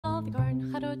all the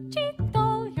garn, had a cheat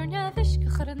doll, you're never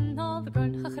scaring all the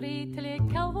garn, Hachri till you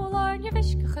cow, or you're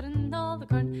viscaring all the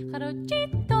garn, had a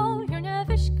cheat doll, you're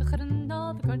never scaring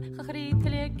all the garn, Hachri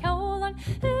till you cow, and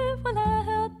who will I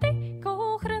help thee?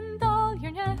 Go grindal,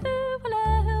 you're never will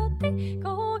I help thee?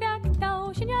 Go gag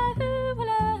down, you're never will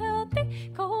I help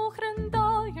thee? Go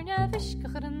grindal, you're never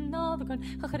scaring all the garn,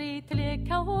 Hachri till you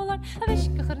cow, and a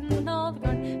viscaring all the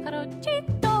garn, had a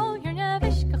cheat doll, you're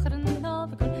never scaring all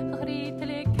the garn, Hachri till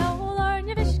you cow, and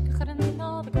you're viscaring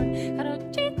all the garn, had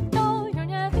a cheat doll, you're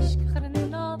never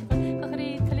scaring all the garn,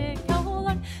 Hachri till you cow,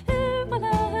 and who will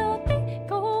I help thee?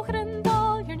 Go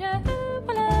grindal, you're never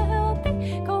will I help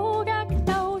thee? Go gag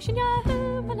down, you're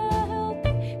never will I help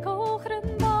thee? Go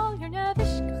grindal, you're never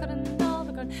scaring all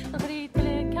the garn, Hachri till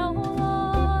you cow.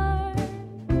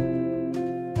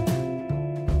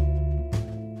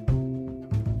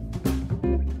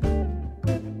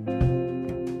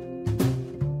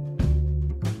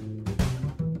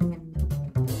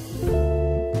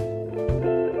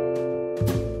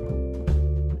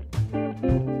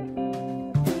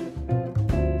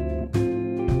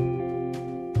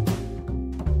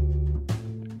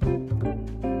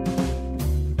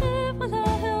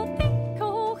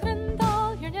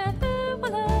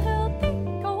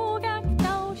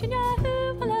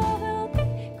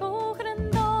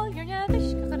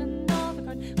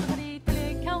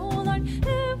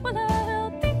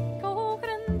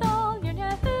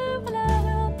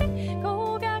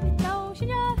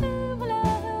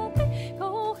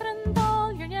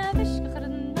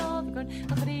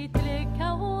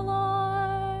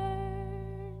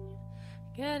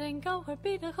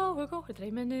 Drie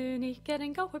minuten,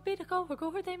 getting go, beat a go,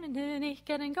 go, 3 minuten,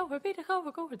 getting go, beat a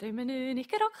go, 3 minuten,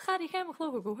 get up, Harry Ham,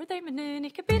 go, 3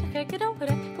 minuten, get beat a get over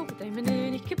it, go, 3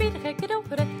 minuten, get beat a get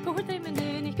over it, go, 3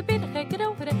 minuten, get beat a get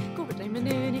over it, go, 3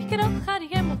 minuten, get up, Harry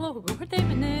Ham, go, 3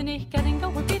 minuten, getting go,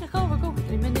 beat a go,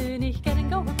 3 minuten, getting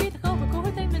go, beat a go,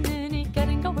 3 minuten,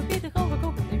 getting go, beat a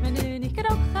go, 3 minuten, get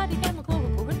up, Harry Ham, go,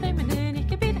 3 minuten,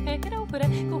 get beat a get over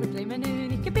it, go, 3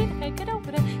 minuten, get beat a get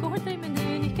over it, go, 3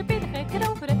 minuten, get beat a get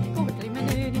over it, go, 3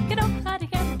 minuten, get up, Harry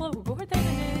Ham, go, 3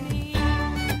 minuten.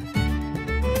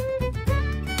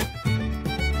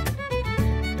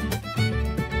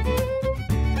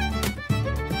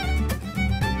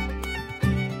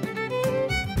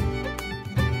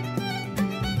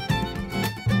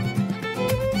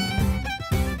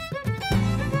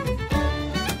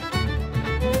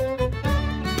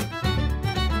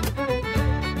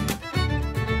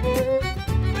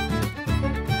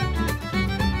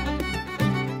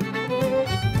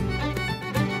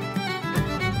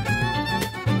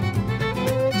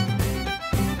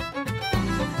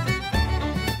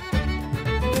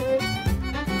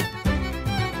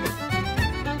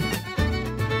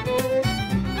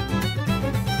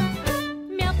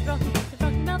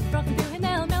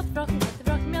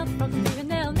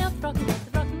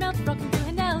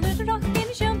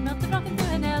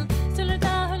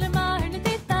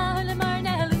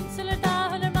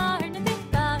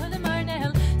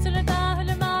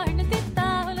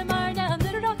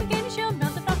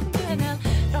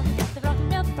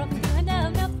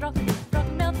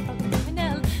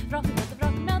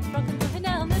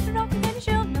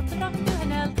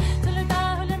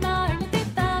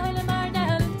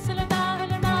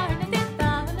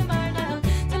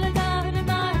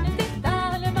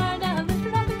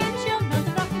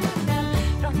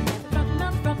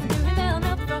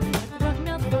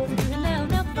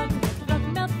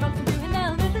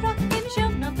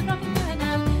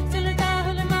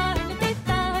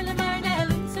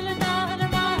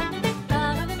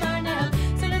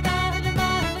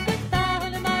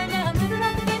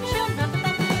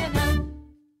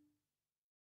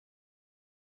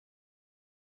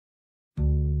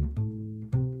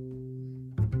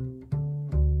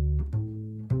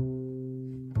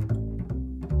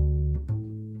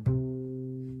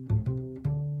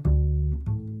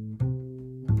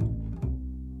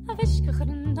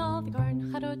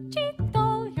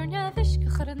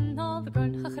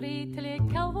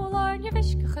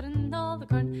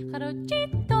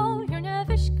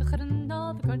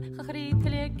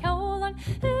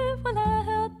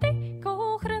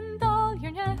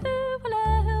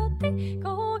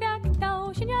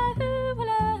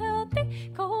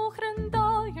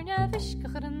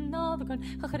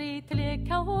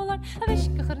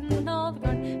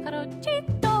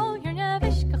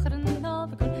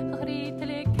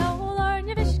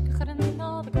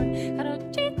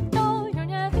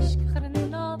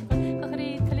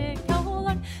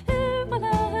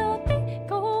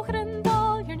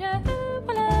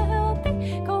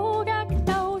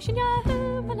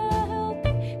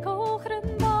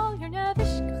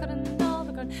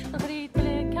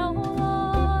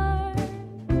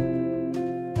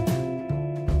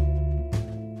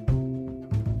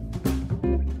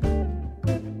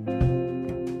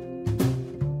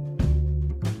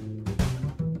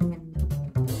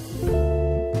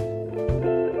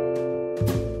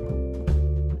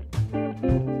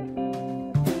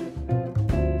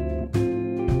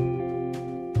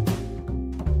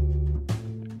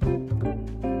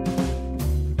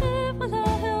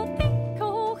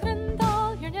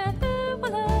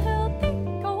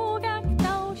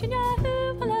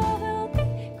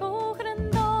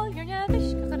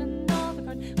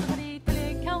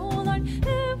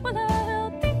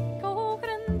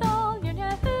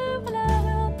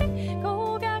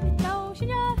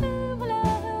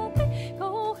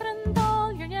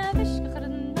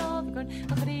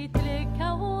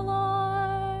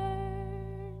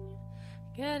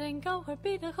 her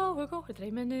beat a go her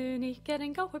they menuni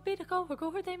getting go her beat a go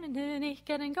her they menuni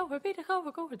getting go her beat a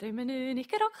go her they menuni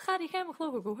get up gadi hem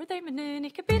go her they menuni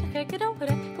ke beat a get over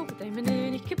it go they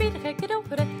menuni ke beat a get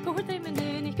over it go her they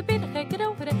menuni ke beat a get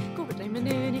over it go her they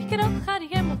menuni get up gadi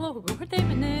hem go her they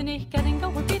menuni getting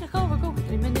go her beat a go her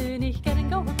they menuni getting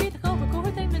go her beat a go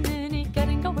her they menuni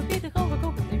getting go her beat a go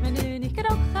her they menuni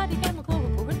get up gadi hem go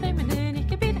her they menuni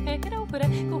ke beat a get over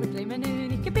it go her they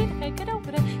menuni ke beat a get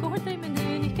over it go her they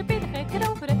menuni ke beat a get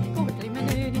over it go her they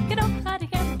menuni get up gadi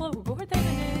hem go her they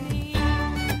menuni.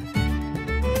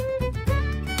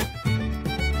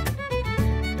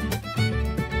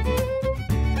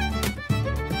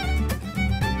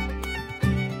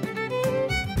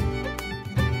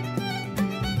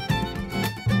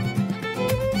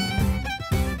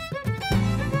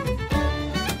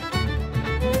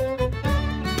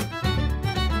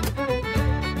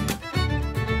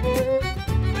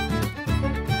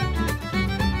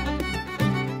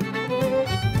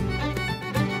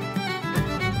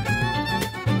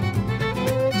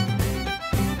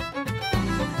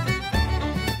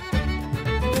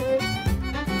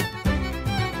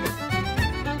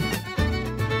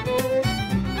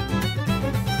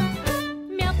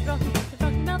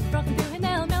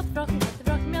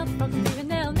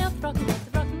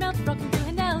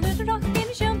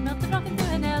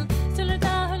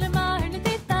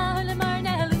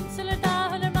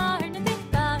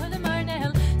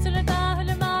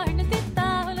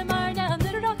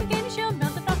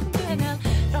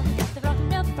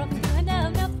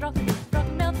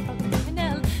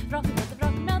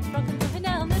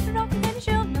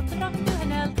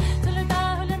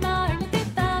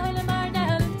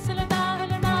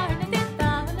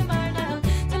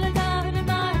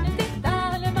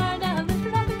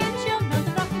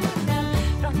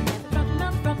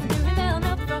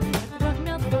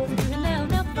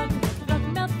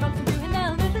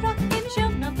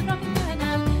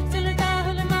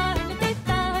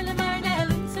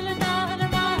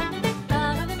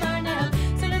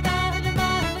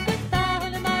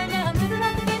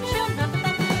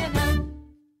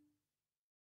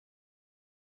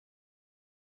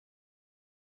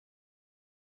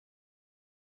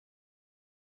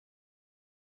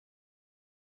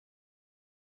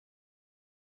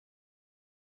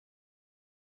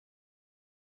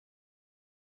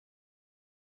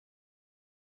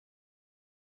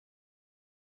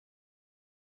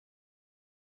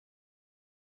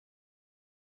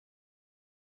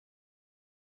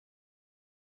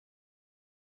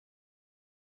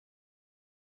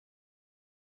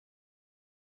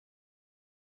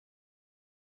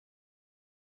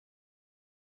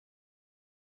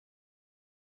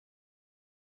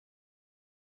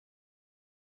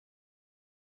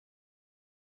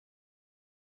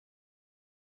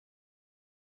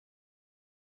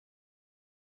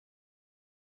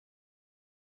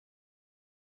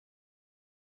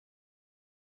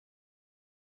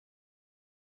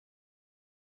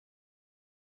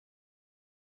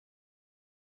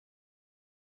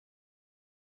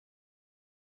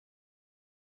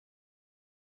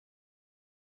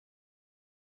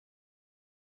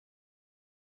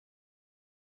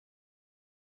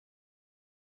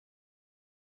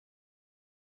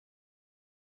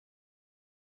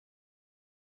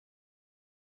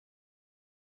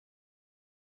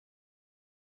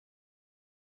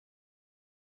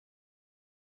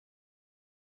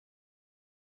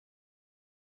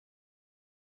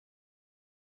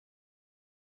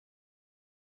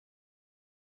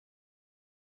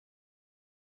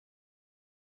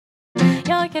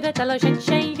 Jag get a dollar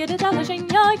shin, get a dollar shin,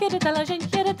 jag get a dollar shin,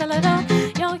 get a dollar da.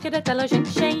 Jag get a dollar shin,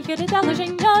 get a dollar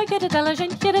shin, jag get a dollar shin,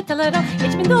 get a dollar da.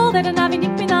 Ich bin dol der Navin,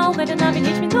 ich bin all der Navin,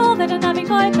 ich bin dol der Navin,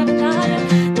 koi der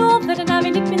Navin. Dol der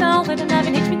Navin, ich bin all der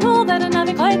Navin, ich bin dol der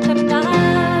Navin, koi der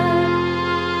Navin.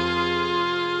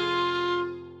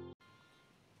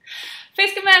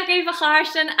 Fes go mewn gael fach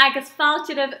arsen agus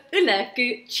faltiad of ula go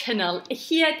Tional.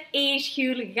 Hiad eis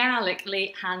hiúl Gaelic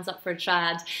le hands up for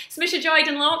trad. Smisha Joy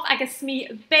Dunlop agus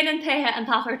smi ben an tehe an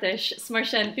tachartish.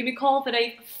 Smirsin, fi mi call for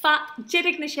a fat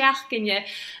jirig na seachginje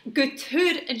go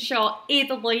tur an seo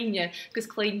edelwainje gus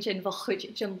kleinjin va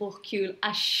chud jin loch kiúl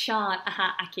a shan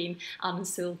aha akin an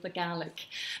sul the Gaelic.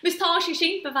 Mis táisi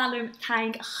sin bevalum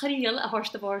tang chriel a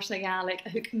horst of ors na Gaelic a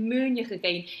hook moonje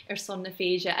gegein son na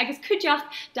feja. Agus kudjach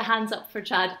de hands up for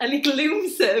trad yn ei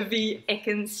glwmsa fi ec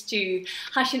yn stew.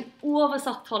 Ha sy'n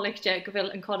uafasach tolicte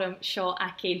gyfil yn corym sio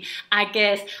acin.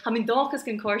 Agus, ha mi'n docas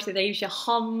gan cwrs y ddew sy'n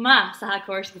homa sa ha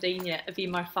cwrs y deinia y fi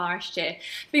mar farsje.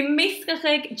 Fi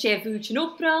misgachig jefwyd yn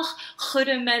obrach,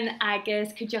 chwrymyn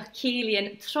agus cydioch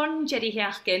ceilian tron jerry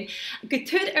heachgyn,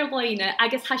 gytwyd loine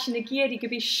agus ha sy'n y gyr i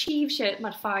gyfi sif sy'n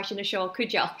mar farsje yn y sio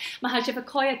cydioch. Mae ha sy'n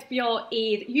coed bio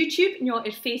i'r YouTube, nio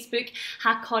i'r Facebook,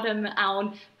 ha corym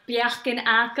awn biachgyn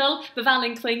agl,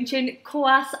 befalyn clynchyn,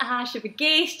 coas a ha sy'n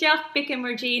begeistioch, bic yn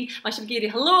myrgyn, mae sy'n gyr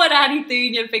i halo ar ari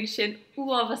dŵn i'r fiction,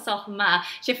 uafasach ma.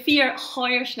 Sy'n ffyr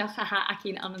hoirs na ha ac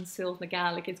un an yn sylf na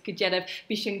Gaelic, ys gydjeref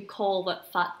fi sy'n colfa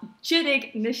fat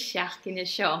jyrig na siach gyn y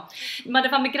sio. Mae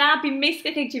da fa me grab i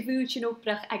misgach eich jefwyd sy'n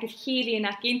obrach agos cheli yn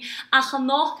ac un, a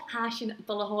chanoch ha sy'n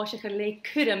dol o hosach ar le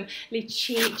cwrym, le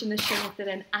change yn y siarad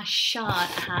yn a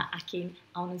siar ha ac un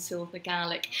an yn sylf na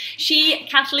Gaelic. Si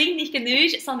Kathleen nicht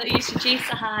genwyd, son yr eisiau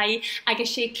jes a hai,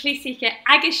 agos si clisich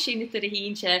agos sy'n ydyr y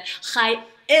hun sy'n chai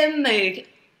ymwg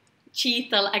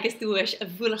Cheatal agus dúis a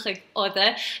bhualachig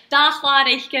oda. Da chláir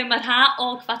eiche mar ha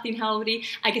og fatin hauri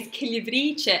agus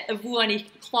cilibríte a bhuanig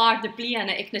chláir na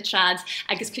bliana ag na trad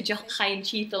agus cydioch chain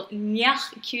cheatal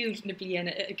neach ciúl na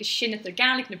bliana agus sinnat ar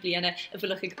Gaelic na bliana a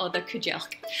bhualachig oda cydioch.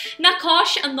 Na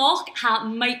cos an noch ha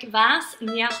Mike Vass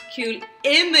neach ciúl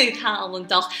imig ha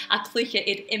alandach a clúche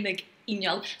i'r imig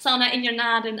Inol. Sana in your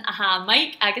naden a ha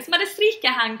Mike agus maar is rieke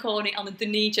han koning aan de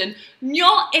Dunedin.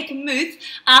 Njo ik moet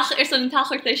ach zo'n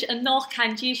tachortisch en nog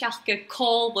kan jiach ge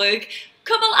callbug.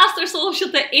 Kubbel as er social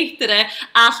te etere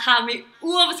ach ha mi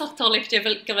uafasach tolich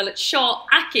gewil het show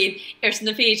akin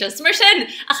na fejas. Maar sin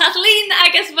a Kathleen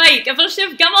agus Mike a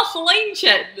sif gamal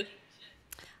chleintje.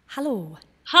 Hallo.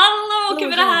 Hallo,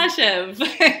 gewil a hashiv.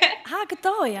 Ha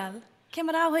gedoial.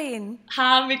 Cymar a hyn?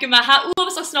 Ha, mi gyma, ha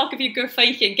uafas os nog fi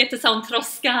gwrffeichin, get us awn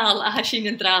trosgal a ha sy'n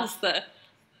yn drasta.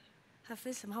 Ha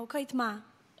ffysam, ha coed ma?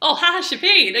 O, ha ha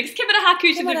sy'n agus cymar a ha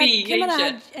cwys yn y fi. Cymar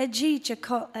a gyd y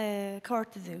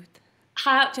cort y ddwyd.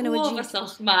 Ha uafas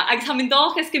os ma, agus ha mi'n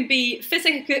doch ys gyn bi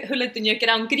ffysig hwlyd dyn nhw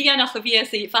gyda'n grianach o fi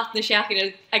as i ffat na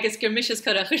siachyn agus gyrmisios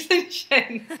cyrrach ys yn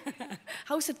sy'n.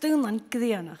 Ha wys y dynlan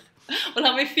grianach? Wel,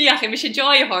 ha mi fiach, mi eisiau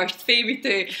joy horst, fe mi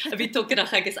tu, a fi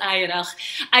tograch agus airach.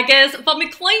 Agus, fa mi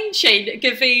klein sy'n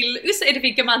gyfeil, wys er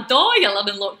fi gyma doel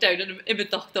an yn lockdown yn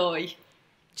ymwyddoch doi.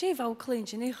 Je faw klein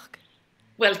sy'n eich?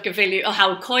 Wel, gyfeil o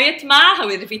haw coed ma,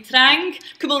 haw er fi trang,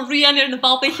 cymol rian yn y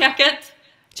balbych jacket.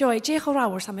 Joy, je eich o'r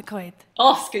awr sam y coed?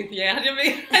 O, sgwyd ie, hynny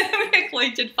mi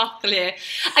klein sy'n ffacl ie.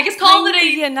 Agus call yr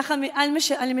ei... Nach an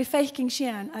mi feiking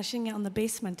sian, a sy'n an the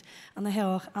basement, an the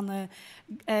hewch, an the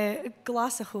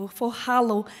glasach o, fo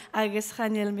halo, agus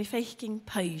chanel mi feiking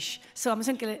paish. So, am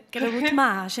sy'n gyda rwt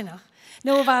ma, sy'n ach.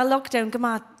 No, fa lockdown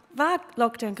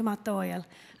gymat doel,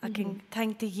 ac yn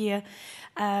tank di hier,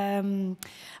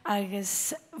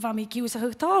 agus fa mi giws a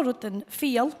hwgtarwt yn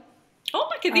ffiol, O,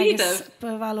 mae gyda.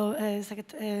 Befalo,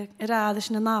 raad is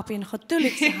een naap in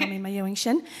getulig te gaan met mijn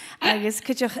sin. Agus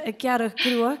kutjach gerrig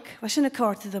groek, was in een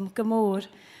kort dem gemoor.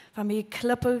 Van mij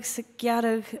klippig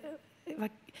gerrig,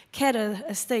 kerre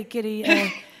een steek geri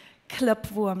klip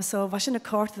woem so. Was in een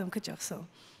kort dem kutjach so.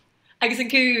 Agus een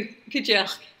koe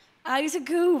kutjach. Agus een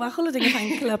koe, wat geloof ik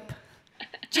van klip.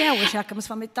 Jewish ac ymys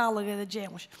fan medalig y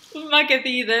Jewish. Mae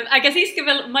gyda. Agus is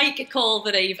gyfel Mike call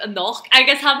the rave yn noch.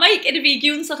 Agus ha Mike yn y fi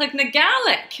giwnsach ag na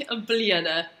Gaelic yn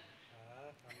bliana.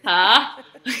 Ha?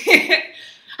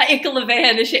 Ha ikkel y fe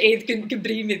yn eisiau eid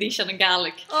gybrimi ddys yn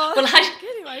Gaelic. Wel,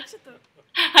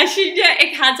 ha sy'n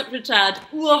eich hands up rytrad,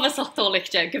 uafas o'ch tolich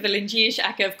je, gyfel yn gys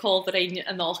ac ef call the rain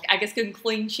yn noch, agus gyn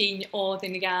clean sy'n o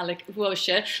ddyn y Gaelic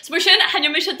fwysio. So mae sy'n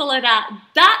hanyo mysio dol ra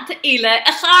dat eile,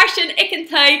 a char sy'n eich yn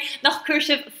tau nach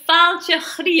cwrsif faltio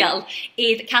chrial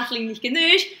eid Kathleen nicht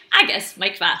genwys, agus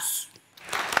Mike Vass.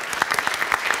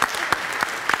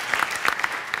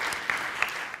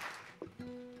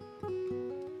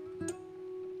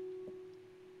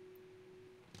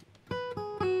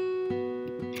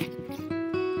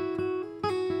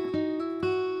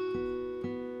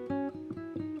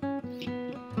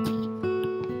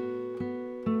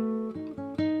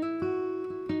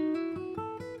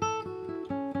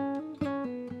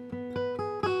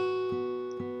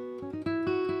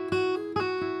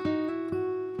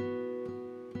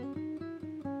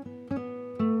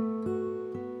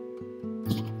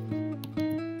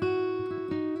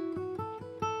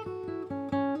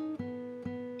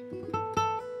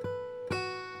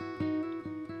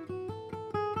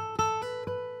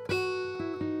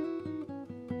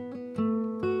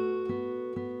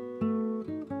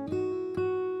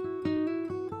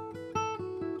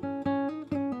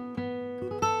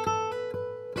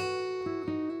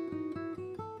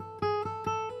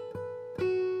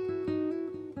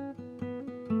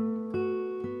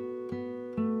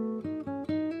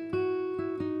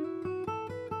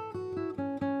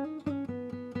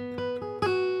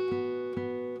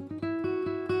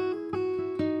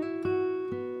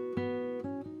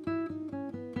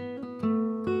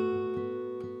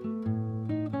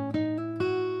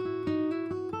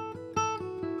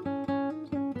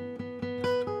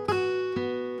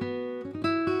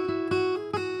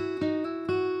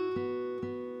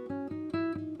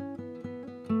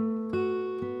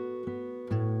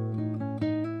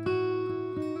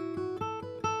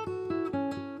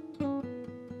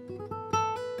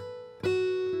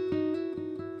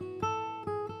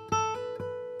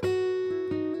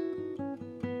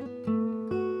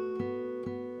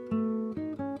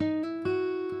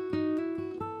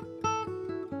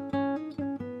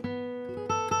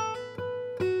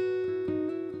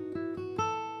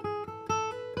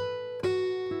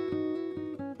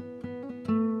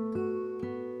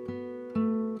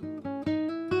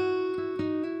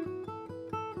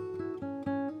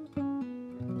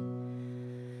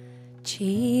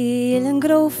 Chiel en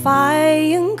gro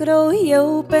fai en gro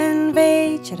jopen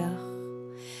weetrach.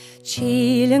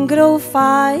 Chiel en gro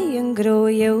fai en gro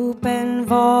jopen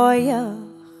voyach.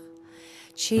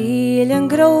 Chiel en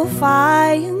gro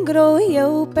fai en gro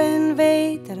jopen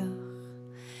weetrach.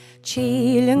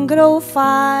 Chiel en gro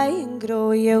fai en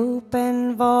gro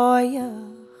jopen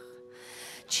voyach.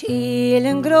 Chiel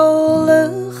en gro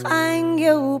luch en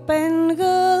jopen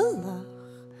gelach.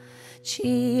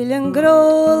 Chiel en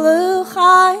gro luch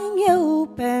en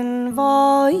jopen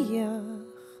voyach.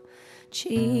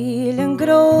 Chiel en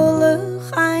gro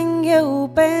luch en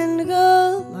jopen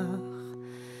gelach.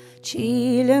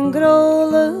 Chiel en gro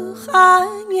luch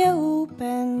en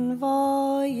jopen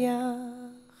voyach.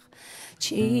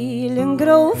 Chiel en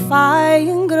gro fai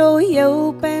en gro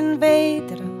jopen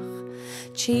weetrach.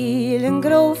 Chiel en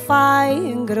gro fai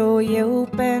en gro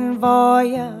jopen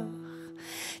voyach.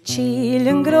 Chiel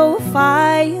en gro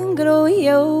fai en gro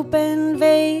jopen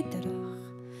weetrach.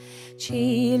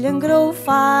 Chiel en gro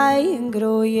fai en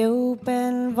gro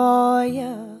jopen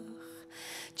voyach.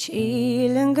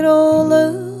 Chiel en gro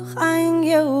luch en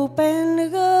jopen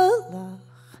gelach.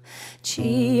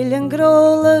 Chiel en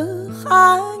gro luch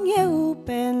en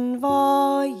jopen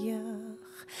voyach.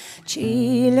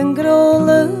 Chiel en gro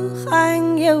luch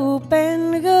en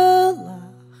jopen gelach.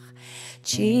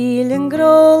 Chiel en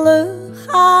gro luch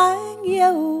en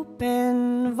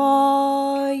jopen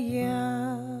voyach.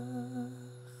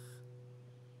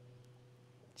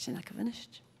 Sin I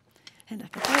finished. And I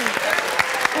could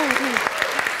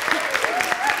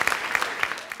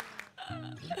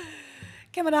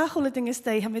Cymryd achol ydyn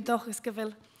ystau, ham i doch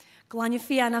ysgyfel glania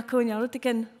fian ac o'n iawn,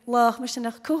 ydyn loch, mae sy'n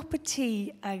eich cwp y tŷ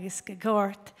ag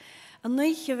ysgygort. A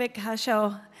nwych i fic ha sio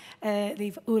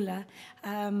rif wla.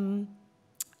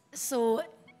 So,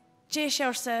 jes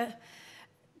o'r se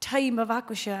taim y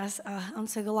fagw sias a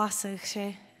amser glasach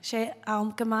se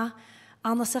am gyma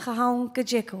anasach a hawn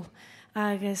gydjigw.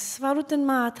 Agus, fa rwydyn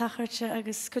ma tachart se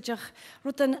agus cwtioch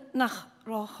rwydyn nach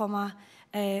roch o ma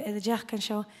iddo diach gan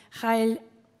sio chael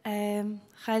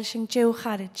sy'n jiw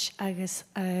charage agus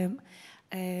a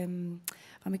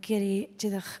mi geri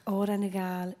dydych o'r yn y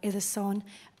gael iddo son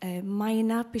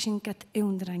maina bys yn gat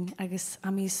ewndrang agus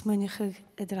a mi smynnych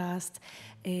y drast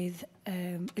idd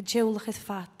y jiwlach ydd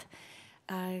ffat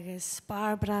agus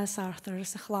Barbara Arthur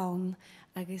is y chlawn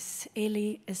agus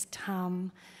Eli is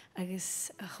tam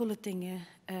agus chwlydinge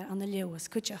an y lewas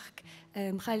cwtioch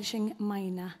chael sy'n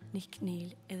maina nic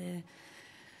nil iddo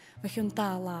Mae chi'n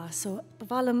dala, so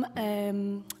bafalym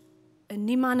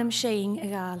ni man am sheing y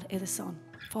gael iddo son.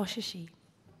 Fosio si.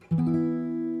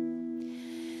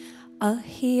 A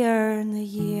hir na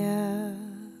year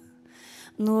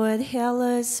Noed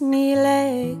helles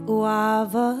mile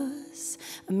uavas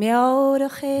Miawr a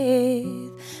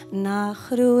chedd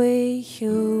nach rwy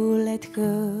hwlet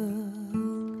gyl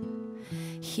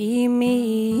Hi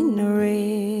mi na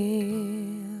reil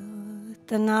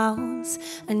Den ons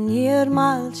yn i'r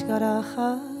malch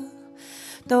garacha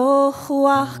Do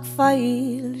chwach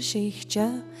ffail sichtja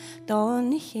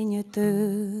Don chyn y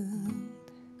dyd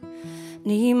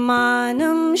Ni man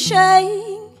am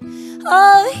sheing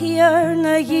A hir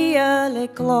na giel y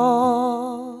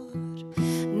glor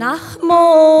Nach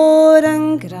môr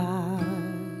yn grag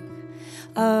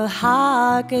A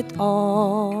hagyd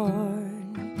orn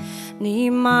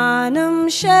Ni man am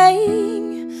sheing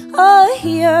A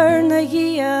hir na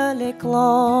giel y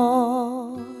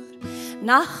glor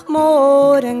Nach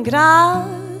môr yn grag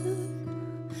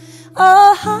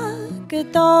A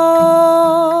hagyd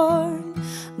orn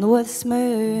Noedd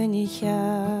smyn I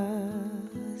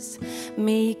chas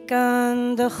Mi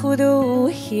gan dy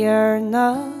chwdw hir na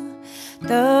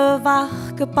Dy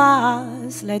fach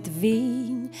gybas led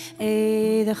fi'n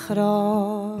dy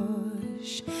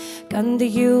chros Gan dy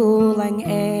iwlang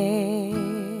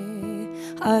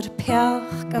Ar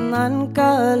piach gan an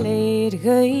galir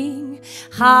gyn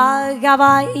Chag a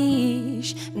fa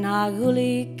ish na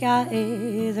gwlig a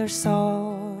iddyr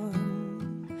son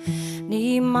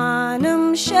Ni man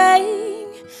am sheing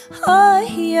a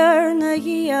hir na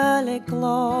giel y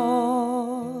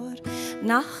glor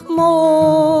Nach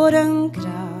môr yn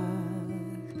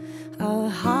grag a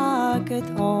hagyd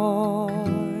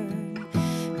orn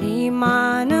Ni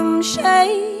man am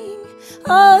sheing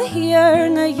A hir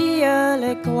na giel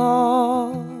y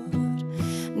glor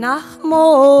Nach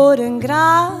môr yn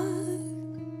grag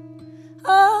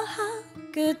A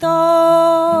hagyd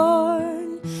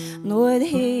orn Noedd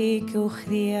higwch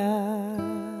ddiast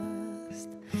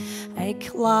Eg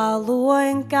lalw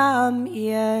yn gam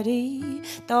ieri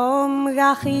Dom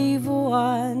gach I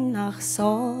fwan ach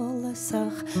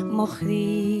solasach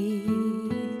mochri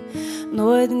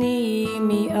nooit niet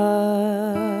meer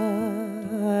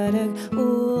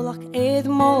oorlog het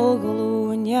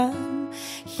mogelijk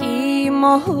He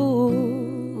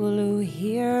mahulu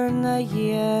hier na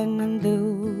yen and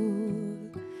do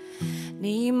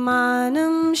Ni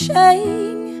manum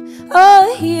shane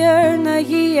hier na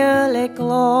Gaelic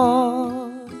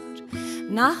Lord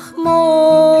nach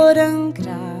morgen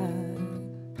graf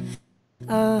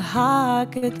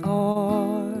haket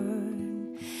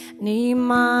orn Ni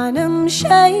manum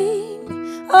shane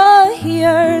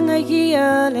hier na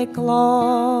Gaelic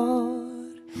Lord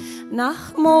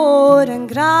nach morgen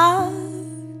graf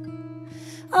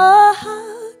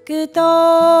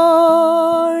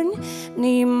gedorn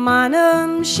Ni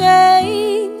manum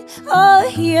shane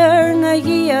hier na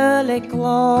Gaelic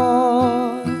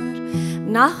Lord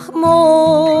nach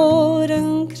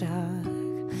morgen graf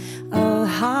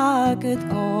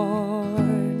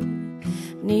gedorn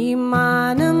Ni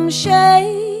manum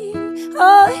shane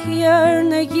hier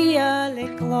na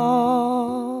Gaelic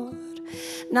Lord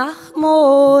nach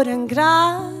morgen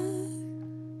graf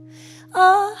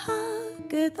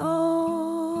gedorn.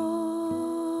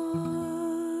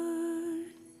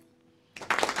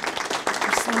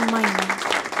 So mine.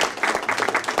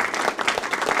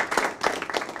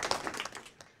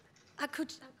 I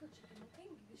could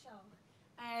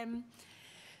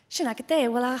Sinna go dé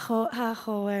bhfuil cho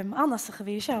annas a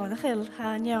bhí seo an chiil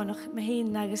ha neannach me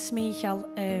hí agus smícheal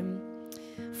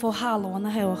fó halló an na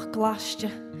heoch glaiste.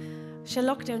 She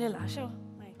locked down illa, sure.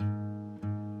 Like,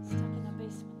 stuck in a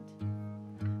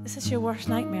basement. This is your worst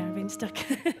nightmare, being stuck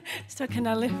in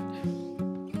a lift.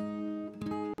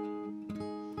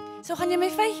 So can you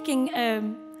make faking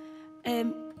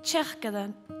check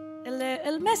then?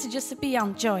 Il messages to be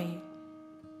on Joy.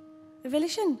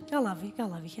 Evolution, Galavi,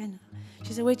 Ken.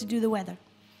 She's a way to do the weather.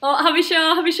 Oh, have you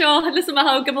sure? Listen, my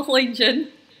how come a Can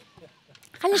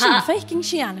you see faking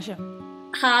Shiana sure?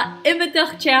 Ha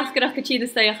imimeach teach go tína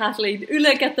sé Kathleen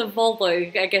ula get a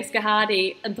bhóú agus go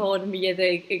háí an tóna miad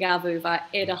I gabú bheit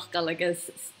éireachgal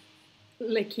agus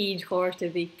le cíd chóirta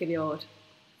bhí go leor.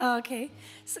 Okay.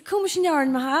 So cum sin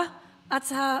yarn ma at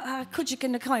ha cuidic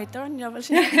in na caiitar an bhfuil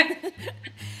sin.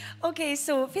 Okay,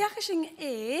 so fiacha sin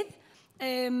éiad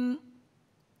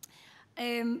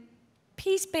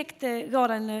Peace big the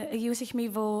God and use ich mi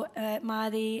vo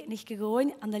mari nicht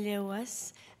gegoin an der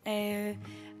lewas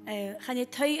gaan je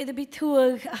tui in de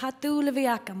bitoer gaat doelen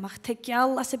werken mag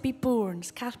tekjal as a be born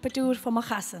skarpedoer van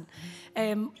magassen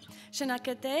Sina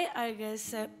kade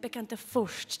agus bekende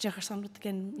fust jagger sam dat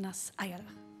gen nas eier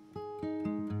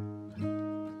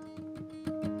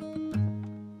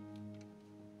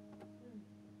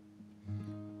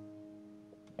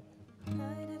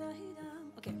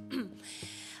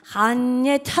Gaan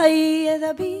je tui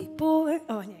de be born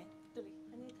oh nee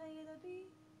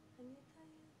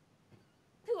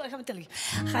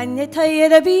Gaan je tui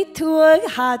de bitoer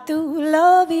gaat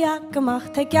doelen werken mag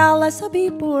tekjal as a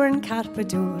be born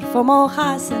skarpedoer van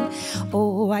magassen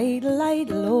oh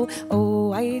idle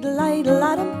oh idle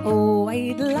adam oh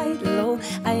idle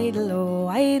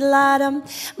adam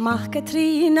mag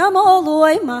Katrina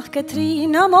moloi mag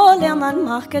Katrina moleman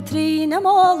mag Katrina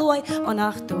moloi on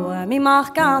ach door mi mag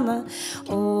gaan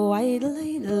oh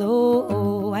idle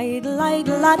oh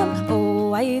idle adam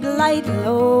oh idle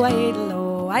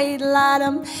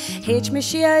Adam H me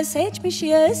shears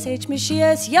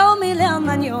yo me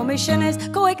leman yo me shenes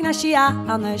go ik na shia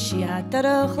an na shia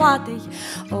ter glatig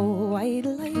oh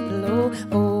idle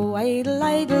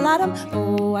Adam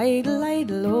oh idle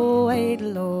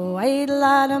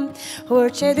Adam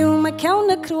hoort je doen me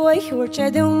kelne krooi hoort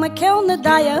je doen me kelne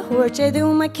daie hoort je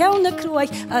doen me kelne krooi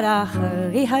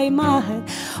arager hij magen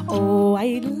oh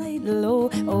idle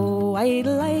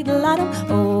Adam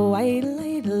oh idle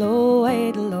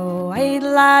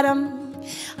Adam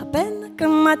Ben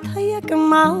kom mataya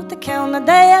kom out de kelna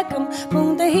daya kom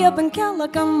pung de hier ben kella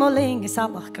kom moling is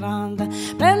allag grande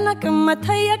Ben kom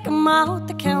mataya kom out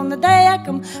de kelna daya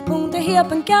kom pung de hier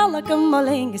ben kella kom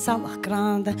moling is allag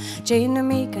grande Jane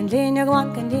me kan lene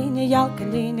gwan yal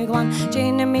kan lene gwan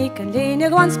Jane me kan lene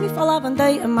gwan smi fall av en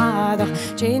day a mother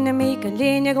Jane me kan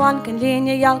lene gwan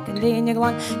yal kan lene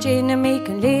gwan Jane me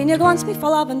kan lene gwan smi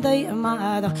fall av en day a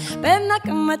mother Ben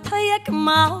kom mataya kom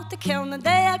out de kelna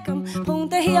daya kom pung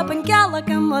de hier ben kella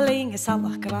kom moling is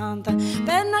allag grande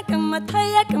Ben kom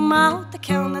mataya kom out de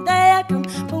kelna daya kom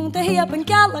pung de hier ben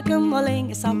kella kom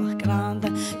moling is allag grande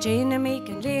Jane me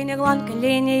kan lene gwan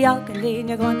yal kan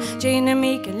lene gwan Jane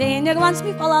me kan lene gwan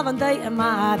smi fall av en day a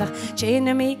mother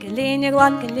Jane me kan lene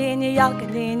gwan yal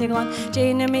kan lene gwan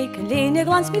Jane me kan lene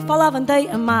gwan smi fall av en day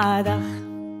a mother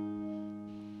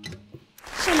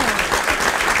Tional.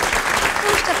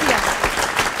 Hoe is dat hier?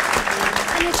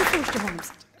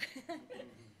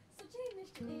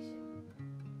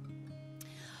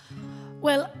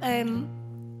 Well,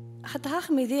 hadach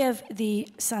mi ddiaf di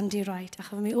Sandy Wright,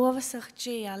 ach mi ofasach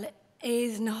je al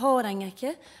eith na horang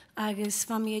ake, agus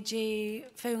fa mi je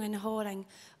fewn na horang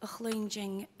a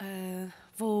chlwynjing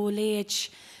fo leid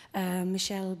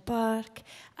Michelle Burke,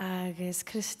 agus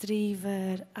Chris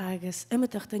Driver, agus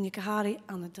ymydach dyn i gahari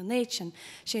an y donation,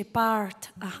 sé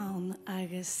bart a han,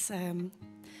 agus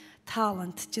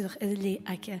talent, dydych idli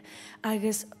ake,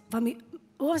 agus fa mi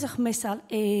ofasach misal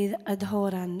eith a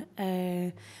dhoran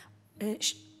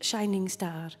Shining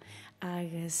Star,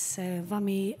 agus fa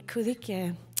mi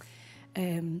cwyddic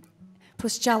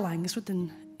pws jalang, ys rydyn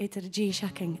eiter y G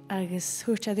siacing, agus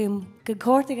hwrt a ddim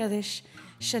gygordig addys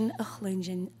sy'n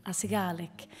ychlwynjyn as y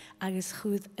Gaelic, agus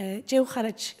chwyd jewch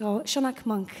arach go Sionach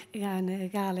Monk gan y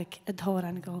Gaelic y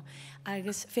dhoran go,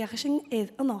 agus fiach sy'n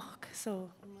eith anoch, so...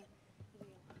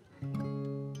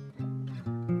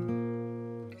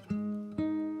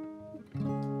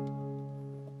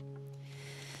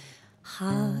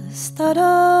 Hastaram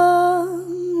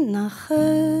nach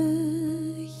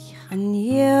an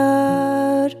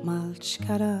yer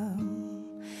malchkaram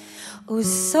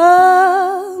usa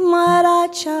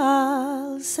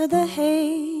marachal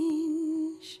sadahej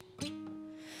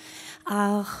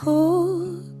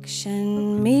achuk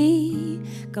shen mi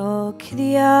go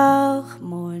kriach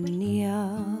monia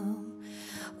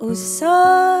usa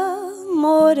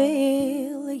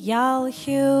morel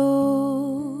yalhu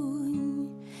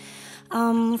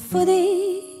am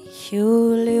fuddy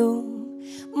hulium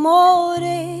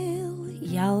morel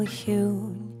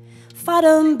yalhun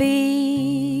fadam be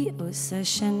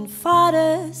usashan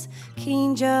fadas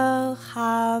kinja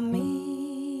hami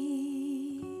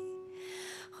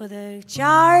Chudach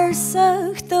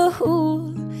jarsach de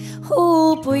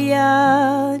hul buya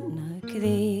na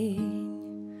green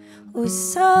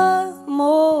usa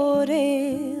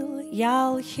morel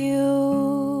yalhun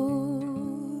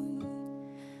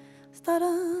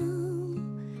Staram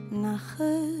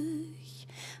nachach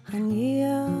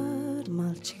hanier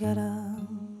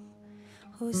malchigaram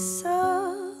Husa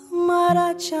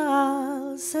marachal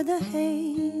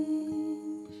sadahej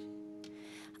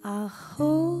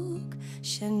Achuk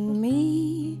shen mi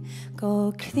go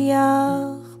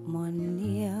kriach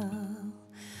monia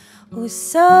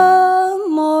Husa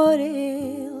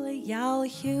moril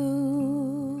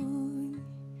yalhun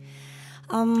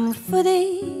Am fuddy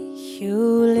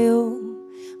Hulium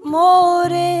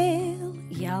morel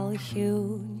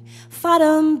yalhun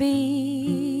fadam bi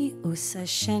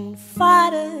usashen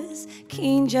fadas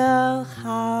kinja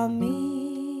hami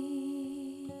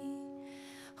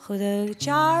Chudach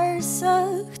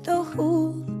jarsach do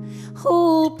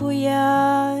hul buya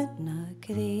na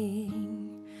green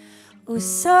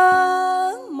usa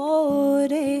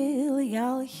morel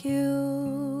yalhun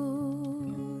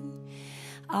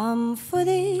am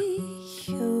fuddy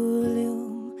Hulium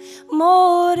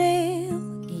morel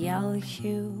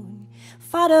yalhun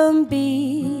fadam bi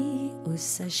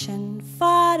usashen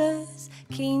fadas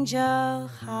kinja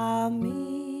hami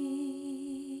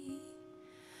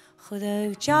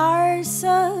Chudach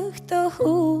jarsach do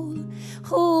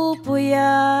hul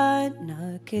buya na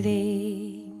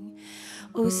green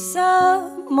usa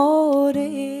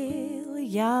morel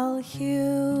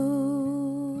yalhun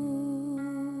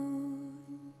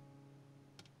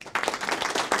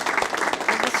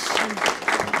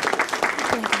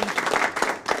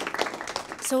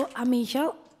So, a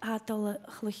Michael had al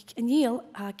gelukkig een heel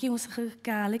kiemsige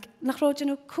Gaelic. Nog rood je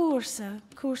nou koersen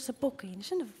bokken.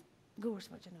 Is een koers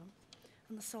wat je nou?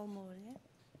 Aan de salmoor, ja?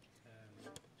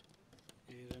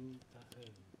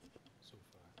 So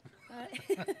far.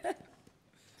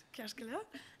 Kerskela?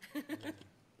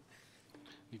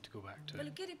 Need to go back to Wil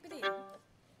it. ik het bedenken?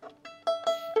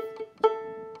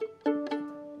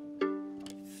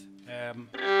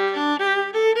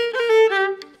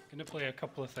 Gonna play a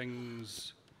couple of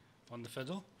things on the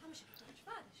fiddle.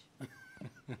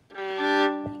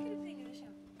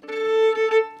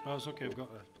 Oh, it's okay. I've got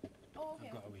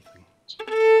a wee thing.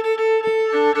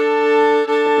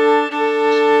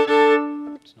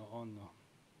 It's not on though.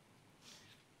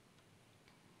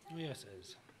 Oh, yes, it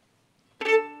is.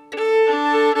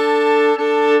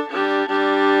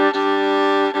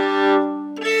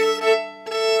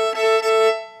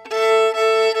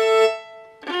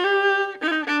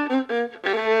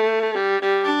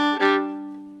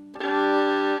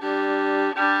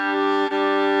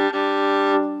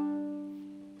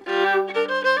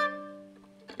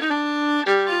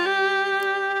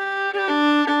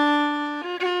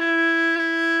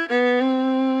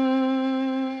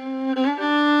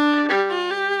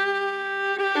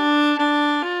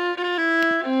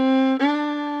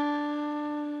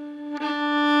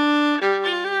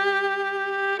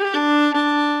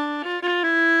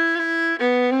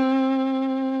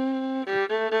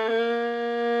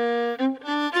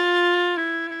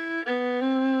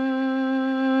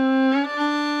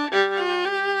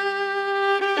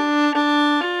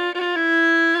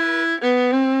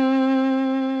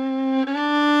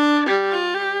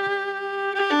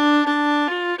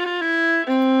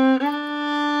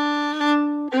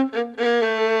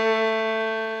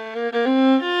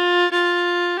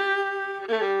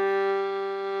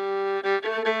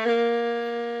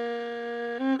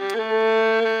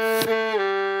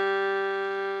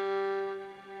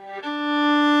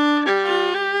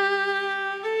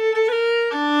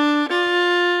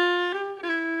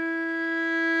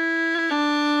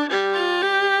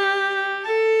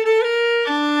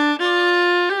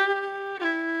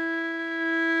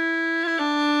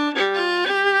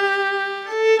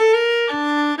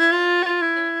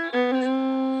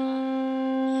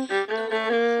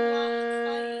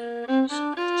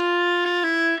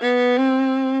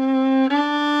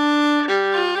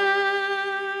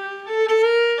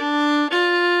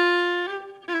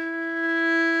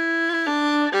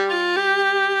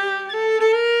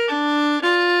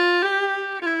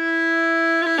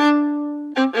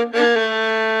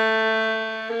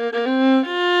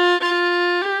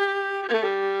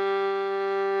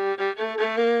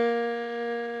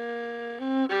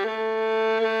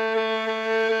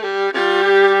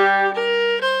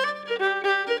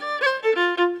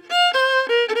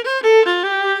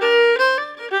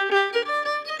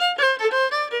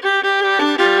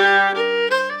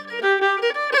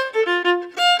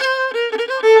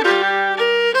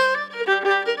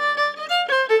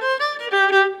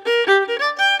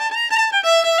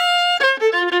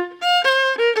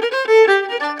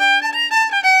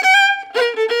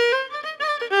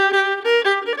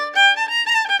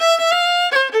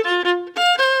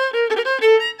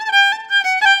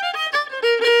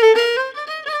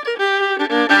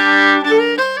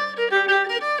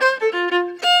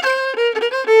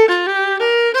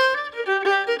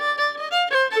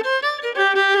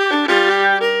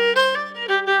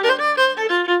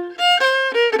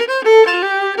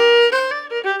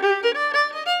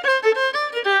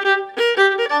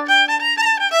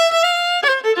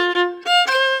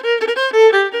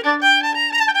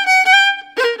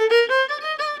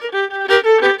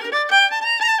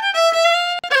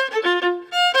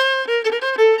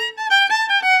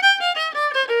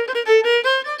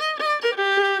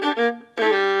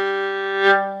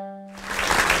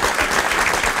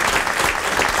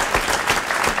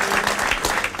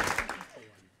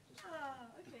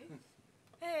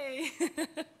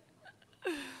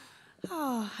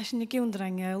 Has nie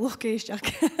geundring, look is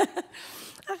Jack.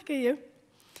 Ach, you.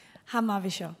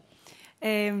 Hamavisho.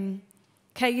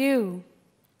 Caillou.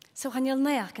 So han you'll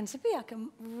neach and sabiak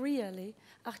really.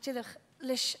 Ach, jidach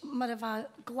lish marava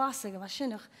glasig of a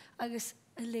shinach. Agus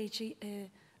a lady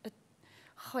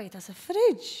Goit as a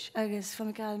fridge. Agus from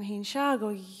a gal me hin shago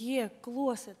ye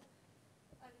gloset.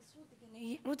 Agus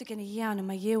root again a yan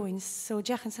my yewins. So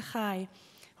Jack and Sachai,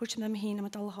 which me hin am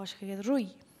at all hosh get rui.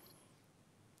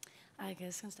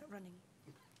 Agus can start running.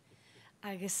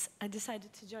 Agus I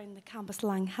decided to join the Campus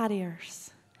Lang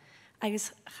Harriers.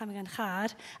 Agus cham gan char,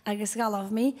 agus gal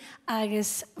of me,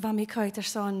 agus va mi coiter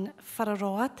son far a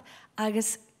roat,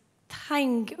 agus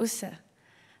tang usse.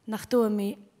 Nach do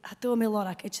mi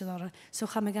lorak itchadora. So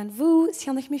cham gan vu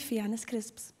sianich mi fianes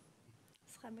crisps.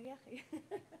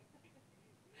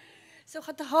 So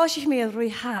gaat de hoosig me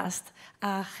rui haast,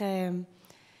 ach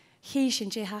hies in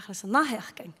je hachles en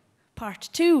nachherking. Part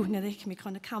 2, now they can be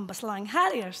kind of Campus Lang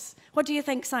Harriers. What do you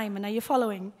think, Simon? Are you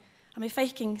following? Am I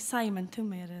faking Simon to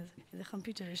me the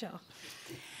computer as well?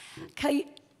 Okay,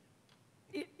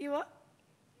 you what?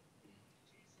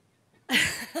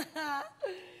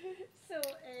 So,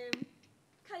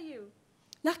 Caillou.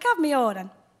 Nach gaf me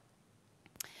oren.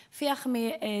 Fiach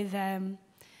me is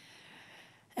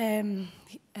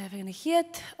when I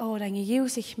hit or en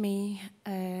use ik me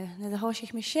na de hoos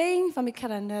ik me sheen van me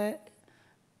kan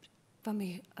van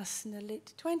me as in the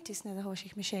late 20s na de hoos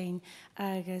ik me sheen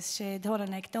agus sé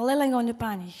doran ek dal lang on de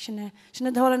panic sne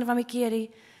doran van me keri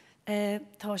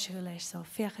hoos ik lees so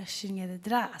fiach singe de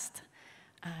draast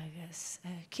agus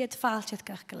kit faaltje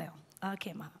kach geleon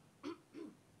okay ma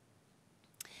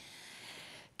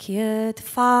Kiet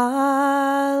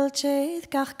falchet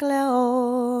kach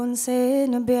gleon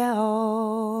sin a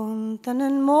beon tan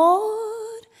an mor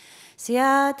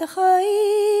siat a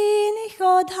choin ich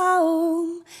god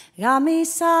haum gami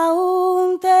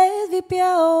saum te vi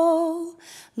peo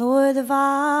no de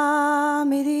va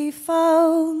mi di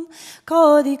foam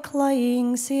codi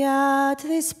clying siat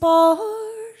the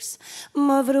spores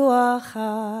ma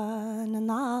vroachan an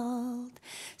alt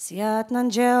Siat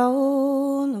nan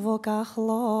jaun vokach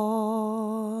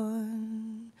lon.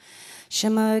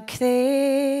 Shema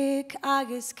kthik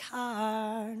agus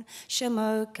karn,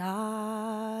 shema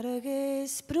gar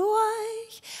agus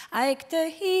bruich, eik de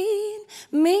hin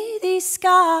midi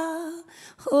ska,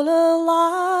 hula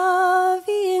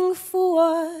laving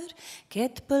voor,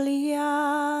 get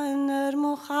belianer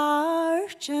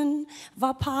mocharchen,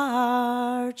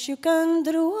 vapart you can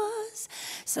druas,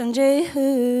 Sanjay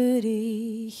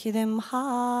huri dem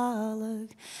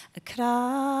halig a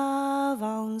krav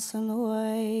on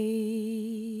sanoi.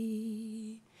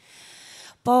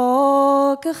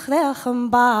 Bog grechem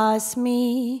bas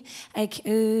mi, ek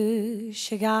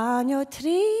shiganyo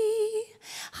Tiree.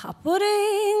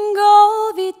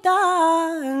 Hapuringo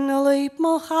vitan, leip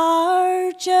mo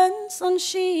harchen son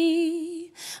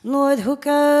shi. Noord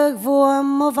hoekig voor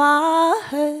mo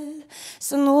vahed.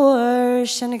 San oor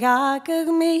sin gagag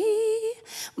mi,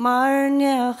 mar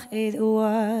nech id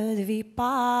oad vi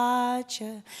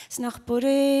paatje, snach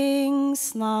puring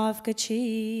snav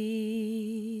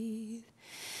gachid.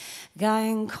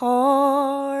 Gain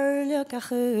korluk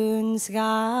ach uns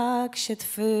gag shit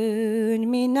fun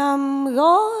mi nam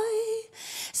goi,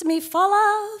 smi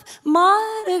fallav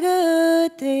mar a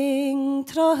good thing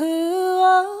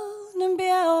trohuan en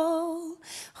beo.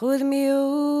 Goed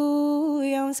miu,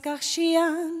 jans kach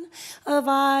shian, a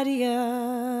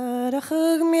varier, a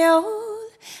chug miu,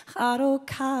 charo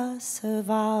kas a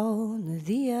vau na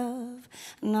diav,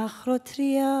 nach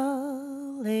rotria,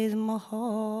 leid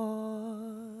mahor.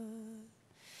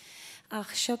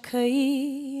 Ach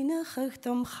shokain, a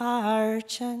chuchtum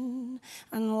harchen,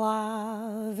 an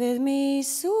lavid mi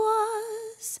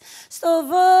suas,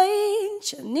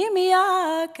 stovainch, nimi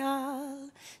akal,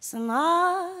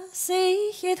 Sana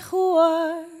sich het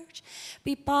hoort,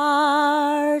 bi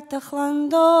part a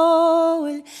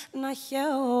chlandol, na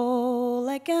jou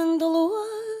leken de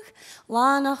loog,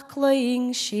 lanach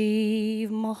kling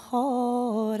shiv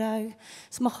mahorag,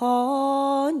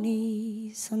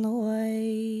 smachoni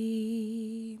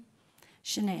sanoi.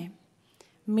 Shane,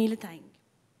 mille tang.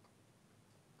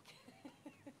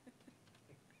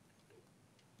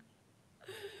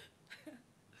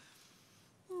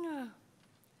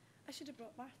 I should have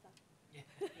brought Martha.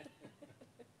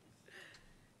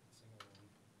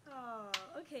 Oh,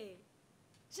 okay.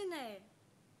 Jane,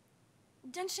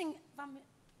 dancing vam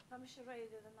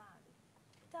sharade the nad.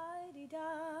 Di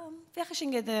dam.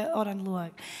 Veching de oran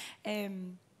luag.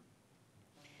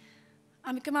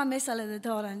 I'm come mesale de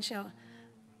doran show.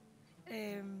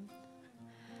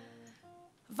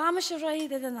 Vam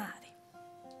sharade the nad.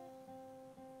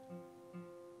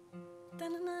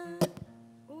 Da-na-na.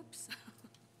 Oops.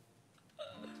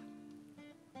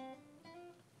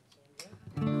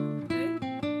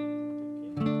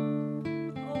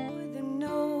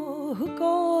 Who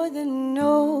go the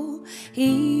no,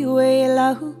 he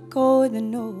will who go the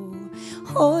no,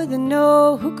 oh the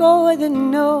no, who go the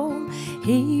no,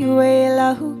 he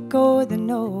will who go the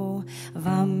no.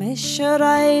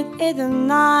 Vamishrait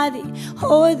idanadi,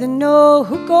 oh the no,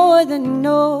 who go the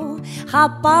no, ha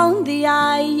bound the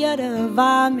eye of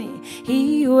vami,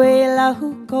 he will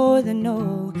who go the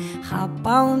no, ha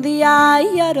bound the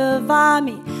eye of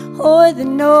vami. Oh, the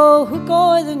no, who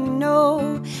go the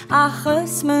no,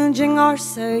 achos munjing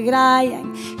orsa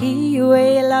grayang, he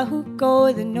will who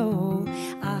go the no,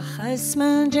 achos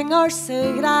munjing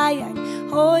orsa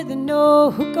grayang, oh, the no,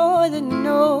 who go the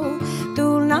no,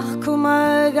 dul nach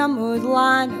kumagam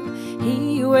udlanu,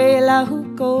 he will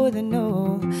who go the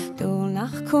no, dul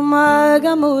nach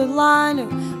kumagam udlanu,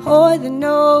 oh, the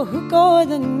no, who go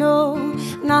the no,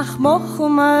 nach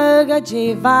mochumaga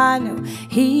jevanu,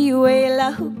 he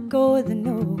will who go the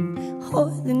no, oh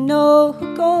the no,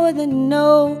 who go the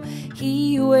no,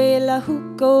 he will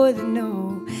who go the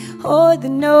no, oh the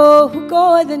no, who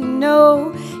go the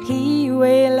no, he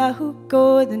will who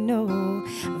go the no,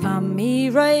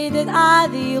 vami raided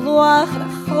adi luach,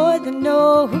 oh the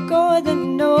no, who go the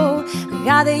no,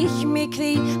 gade ich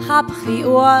mikri hapri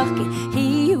orki,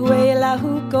 he will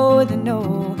who go the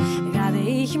no.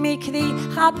 Ich mikri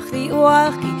hapri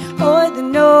orki, oh the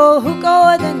no, who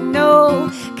go the no,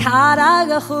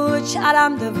 karaga chuch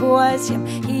aram the voice,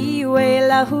 he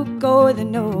will who go the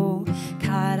no,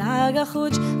 karaga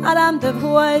chuch aram the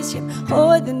voice,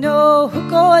 oh the no, who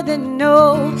go the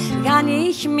no, gan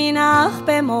ich minach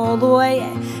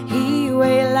bemoloye, he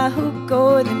will who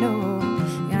go the no,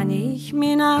 gan ich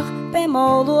minach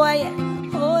bemoloye.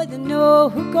 Oh, the no,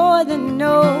 who go the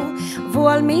no,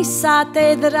 vol mi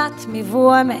sate drat mi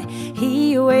vuome,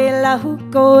 he will who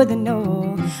go the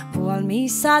no, vol mi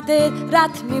sate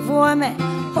drat mi vuome,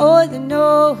 oh, the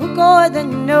no, who go the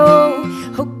no,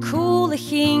 who cool the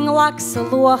king laks a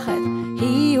lochad,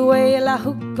 he will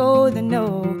who go the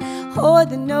no, oh,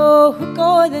 the no, who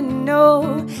go the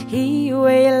no, he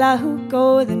will who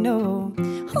go the no,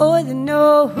 oh, the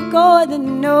no, who go the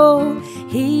no,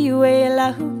 he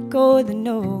will who go the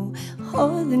no,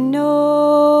 oh the no.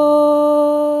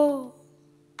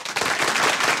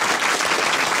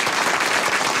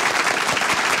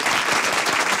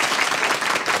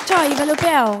 Joy, fel o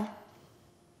bel?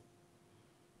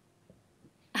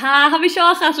 Ha vi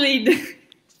seo Kathleen.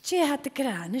 Ti had y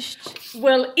granist.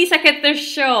 Wel, isa gyda'r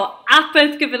seo,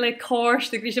 apeth gyfel y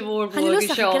cors dy gris y fôr Han fôr i y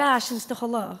lwys seo. a'ch gras yn stwch o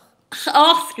loch.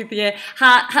 Och, gyda.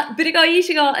 Bydd go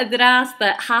eisiau go y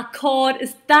drasta, ha cor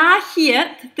is da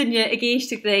hiet, dyn y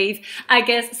geistig ddeif,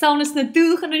 agos sawnus na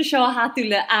dwch yn sio ha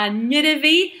dwle a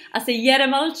nyrefi, as y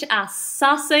jeremolch a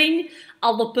sasain,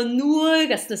 alop y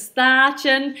nŵg, as na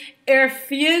stachan,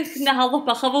 fiwch na halop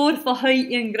a chafwr fo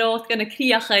hwy yn grot gan y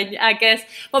criachyn, agos,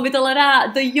 bo bydd o'r a,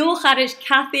 dy ywch ar eich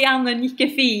cathu am na nic y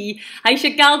ffi, a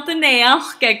eisiau gael dy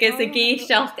neach, agos y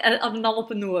geisiach ar yn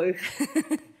alop y nŵg.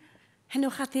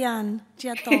 Henwch at i an, ti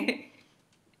adol.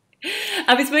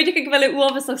 A bys wedi cael gyfelu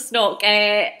uofus o snog,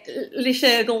 lys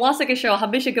y glas agysio, ha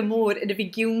bys y gymwr yn y fi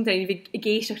giwn dyn, fi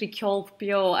geisio chdi ciolf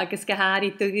bio, agos gahari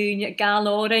dygwn gael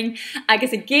oren,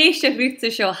 agos y geisio rwt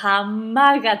ysio, ha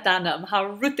maga danam, ha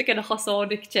rwt ag yn y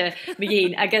chosonig ti, mi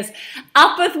gyn, agos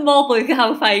apeth mobl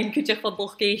gael ffain, cwtio'ch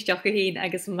fodlwch geisio chi hyn,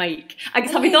 agos maig.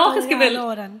 Agos ha fi doch ys gyfelu...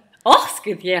 Och,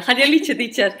 sgwyd ie, chan i licio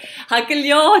ddicher. Ha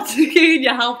gyliod gwyn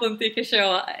i halbwn dig ysio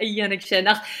Iain ag sy'n.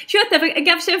 Ach, siwt efo, y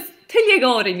gaf sef tyliag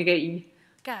orin i gyn.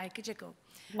 Gai, gyda go.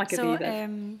 Ma gyda.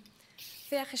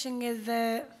 Fe ach ysyn gydd,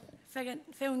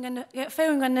 fewn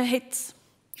gan y hits.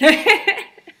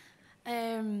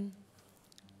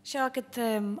 Sio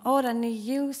gyda oran i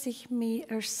yw sich mi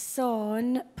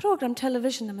son program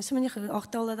television yma. Swn i'n och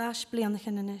dollar as blian ych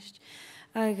yn ynysg.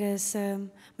 Agus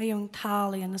mae yw'n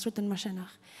talu yn yswydyn mar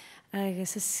synach.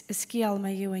 Agus ysgial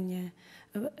mae yw yn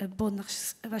y bod nach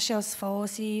sios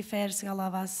ffosi ffers gael a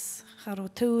fas charo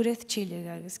tŵrydd chiliog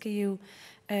agus gy yw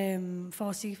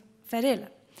ffosi feril.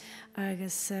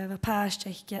 Agus fa past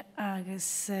eich agus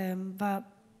fa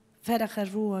ferach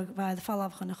ar rwag fa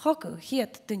ffalaf chan y chogw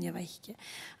hiet dynia fa eich.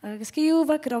 Agus gy yw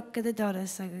fa grog gyda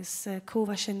doris agus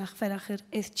cwfa sy'n ach ferach ar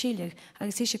eith chiliog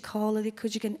agus eisiau cola di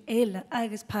cwdig yn eile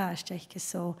agus past eich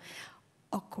so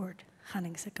awkward.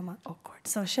 Hanning sy'n gyma awkward.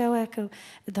 So, siaw eich y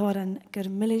ddoran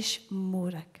gyrmilish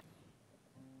mwrag.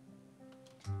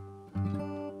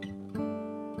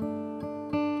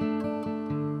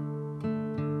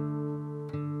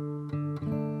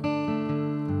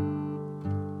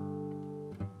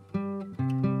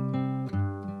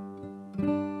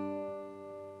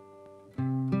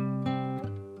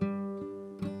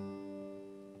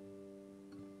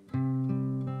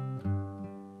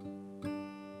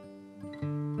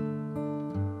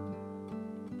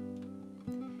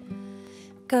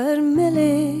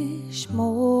 Gyrmilish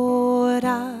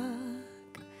morag,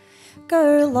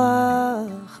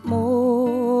 gyrlach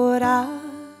morag,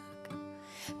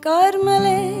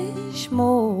 gyrmilish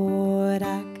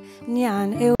morag,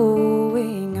 nyan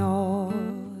ewing og.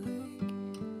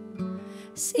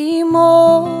 Si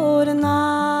mor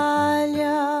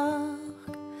naljach,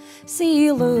 si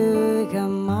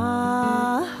lugamah,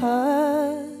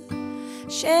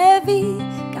 shevi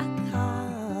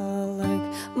gakalag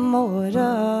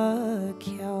mora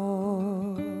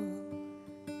kjol.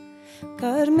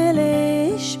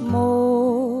 Gyrmilish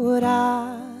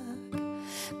morag,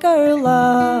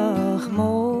 gyrlach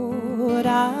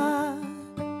morag,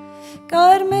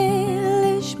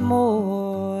 gyrmilish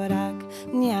morag,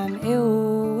 nyan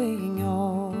ewing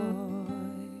og.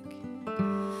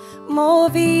 Mo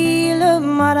vile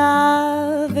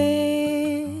maravishk,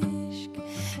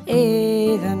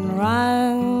 edan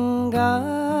rangach,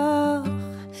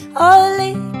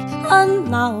 olik an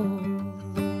naulu,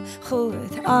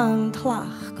 chud an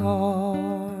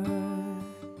tlachgor.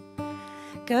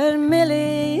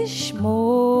 Gyrmilish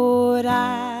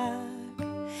morag,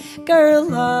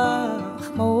 gyrlach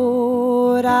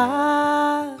morag,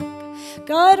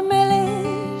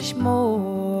 gyrmilish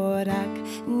morag,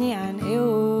 nyan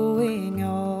ewing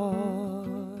og.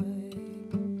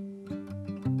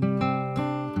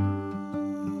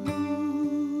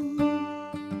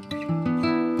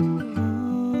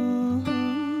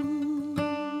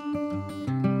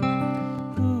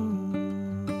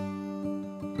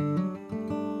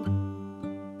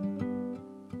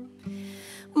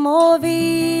 Mo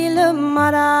vile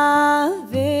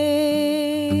maravish,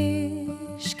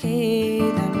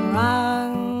 kedan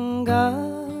ranga,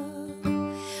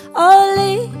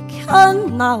 olik an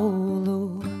naulu,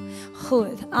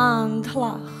 chud an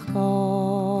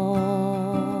tlachgor.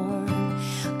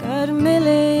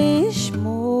 Gyrmilish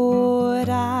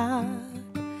morag,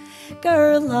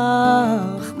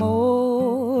 gyrlach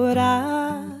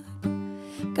morag,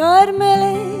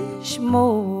 gyrmilish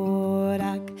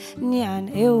morag, nyan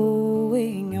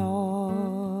ewing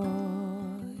og.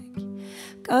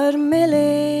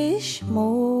 Gyrmilish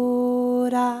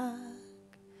morag,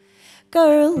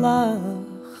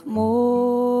 gyrlach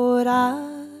morag,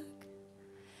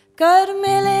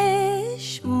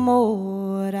 gyrmilish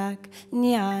morag,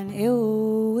 nyan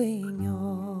ewing og.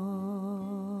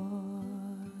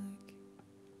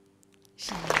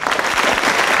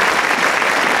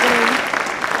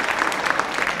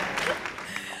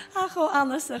 Acho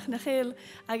anasach na chael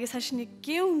agus has ni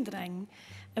gewndrang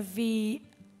a fi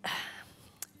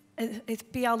het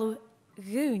bialw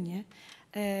gwnje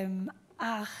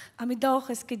ach a mi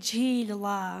dochas gejil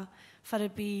la far a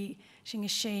bi sy'n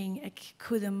syng ag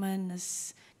cwyddaman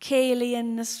as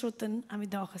caelian as rwten a mi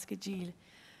dochas gejil.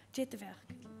 Jet the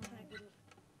werk.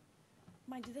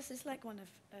 Mind you, this is like one of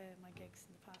my gigs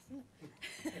in the past, isn't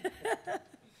it?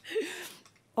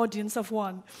 Audience of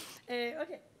one.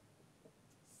 Okay.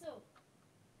 So,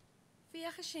 we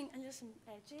are going to listen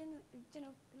to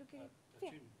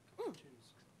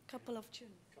couple of tunes.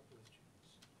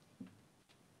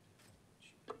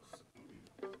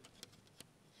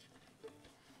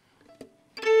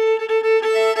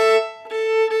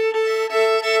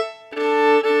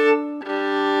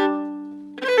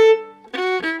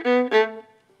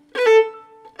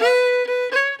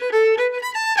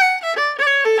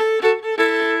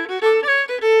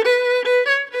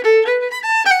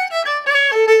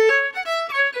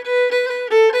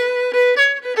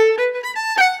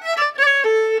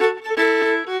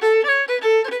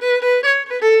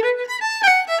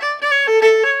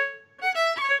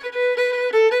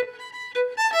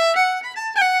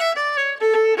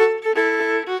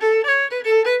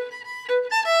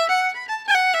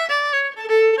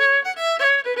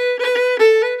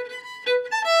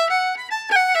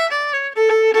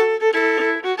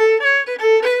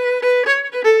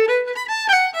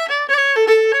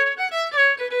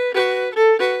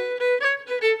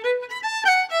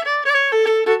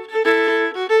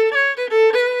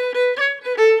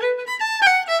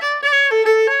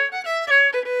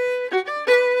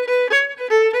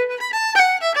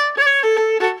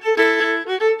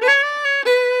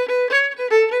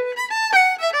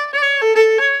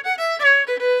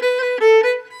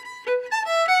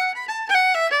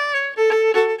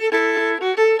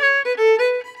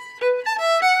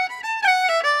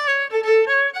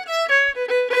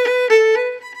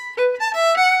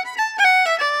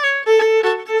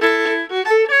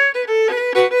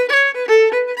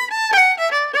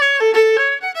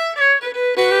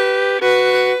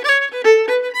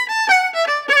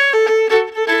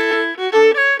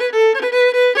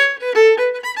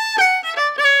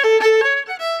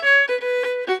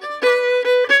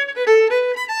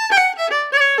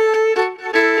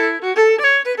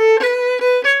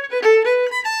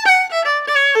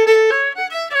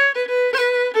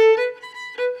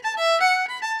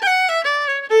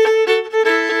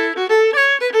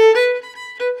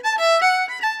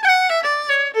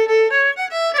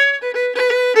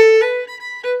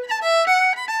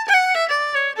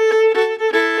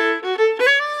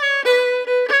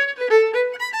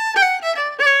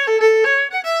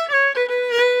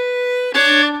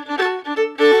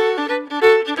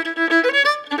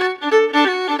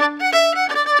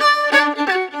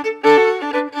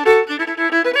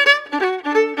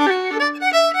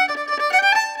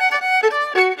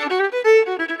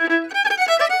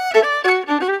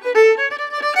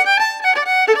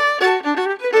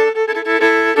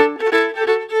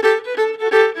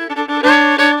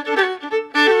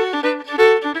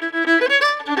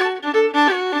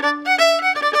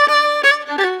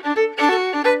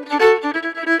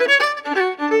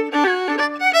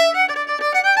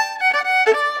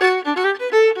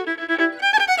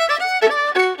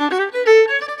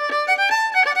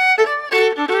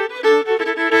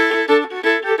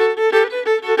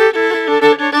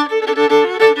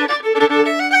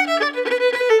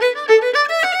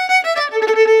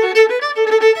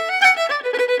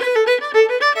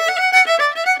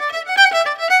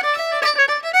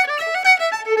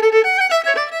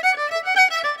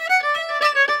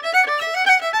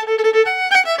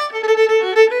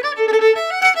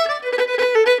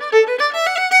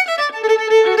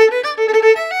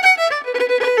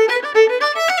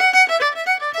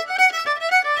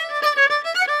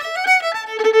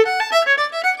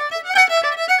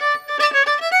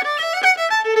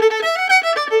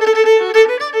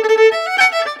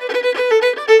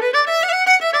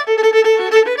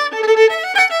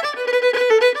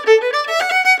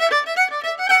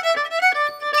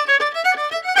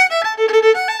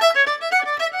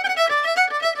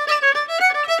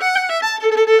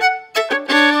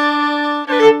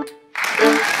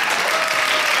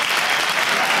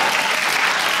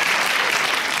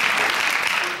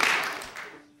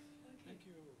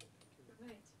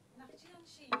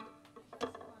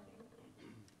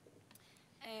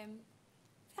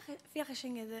 fiach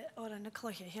sin or an na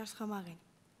cloche, here's chamagin.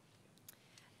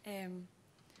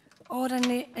 Or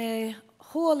an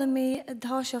hole me a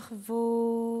dashach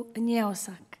vo a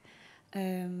neosak.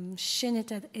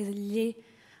 Sinnet is le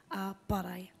a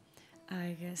barai.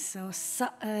 I guess so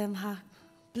ha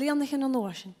bliandig an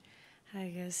ocean. I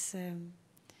guess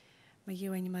ma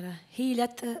you and mara he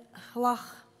let lach.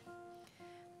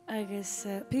 I guess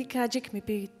pika jik me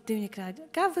be doing krad.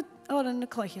 Gav it or an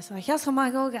cloche, so I has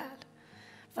chamag go gad.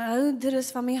 Van der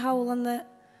is van mij houden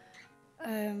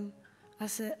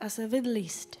as a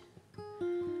vidlist.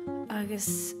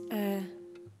 Agus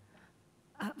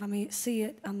van mij zie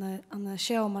het aan de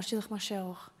show, maar stil maar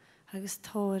show. Agus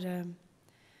toor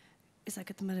is ik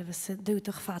het maar even doe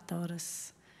toch vat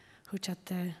hoors. Hoe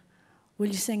dat wil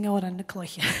je zingen hoor aan de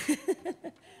klokje.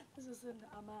 Dat is een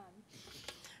aman.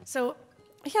 So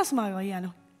ik ga maar wel ja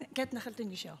nog. Get naar het in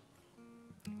de show.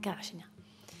 Gasje.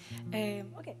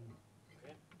 Okay.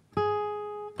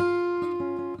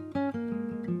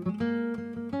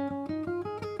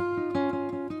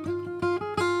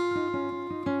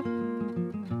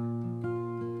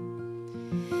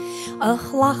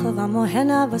 Ach lachen van mo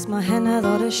henna was mo henna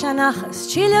door de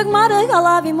shanachas. Chilig mare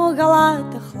galavi mo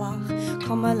galat de glach.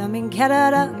 Kommel min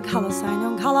kerara en kalasain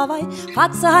on kalavai.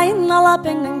 Fatsain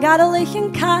alaping en gadalich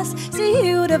en kas. See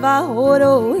you de va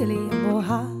horo ili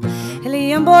boha.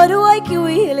 Ili boru aiku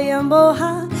ili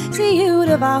boha. See you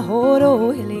de va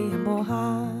horo ili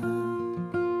boha.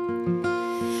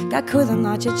 Ga kudden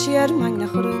na cheer mang na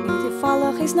khurung de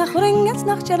fallig is na khurung es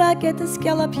nach charaket de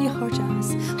scallop hi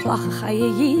horjas. Lach ga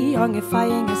je jonge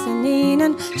flying is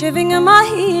in chiving a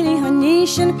mahili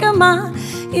hanishin kama.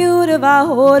 You de va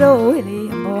horo ili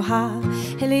boha.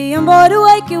 Ili boru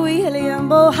aiku ili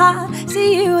boha.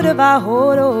 See you de va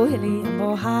horo ili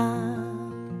boha.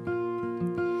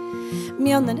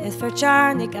 Mionnen is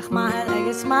verjarnig, ach maar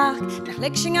ergens mag. Nach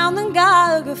liksing aan den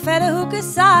gal, gefedde hoeke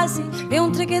sasi. We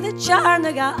onttrekken de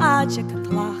charne ga aatje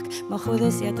katlach. Maar goed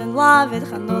is het een lavid,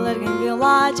 gaan nuller geen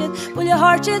wielaatje. Wil je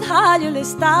hartje het haal, jullie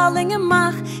stalingen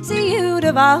mag. Zie je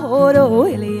de wa horo,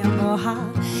 hilly en boha.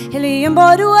 Hilly en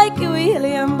boru aiku,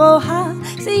 hilly en boha.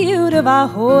 Zie je de wa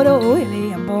horo,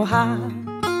 hilly en boha.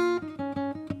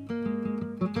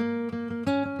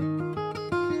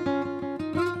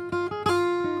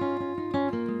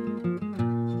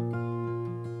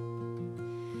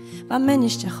 Van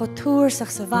minstje gotoer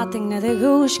zich ze watting naar de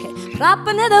goeske.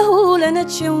 Prappen naar de hoel en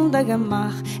het tjoen de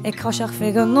gemach. Ik ga zich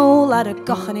vegen nul uit de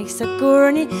kochen ik se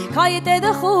gurni. Ga je te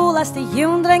de goel als de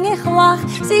joen dreng ik lach.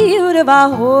 Zie je de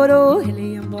wa horo,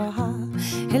 hilly en boha.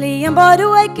 Hilly en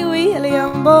boru aiku, hilly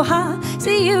en boha.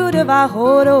 Zie je de wa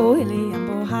horo, hilly en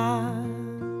boha.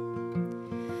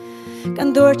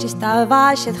 Kan doortjes daar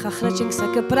was het gachlutjing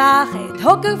se praag. Het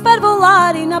hokken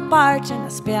vervolari na paardje na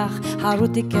spjach.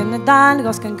 Harut ik in de daan,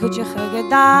 gos kan kutje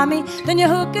gedami. Dan je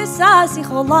hoeken sasi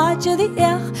golaatje die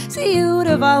echt. Zie je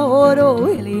de wa horo,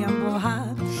 hilly en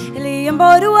boha. Hilly en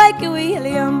boru aiku,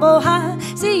 hilly en boha.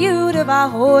 Zie je de wa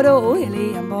horo,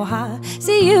 hilly en boha.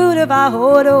 Zie je de wa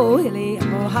horo, hilly en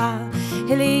boha.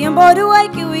 Hilly en boru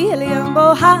aiku, hilly en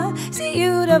boha. Zie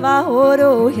je de wa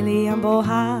horo, hilly en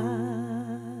boha.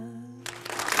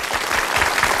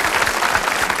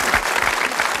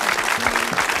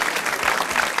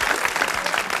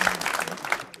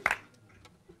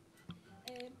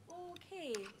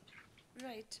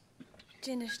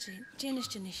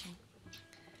 Genishin.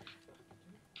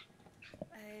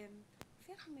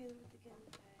 Veeg me wat ik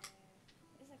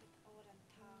is het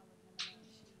orientaal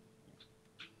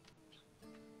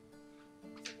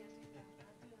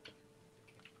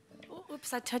Oh,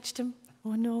 oops, I touched him.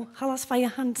 Oh no, halas by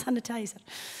your hand sanitizer.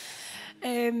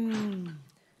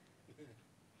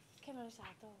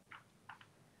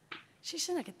 She's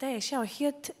in a day. She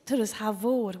here to this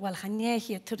havor. Well, Hanya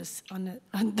here to this on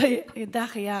the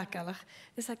dachiakalach.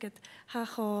 It's like it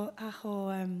hacho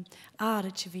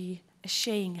aardig a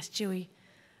shaying as Joey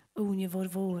unje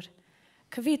vor.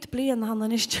 Kavit blian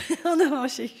han is on the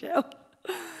hoshi show.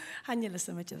 Hanya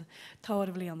listen met je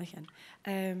tower blian again.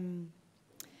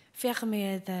 Veeg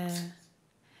me de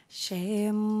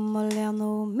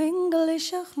Shemolano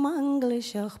minglishach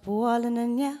manglishach boalen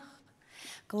en jach.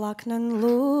 Glaknen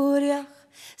luriach,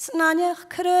 snanjach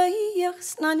kruiach,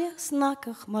 snanjach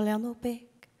snakkach molano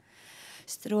bek.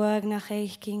 Stroog nach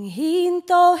eiking hien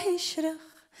to hisrach,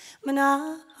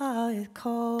 mena het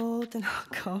koud en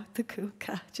koud de koel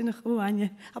kaartje nog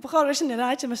oanje. Heb ik al eens in de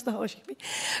raadje met de hoosje.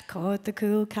 Koud de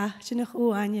koel kaartje nog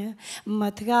oanje,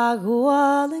 maar traag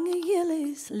oalinge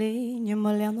jillis leentje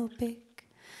molano bek.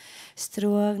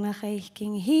 Stroog nach ich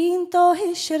ging hin to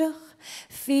hisrach,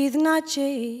 fydd na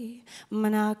je,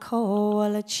 mana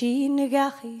koal a chin na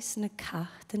gachis na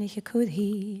cacht and ich a cwyd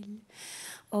hil.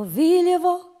 O vilje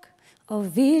vok, o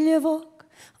vilje vok,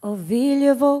 o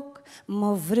vilje vok,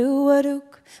 mo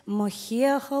vrúarúk, mo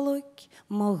chiachalúk,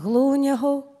 mo glúne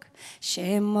hók,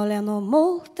 sé mo len o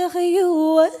moltach a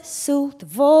júa súlt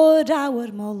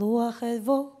voráwer mo luachad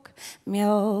vok,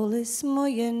 mjaulis mo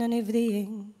jen i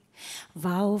vríing.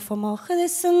 Vau vermogen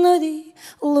is een nuddy,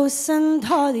 lucent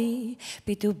haddy,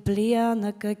 bitu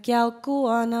bliana ka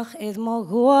kjalkuanach ed mo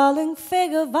goaling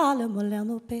fege vale mo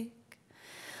len op ik.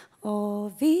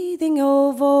 O viding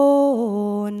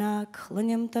ovo na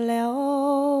klunjem te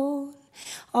leon,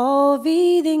 o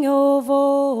viding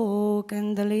ovo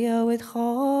kandelia with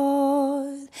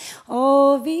God,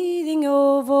 o viding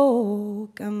ovo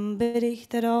kan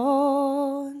berichten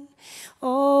on.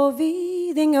 O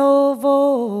viding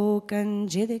ovo kan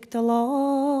jidik te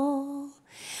lo.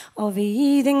 O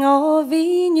viding o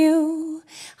vinju,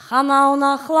 chanau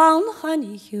nach laun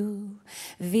chanichu.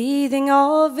 Viding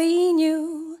o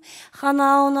vinju,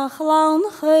 chanau nach laun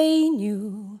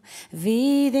chanichu.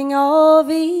 Viding o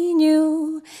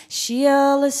vinju,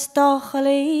 shiel is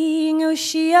tocheling o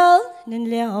shiel nen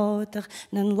leotach,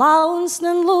 nen launs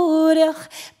nen loerich,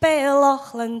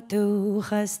 pelachlen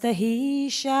toeges te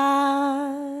hisha.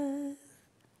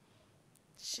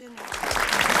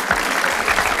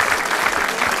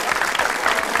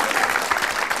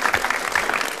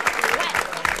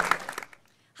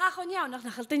 Ha gewoon jou nog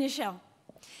naar het in je show.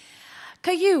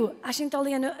 Kan je, als je het al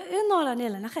in een noord aan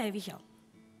dan geef ik jou.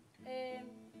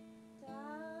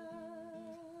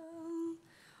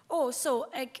 Oh, zo,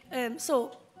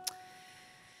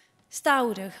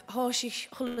 stoudig, als ik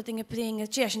goede dingen brengen,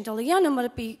 tjes in Italië, maar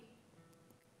het bij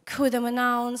goede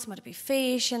nouns, maar het bij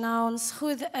feestje nouns,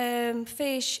 goed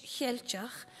feest geldje,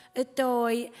 het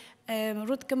dooi,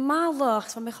 rood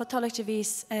gemalig, van mij gaat je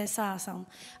wees samen.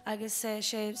 Agus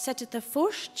ze zet het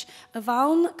first,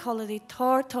 woon, kallen die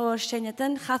tor,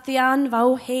 schenjeten, Kathleen,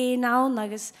 wou heen nou,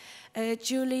 agus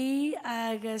Julie,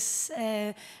 agus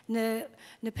ne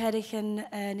perichen,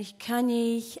 nicht kann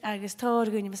ich, agus tor,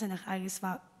 gun je misschien agus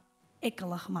wat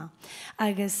ekelig ma.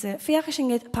 Agus veerge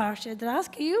ging het paardje draas,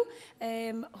 kieu,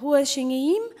 hoe ging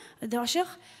hem,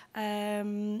 dasig.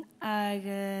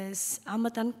 Agus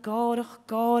amatan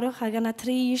gorig, aga na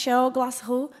Tiree show glas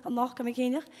ho, am nog kan ik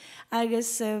enig.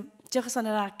 Agus just on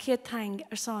a kitang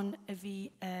son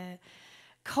wie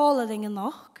kolle dingen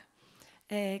nog.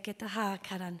 Get de haar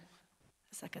karan.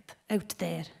 Zeg het out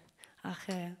there. Ach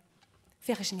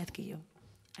veerge ging het kieu.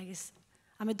 Agus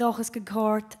am a dag is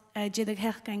gehoord, jidig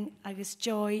hergang, agus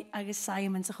Joy, agus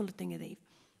Simon, zo goede dingen die.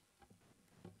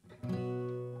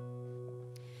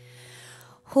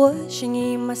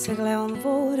 Hushing ma sagleon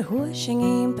vor,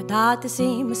 hushing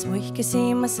patatesim,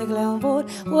 smuchkesim ma sagleon vor,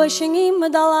 hushing ma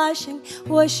dalashing,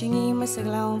 hushing ma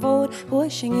sagleon vor,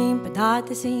 hushing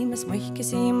patatesim,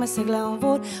 smuchkesim ma sagleon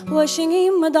vor,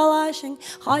 hushing ma dalashing,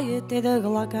 hayete de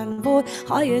glakan vor,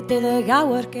 hayete de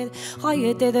gawerked,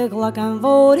 hayete de glakan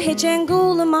vor, hitchen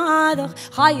gule madag,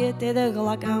 hayete de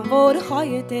glakan vor,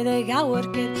 hayete de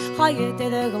gawerked, hayete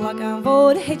de glakan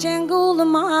vor, hitchen gule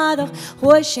madag,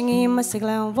 hushing ma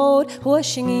sagleon voor,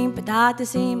 hushing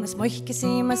patatesim,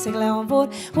 smuchkesim, sagleon voor,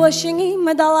 hushing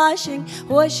dalashing,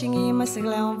 hushing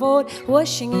sagleon voor,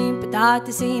 hushing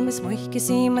patatesim,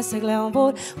 smuchkesim, sagleon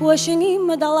voor,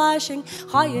 hushing dalashing,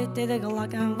 hayete de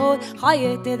glakan voor,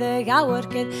 hayete de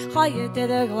gawerked, hayete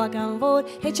de glakan voor,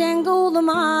 hitchen gule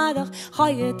madag,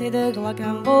 hayete de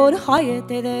glakan voor,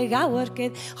 hayete de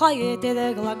gawerked, hayete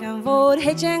de glakan voor,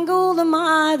 hitchen gule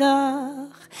madag.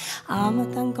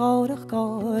 Amatan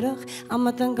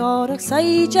gorig,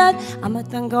 saijad,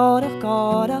 amatan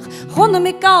gorig, honne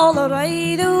mi kale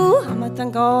reidu,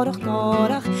 amatan gorig,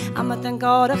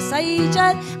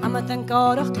 saijad, amatan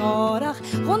gorig,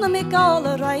 honne mi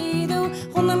kale reidu,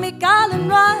 honne mi kalen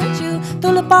raju,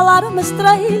 tulle palar me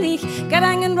streilig,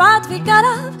 gerangen rat vi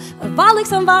garaf,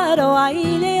 valix an varo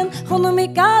ailen, honne mi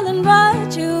kalen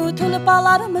raju, tulle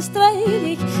palar me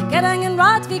streilig, gerangen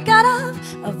rat vi garaf,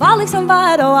 valix an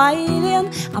varo ailen,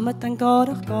 amatan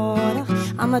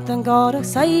gorig,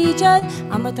 saijad,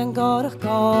 amatan gorig,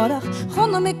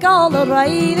 honne mi kale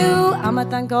reidu,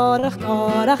 amatan gorig,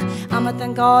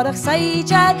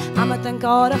 saijad, amatan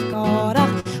gorig,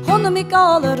 honne mi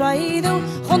kale reidu,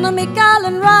 honne mi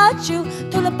kalen raju,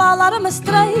 tulle palar me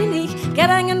streilig,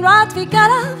 gerangen rat vi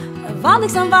garaf,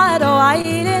 valix an varo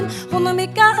ailen, honne mi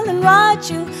kalen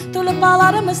raju, tulle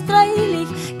palar me streilig,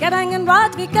 gerangen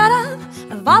rat vi garaf,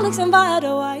 valix an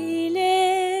varo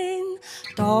ailen.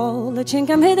 Tol, de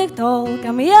chinkam hidig tol,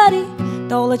 kamieri,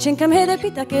 Dola chinkam hidde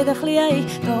pita kede chliei.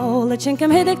 Dola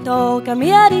chinkam hidde dol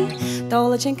gamieri.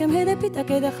 Dola chinkam hidde pita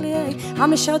kede chliei.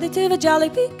 Hame shode tuve jolly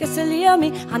pika siliami.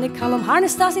 Hane kalam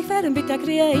harness tasik feren bita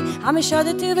kriei. Hame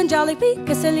shode tuve jolly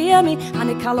pika siliami.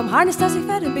 Hane kalam harness tasik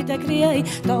feren bita kriei.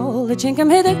 Dola chinkam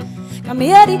hidde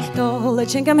gamieri. Dola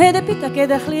chinkam hidde pita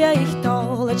kede chliei.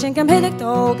 Dola chinkam hidde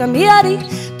dol gamieri.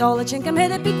 Dola chinkam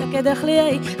hidde pita kede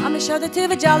chliei. Hame shode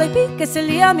tuve jolly pika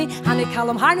siliami. Hane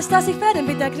kalam harness tasik feren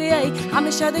bita kriei.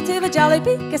 Hame shode tuve jolly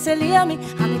pika siliami.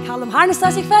 Hane kalam harness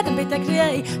tasik feren bita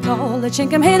kriei. Dola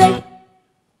chinkam hidde.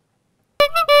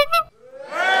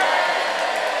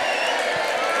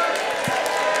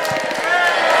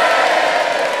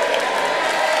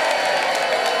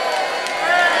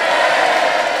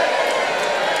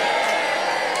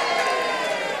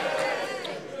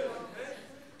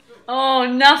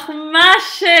 Nach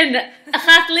masin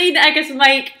Kathleen agus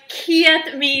Mike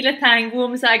ciad míle tang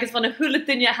bhúmas agus bhna thula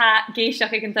duine ha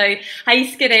géisteach ag an dó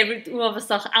haiscir éir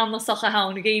uamhasach annasach a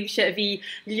hán a géim se a bhí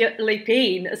le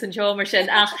péin as an teomar sin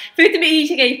ach futa mé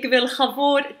íse géh go bhfuil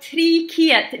chabhór trí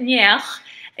ciad neach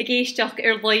a géisteach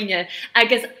ar bhaine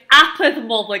agus apad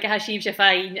móbla go ha síb se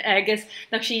féin agus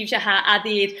nach síb se ha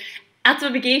adéad Atwa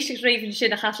begeisteach raven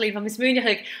sin a Kathleen van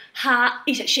mismuúneach ha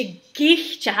is sé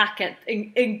gichte hacket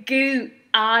in go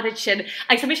áid sin.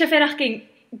 Ag sa mé sé ferach gin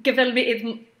gevil me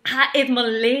ha ma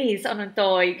lees an an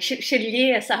dóig sé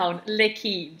léas a hán le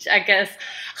cíd agus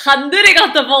chandurig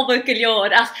at a bhobal go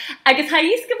leor agus ha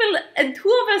is gevil an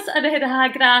tuavas an a hid a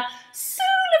hagra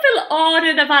súla vil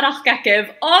árin a bharach gacib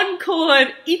oncóir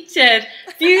ítir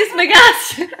fiús me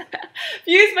gas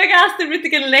de rúta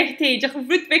an lechtéid ach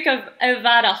rútvic a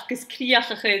bharach gus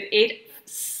críach a chud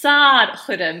sár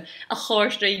chudum a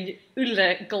chóirstrain ule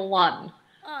golan.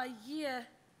 Yeah.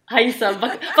 Haisa,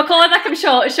 ba cáid ac am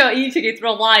seo íte gyd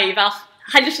ro live ach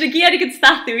haidle sin a géarig an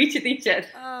statú íte.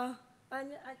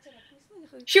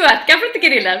 Siúad, gafrut a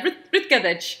gerile, rút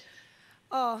gadid.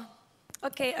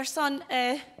 Ok, son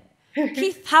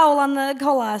Keith Howell an the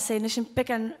gola sé na sin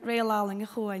bican réaláling a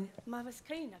chuáin. Má bheits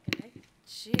céine ac an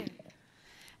Sian.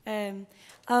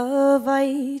 A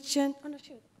bhaidjan... Oh, no,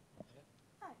 siúd.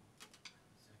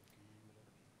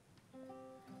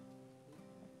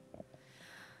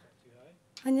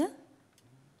 Anya?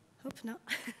 Hope not.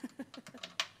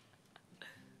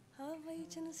 How are you going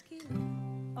to ski?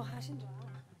 Oh, hasn't it?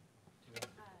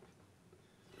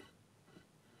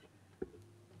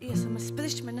 Yes, I'm a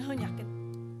spillish man.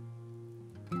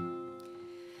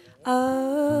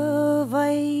 Avaichana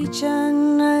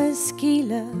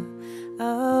skila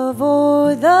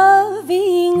avo the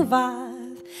ving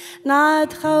vath nad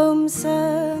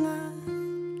chaumsana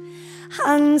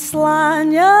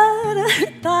hanslanyar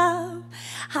ta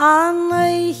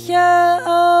Hanleiche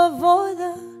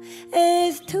avoda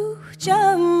is tuja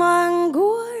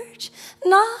mangurj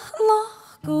nach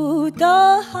gute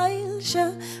heilsche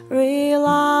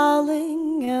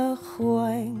relaling a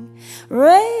chwaing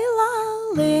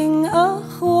relaling a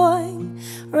chwaing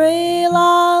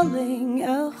relaling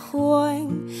a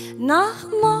chwaing nach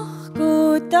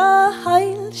gute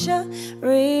heilsche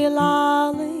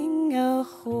relaling a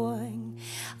chwaing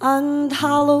and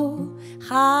hallo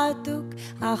Chadwg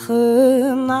a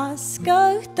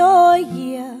chymasgach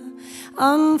doia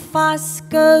am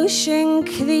fasgach sy'n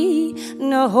cri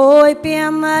na hoi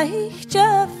biam eich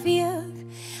jafiag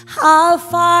ha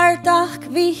fardach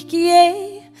gwych gie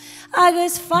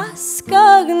agus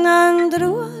fasgach na'n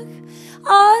drwag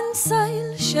an sail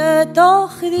sy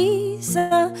doch risa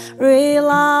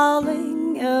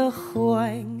relaling a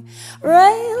chwaing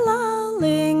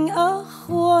relaling a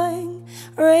chwaing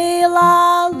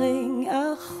Relaling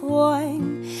a chwaing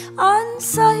an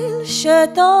sail sy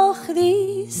doch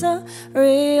risa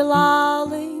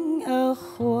relaling a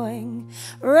chwaing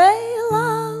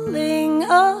relaling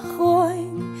a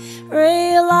chwaing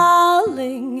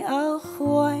relaling a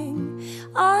chwaing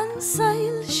an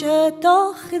sail sy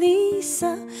doch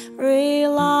risa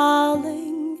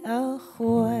relaling a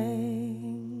chwaing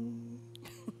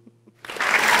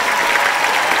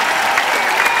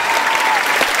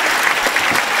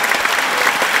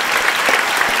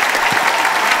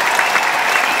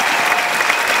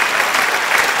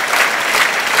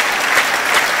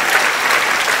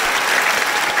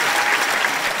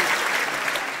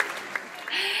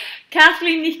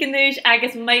Kathleen nicht genúis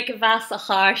agus Mike Vass a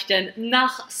cháirsten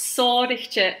nach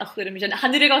sáirichte a chuir sin.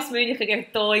 Hanúig as múnicha gur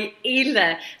dói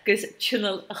éile gus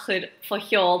túnal a chur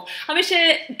fácheol. Ha mi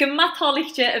sé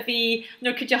gematálichte a bhí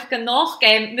nuair chuideach go nach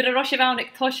géim mu a roisi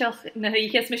bhánach toiseach na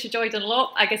híchas mi sé Joy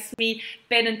Dunlop agus mí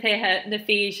benantéthe na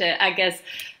féise agus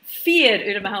 4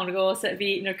 uur mae hawn o gos fi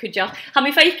nhw'r cwdiach. Ha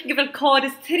mi ffeich gyfer cod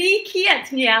ys 3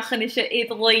 ciad niach yn eisiau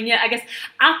eidolwynia agos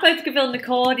apod gyfer na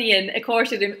codion y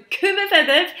cwrs ydym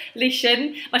cymafeddef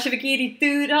lysyn. Mae eisiau fi gyd i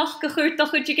dŵrach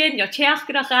gychwyrdoch o digyn, o teach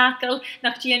gyda'ch acl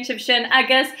nach dian sefsyn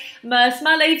agos mae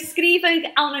smaleif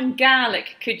sgrifig awn yn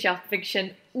Gaelic cwdiach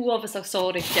figsyn. Uofus o'ch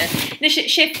soriche. Nes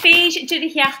sé féis jiri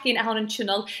hiachgin a hon yn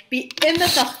Tional, bi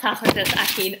immerdoch tachardus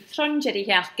ac un tron jiri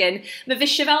hiachgin. Me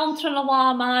visje wel tron a wa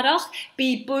marach,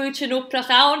 bi bwyd yn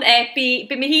oprach awn, bi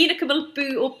me hyn y cymryd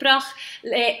bw oprach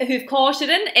hwf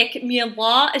corsirin, ec mi yn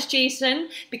wa as Jason,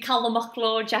 bi cael ymach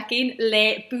glor jackin,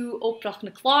 le bw oprach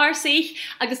na clar sich,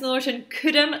 agos nôr sy'n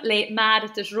cwrym le mar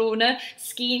at ys rona,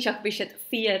 sgyn siach bysyd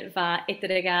 4 fa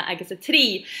edryga agos y 3.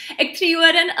 Ec 3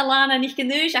 wyren, alana nich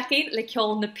gynnyr jackin, le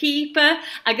ciol na pipe,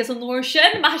 agos yn o'r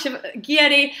sy'n, mae eisiau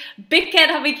gyrru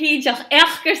biced haf i cydioch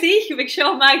echgar sich, yw eich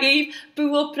sio magif,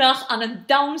 bwybrach an yn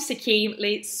dawn sy'n cym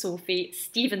le Sophie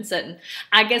Stevenson.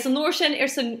 Agos yn o'r sy'n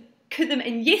sy'n cydym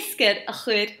yn ysgyd a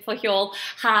chwyr ffochiol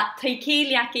ha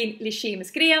teiceliac un le Seamus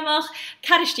Grahamach,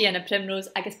 Caristiana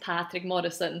Primrose agos Patrick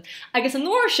Morrison. Agos yn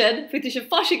orsyn, fwyt eisiau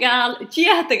ffosio gael,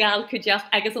 diad a gael cwdiach,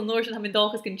 agos yn orsyn ham yn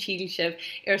dochas gyn chilsif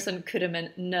sy'n cydym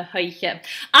yn na haiche.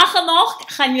 Ach yn och,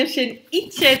 chan yw'r sy'n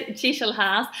itid jesel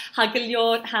has, ha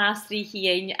gylior has rhi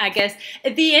hien, agos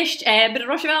y ddiest, bydd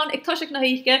y rosio fewn, ag tosiach na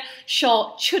haiche, sio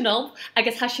Tional,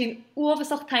 agos ha sy'n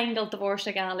uofasach taingal dyfors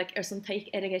a Gaelic sy'n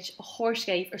teich erigich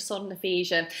horsgeif son na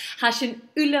féise. Ha sy'n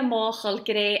ule mochel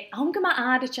gre, am gyma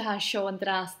adet ha sio yn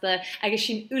draste, agos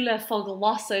sy'n ule fogl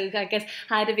wasog, agos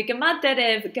ha ydw fi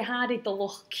gymaderef gyhari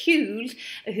doloch cwl,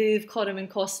 y hwf corym yn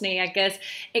cosne, agos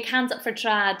ag hands up for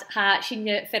trad, ha sy'n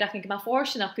ffyrach yn gyma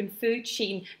fforsin ac yn ffwyd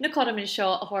sy'n na corym yn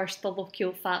sio a hors doloch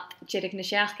cwl fat jirig na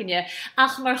siach gynnu.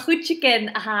 Ach mae'r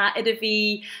chwydsigyn ha ydw fi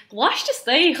gwasht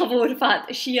ystau chafwr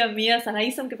fat sy'n mias a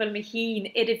haes am gyfer mi hun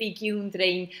ydw fi giwn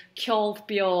drein ciolf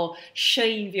bio,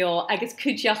 sy'n bio, agos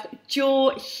cwdiach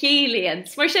jo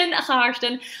Helians. Mae'r sy'n a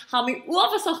charstyn, ha mi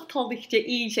uofasach toldichte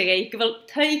i siag gyfel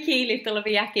tau ceilig dyla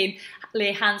fi acyn le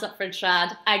hands up for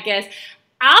trad, agos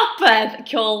apedd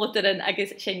ciol ydyn,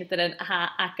 agos sy'n ydyn ha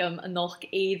acam yn noch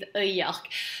eid yach.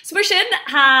 So mae'r sy'n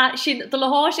ha sy'n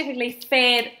dyla hos ag le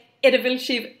ffer yr y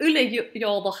fylsif ule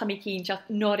ioddach am ei cyn siach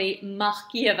nori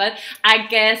MacIver,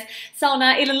 agos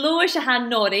sauna il lo eisiau ha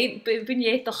nori,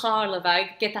 bynieth o charla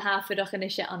fag, gyda ha ffyrwch yn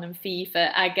eisiau an yn FIFA,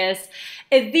 agos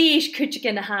y ddys cwtio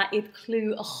gen ha idd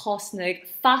clw y chosnig,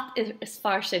 fat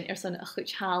ysfarsin sy'n y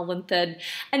chwtio halwantyn.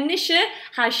 Yn eisiau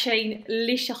ha sy'n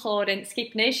lisio chorin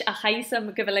skipnish, a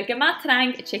chaisam gyfele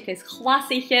gymatrang y chicas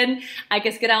chlasichen,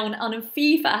 agos grawn an yn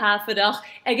FIFA ha ffyrwch,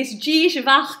 agos gys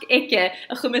fach ikke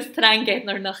y chwmys tranget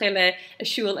nor nach y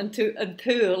siwl yn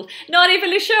tŵl. Nor i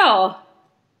fel y sio?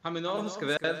 Ha mi'n oes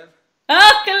gyfer. O,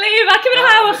 gylif, a cymryd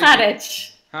hawch arach?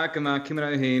 Ha gyma,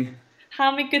 cymryd hyn. Ha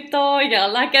mi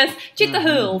gydoiol, agos, jyd y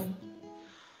hwyl?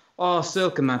 O,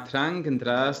 syl gyma trang yn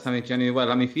dras, ha mi gynnu,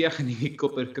 wel, ha mi fiach yn i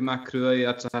gwybod gyma crwy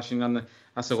at sy'n gan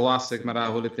as y glasig mae'r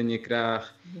ahol y dynnu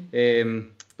grach.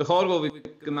 Bychor fo fi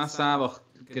gyma safach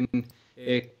gyn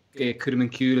cwrym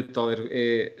yn cwl y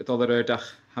dolar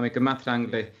ydach, ha mi gyma trang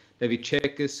le. Le fi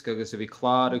checkers, agos fi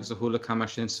clar, agos o hwyl y camar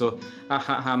sy'n. So,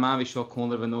 ha ma fi sio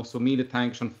conler fan o, so mil y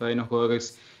tank sy'n ffein o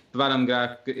agos. Byfad am gra,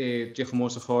 diolch yn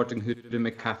môs o chord yng Nghymru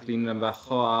med Kathleen, rhan fach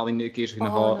o alun y geisio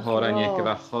yn hor a'n iec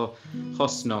fach o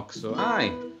snog. So, ai.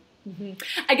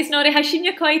 Agos nôr, ha sy'n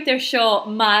coed yr sio,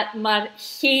 mae'r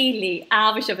cheili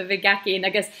a fi sio fe gacin,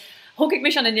 agos hwg ag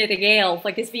mis yn yr eil,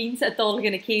 agos fi'n sy'n dolg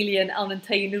yn y ceilian an yn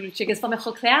tein nŵl, agos fa me'ch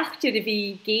o cleachtir i fi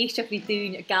geisio fi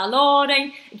dŵn y galoring,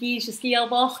 geisio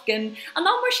sgialboch, a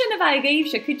na mor sy'n y fe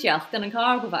geisio cwdiach gan yn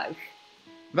cargo fawch.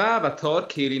 Fa tor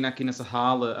ceilian ac un as y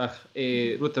hal, ach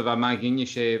rwyd fa mag un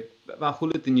eisiau, fa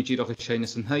hwlyd yn i giroch eisiau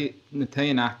nes yn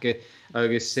tein ac,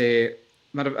 agos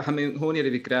ha mi hwn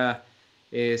i'r fi gra,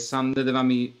 samdyd fa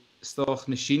mi stoch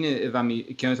na sy'n fa mi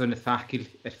gynt o'n y ffacil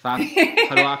ffat,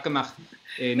 haro ac ymach,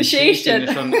 na sy'n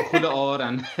chwyd o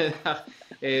oran.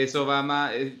 So fa ma,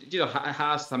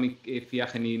 has tam i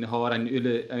fiach yn un hor yn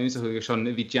yle yn sy'n sy'n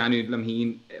fi dianw lam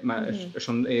hun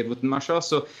sy'n fod yn masio.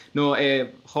 So no,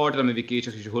 hord am i fi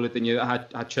geisio sy'n hwylyd yn yw,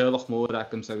 ha tyrloch môr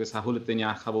ac ymsag ys ha hwylyd yn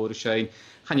iach a fod y sy'n.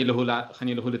 Chan i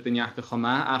hwylyd yn iach bych o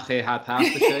ma, ach ha tas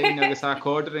y sy'n agos ha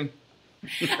cordering.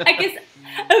 Agos,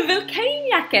 y fel cain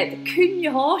iaced, cwn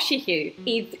i hos i chiw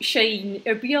idd sy'n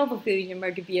biodd o ddyn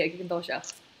yma'r gybiag yn dosio?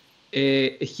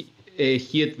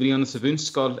 Hiad filion y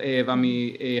wynskol fam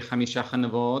i chami siach yn y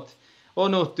fod. O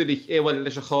no, dwi'n wel,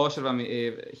 leis y chosir fam i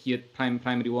hiad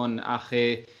primary one ach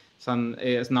san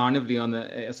as narna filion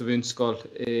y wynskol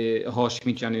hos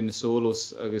mi jan yn y solos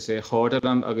agos chorder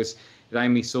am agos rai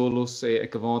mi solos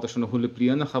gyfod as yn y hwle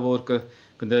blion ach a fod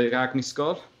Gwyd gag ni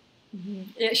sgol?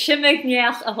 Siamig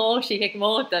niach a hósi ag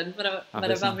módan, mar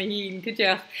a fam hyn,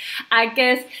 cydioch.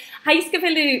 Agus, hais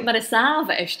gyfelu mar a saf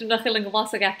ys, dwi'n noch ilang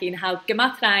glasag ac un haw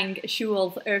gymatrang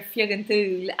siwlf ffiag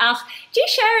tŵl. Ach, di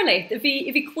siarlet,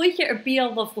 fi clwychio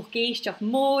biel of fwch geistiach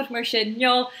môr mar sy'n,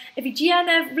 fi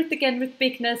gianef rwyt again rwyt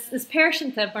bigness is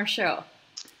persianta mar sio.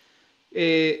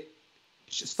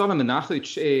 Stan am nachwyd,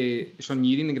 Sean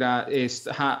Yirin gra,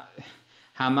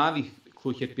 ha ma fi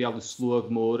clwychio biel y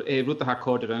slwag môr, rwyt a ha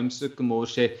cord yr amsug môr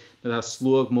se, na ha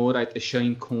slwag môr ait y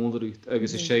sy'n conrwyt,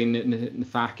 agos y sy'n na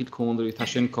ffacid conrwyt, ha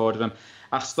sy'n cord yr am.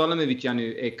 Ach stan am fi gianw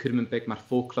cyrmynbeg mae'r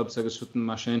folk clubs agos rwyt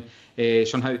ma sy'n,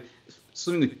 Sean ha,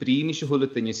 swn i'n brin eisiau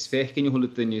hwlyd dyn, sfechgyn i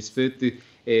hwlyd dyn, sfyd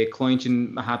cloentyn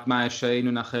ma had mae'r sy'n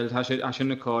nhw'n achel, ha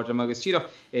sy'n y cord yr am, agos siro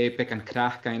bec an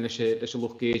crach gain leis y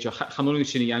lwch geid, chanwn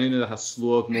i'n sy'n i anw na ha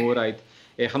slwag môr ait,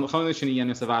 chanwn i'n sy'n i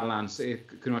anw sa farlans,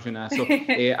 cyrma sy'n na, so,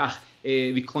 ach,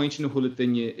 fi cloentyn nhw hwlyd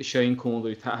dyn sy'n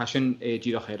conrwyt, ha sy'n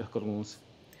girach erach gormwns.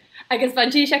 Agus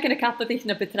fan ti siac yn y capod eich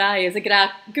na betrai, as y gra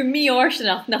gymni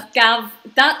orsynach nach gaf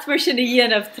dat mar sy'n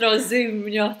un of tro Zoom,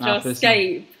 tro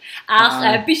Skype. Ach,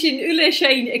 bi sy'n ule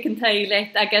sy'n y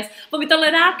cyntailed, agus, fo mi dal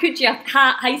yr acwdiad,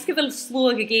 ha isgyfel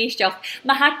slwag y geistiach,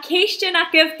 ma ha ceistion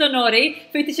ac yfdon ori,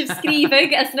 fwy ti sy'n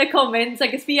sgrifig as na comments,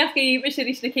 agus fi ac i mi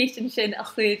sy'n eich na ceistion sy'n a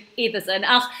chwyd eddysyn.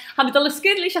 Ach, ha mi dal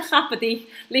ysgwyd leis a chapod eich,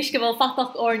 leis gyfel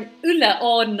fatach o'r ule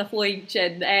o'n na chlwynt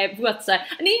sy'n fwydsa.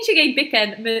 Yn un sy'n geid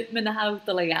bican, mynd na hawdd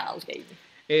dal ei gael, geid.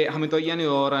 Ha mi do ianw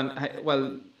oran,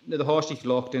 wel, de horstig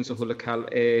lockdown so hulle kal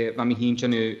va mi hincha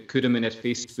nu kudde men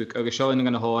Facebook og sjå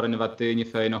ingen har en vad det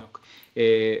ungefär nok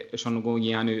sjå no gå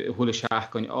igen hulle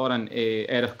schach kon oran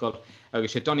erkal og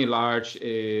sjå Donny Large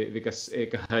vigas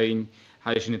gehein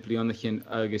har ju en plionchen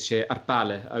og sjå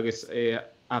arpale og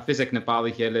a fysik na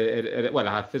bali hele well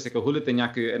ha fysik hulle den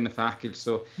jaku en fakkel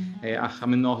so ach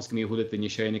am noch gemi hulle den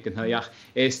schöne kan ja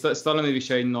stallen vi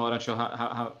schön nor sjå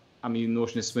ha a mi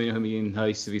notion smyn hym i'n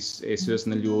hys vis sws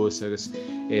na lios agus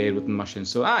rwt yn masin.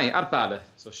 So, arbade.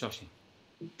 So, shoshi.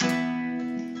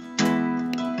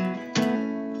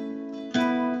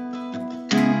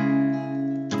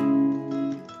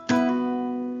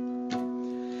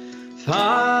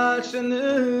 Fadger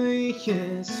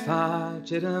nøyes,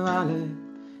 fadger alle,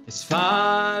 es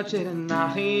fadger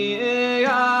nach i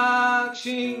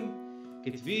akshin,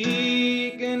 get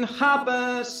vigen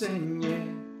habber senje,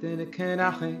 den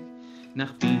kenachig,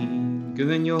 nach bin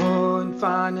gewinjon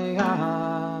fane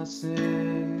hase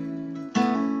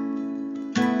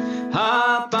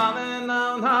ha bamen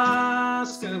an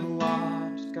has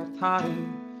gewart gartai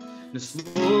na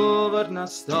slover na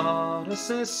star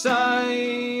se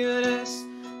sayres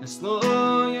na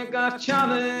sloya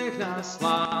garchave na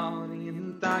slauni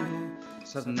in tanya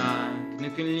sadnak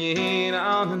nikelin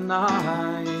an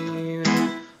nai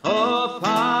o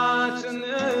faten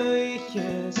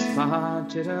is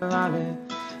fadger alle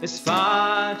is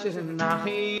fadger nach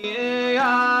i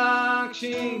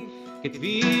akshin get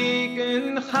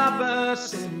wiegen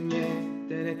habers in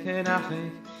der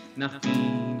kenachig nach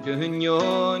bin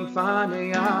gehunjon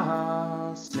fane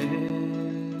ase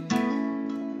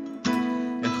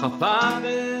en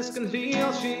khafades kan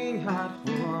viel shin hat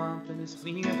vor wenn es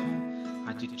fliegen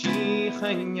hat die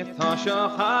chichen je tasha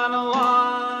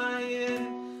halawai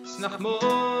snach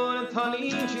mor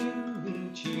talijin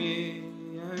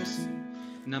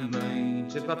na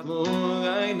meinte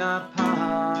patloy na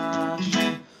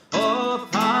passion o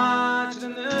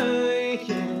fadger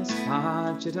is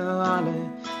fadger alle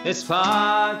is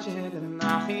fadger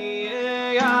nach i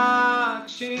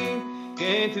akshin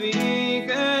get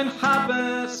wiegen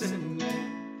habers in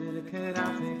der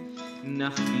kerafik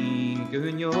nach bin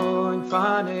gönjon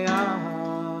fane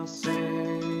ase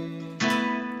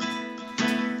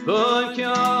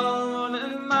Volkjon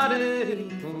en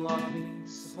maderi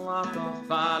Slap of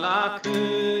fala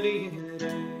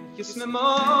kurire Kisne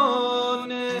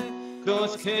mone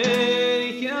Kros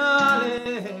kerikale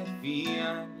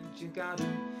Fian chigadu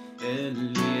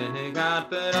Eliene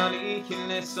garper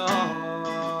alikine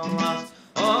soas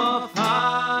O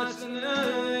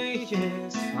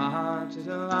fadgenöiches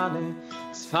Fadgerale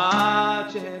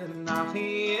Fadger nach i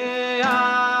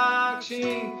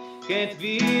akshin Get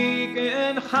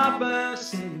wiegen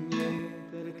habers in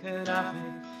jeder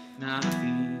kerafik nach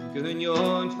bin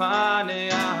gönjon fane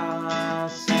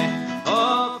ase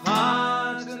o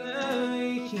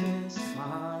fadgenöiches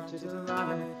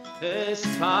fadgerale es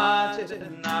fadger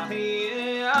nach i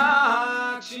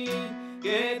akshin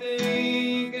get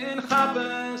wiegen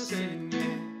habers in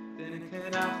jeder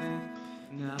kerafik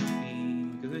nach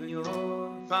bin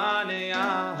gönjon fane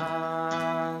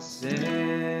ase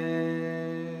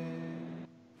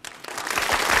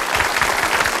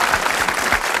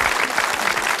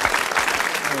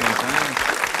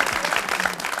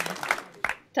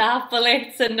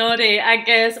Dapalit yn nori,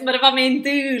 agos mae'r fam ein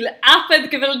dŵl, apad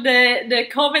gyfel na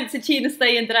comments y tîn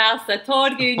ystau yn dras, a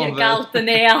tor gwn i'r galt yn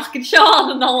each, gyda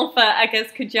Sean yn olfa, agos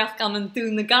cwdiach gan yn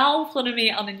dŵl na gal, chlwn mi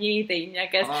an yn iedyn,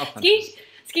 agos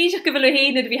sgysio gyfel o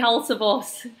hyn ydw i hals o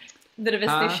bos, dyr y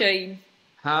fysgu Sean.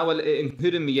 Ha, wel, yn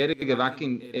hwyrdd mi erig y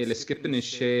facin le skippen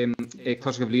is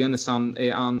closg gyfleon is an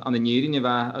y nierin y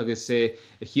fa, agos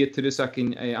hiatyrus ac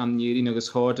an nierin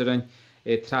agos horderin,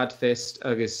 Tradfest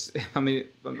agus mi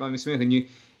smith nu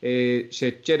sé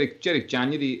Jerry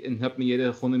January in heb me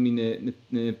chonne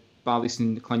mi balis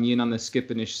in klanien an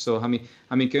skippen is so ha mi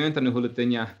geunt an hole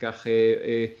dinja gach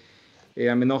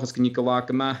mi noch as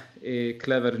gnicola ma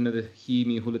clever na de hi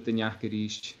mi hole dinja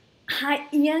gericht. Ha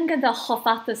Iain gyda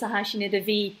choffatas a ha sy'n edrych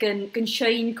fi gyn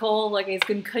Shane Cole agos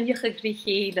gyn cynnych y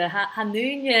grichele ha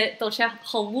nwyn dol siach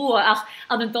cholw ach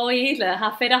an yn doile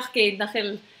ha ferach gyn nach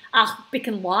ach bydd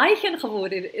yn laich yn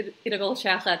chyfwr i'r gol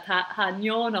siach ha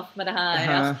nion o'ch mae'r ha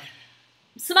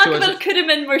so mae fel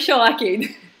cyrrymyn mor sio ac un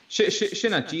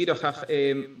Sy'n a gyrach ach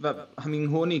ha mi'n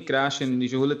honi gras yn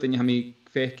ni hwlet yn ha mi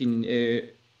fecyn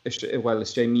wel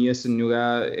ysdau mias yn nhw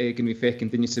gyn mi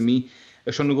fecyn dyn sy'n mi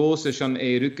Sean gos Sean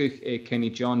rugig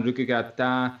Kenny John rugig a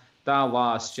da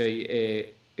was ysdau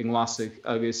yng ngwasig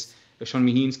agos Sean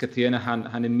mi hins Kathleen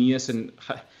han y mias yn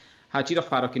ha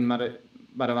gyrach farach yn maar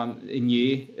van in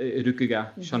je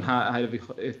rukiga schon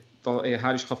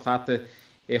harisch gefate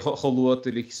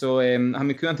gelootelijk zo ha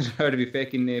me kunt er wie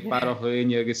fek in parahoen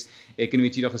jegus kunnen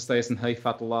we hier nog steeds een high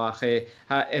fat laag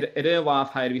ha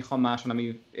laaf ha wie gaan maar van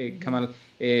me kan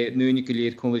nu niet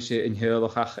geleerd kon in heel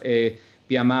ach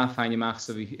bij ma fijn mag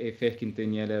zo wie fek in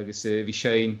tenjelle gus wie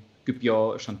schein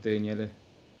kupja chantenjelle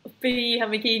Bi ha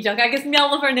mi geidiog, agos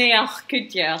miel o'r neach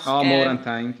cwdiach. O, mor an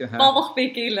tank. Balwch be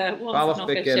gile. Balwch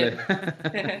be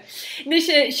gile. Nys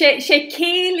se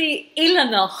ceili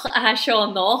ilanoch a ha sio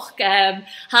noch,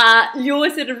 ha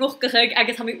lios yr rwchgachig,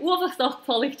 agos ha mi uwfachdoch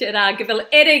tolich dy rag, fel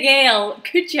eol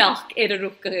cwdiach yr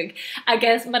rwchgachig.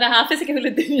 Agos mae'n ha ffysig hwyl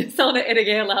y dynia sona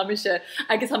eol ha mi se,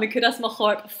 agos ha mi cwdas ma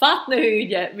chorp fat na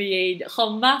hwydde mi ein,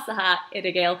 chom mas a ha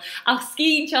eol. Ach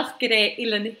sgyn tiach gyda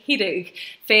ilan hirig,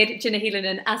 fer jyna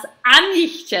hilan as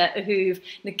annichte y hwf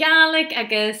na Gaelic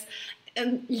agos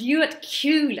liwt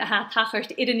cwl a ha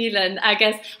tachart i'r nilan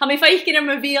agos ha mi ffaith gyda'r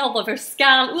myfiol o fyr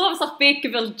sgal uafs o'ch bec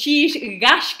fel gys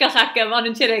gasgach ac am an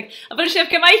yn tirig a fyr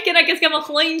sef cymaich gyn agos gam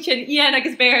o'ch leinchen Iain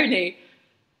agos Bernie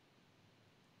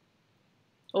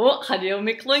o, chadi o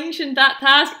mi leinchen dat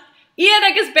task Iain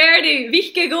agos Bernie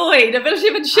fych gygoed a fyr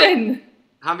sef yn sin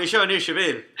Ha mi sio nisio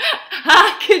fel. Ha,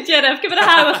 cydjeraf, gyfer y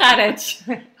hawch arach.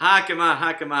 Ha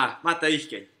gyma, ma da ich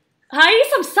gen. Ha,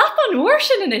 is am sapan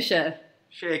orsyn yn isio.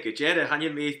 Se cydjeraf, han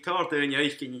yw'n mi tor dyn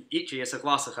ich gen itri as y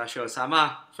glasach a sio, sa ma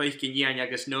ffaith gen Iain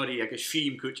agos nori agos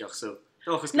ffim cwtioch so.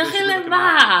 Nach ilan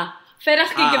ma.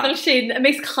 Ferach gen gyfer sy'n, y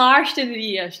meis clarst yn yr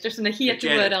ias, dros yna hi at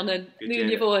dwyr an yn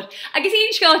nŵn i fod. Agos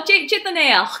un sgo, jyd yn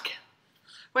each.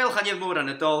 Wel, gaan je môr aan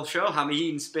het dal show. Gaan we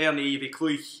hier in Sperne even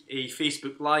kloeg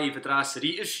Facebook live het raas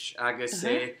riers. Agus,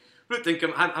 roet denk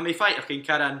ik, gaan we feitelijk geen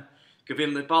karan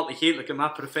gewin het bal heerlijk een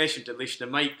maar profession te listen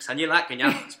mics. Gaan je lekker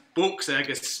ja boksen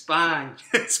agus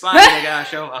Spanje ga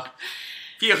show.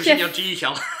 Vier gezien jouw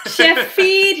G-gal. Chef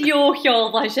 4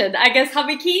 jochjol was het. Agus, gaan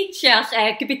we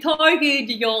kietjach, gebetoigu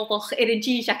die joldoch in een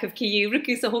G-jak of kieu.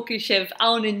 Rukus a hoku chef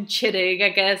aan een chirig.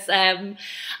 Agus,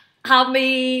 ha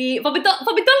mi... Wat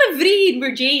bedoel een vriend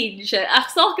maar Jane? Ach,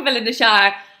 zag ik wel in de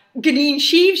jaar. Genien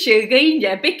schiefje,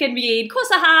 geintje, bikken mi een.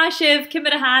 Kosa haasjev,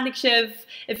 kimmer hanikjev.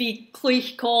 If je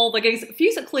kloeg kol, dan ging ze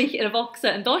fuse kloeg in de vokse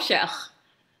en dosjach.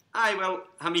 Ai, wel,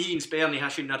 ha mi hier in Sperne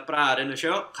has je naar praat in de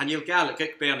show. Gaan je Gaelic,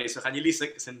 kijk Bernie, zo gaan je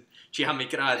lisek zijn. Zie ha mi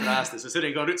kraai draast, dus we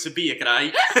zullen gaan rutsen bier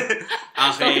kraai.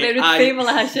 Ach, nee, rut femel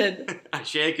has je.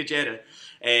 Zeker, Jerry.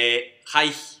 Ga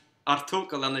ik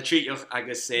artikel aan de tweet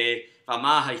agus va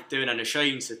ma ha doen aan de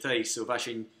shine se thuis, so was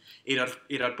in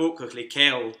ir boekig le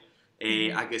kel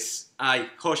agus ai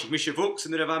hosh ik mis je voks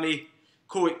en er va mi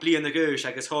koik bli in de geus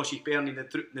agus hosh ik bern in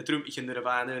de trumpje in de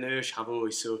va en eus ha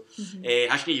voi so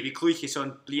has nie wie kluich so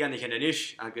bli in en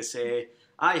is agus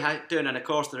ai ha doen aan de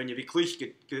coaster en je wie kluich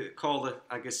call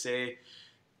agus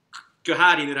go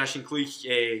har in er as in kluich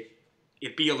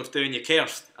i'r bil of dyn i'r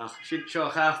kerst. Ach, sio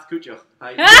chaft cwtioch.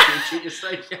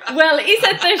 Wel, is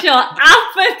het er sio,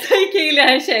 apet o'i ceile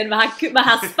hysyn, mae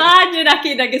ha Spanien ac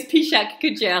un agos pisiac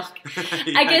cwtioch.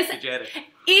 Agos,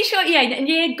 isio Iain,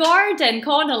 yn ie Gordon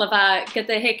Cornel fa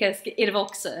gyda hicas i'r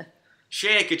focsa?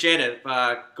 Se gydjere, fa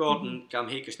Gordon gam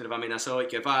hicas nyr fa mynd as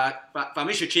oige. Fa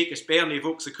misio chicas Bernie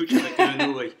focsa cwtioch ac yn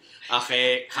nwy.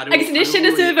 Agos, yn eisiau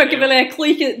na syfer gyfel e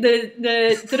clich y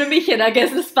drymichin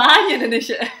agos y Spanien yn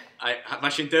eisiau.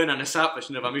 was je dun aan de sap, was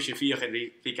je misschien 4 en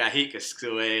wie ga hekes.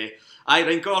 Zo,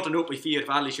 ren Gordon op bij 4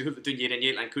 vallen je hoeveel toen je in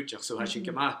Nederland kutjach, zo had je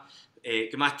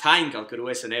gemaakt time gal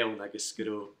gero SNL, dat is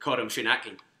gero korum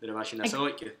shinaking, dat was je na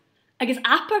zoietje. Agus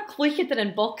apar clwychyd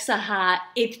yn boxa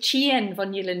ha eith chien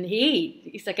van jullie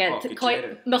heen. Is dat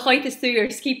me gaat is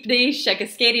tuur skipnees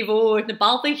agus scary woord na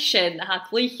baldichen ha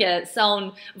clwychyd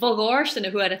saun vogors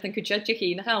en hoe dat een kujudje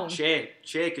heen na gaan. She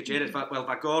kujudje wel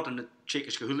va Gordon de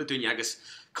chickies gehullen doen agus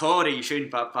Corey schön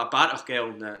va barach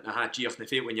gel na ha gioch na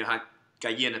veel when you ha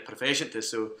gaien het profession is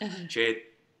so she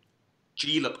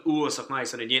gilap oors of mij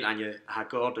zo'n een aan je ha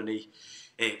Gordon nie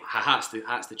haast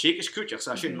de chickies kujudje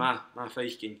so schön ma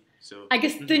feiging.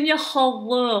 Agus dunne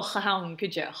choch a hawn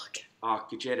gydioch.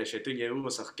 Gydjere se dunne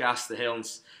oosach gas de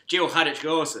helns. Geo harich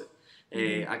gose.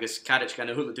 Agus carich gan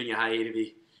hula dunne ha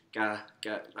vi ga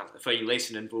fein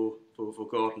leisen en vo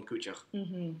Gordon kutjach.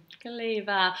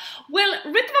 Geleva. Wel,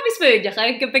 rit ma bespeudjach,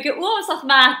 ik bege oosach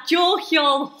ma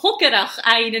jochiol hokkerach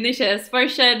ein is es,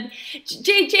 version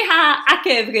J ha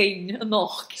akevrin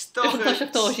nog.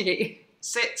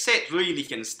 Set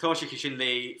Ruilikens, Toshik in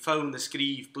the phone the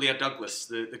screeve Blair Douglas,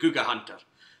 the Guga Hunter.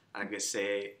 I guess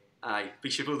aye,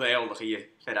 Bishop the Elder here,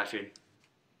 Fedafin.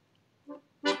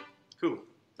 Cool.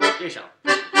 Yes,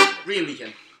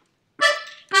 Ruiliken.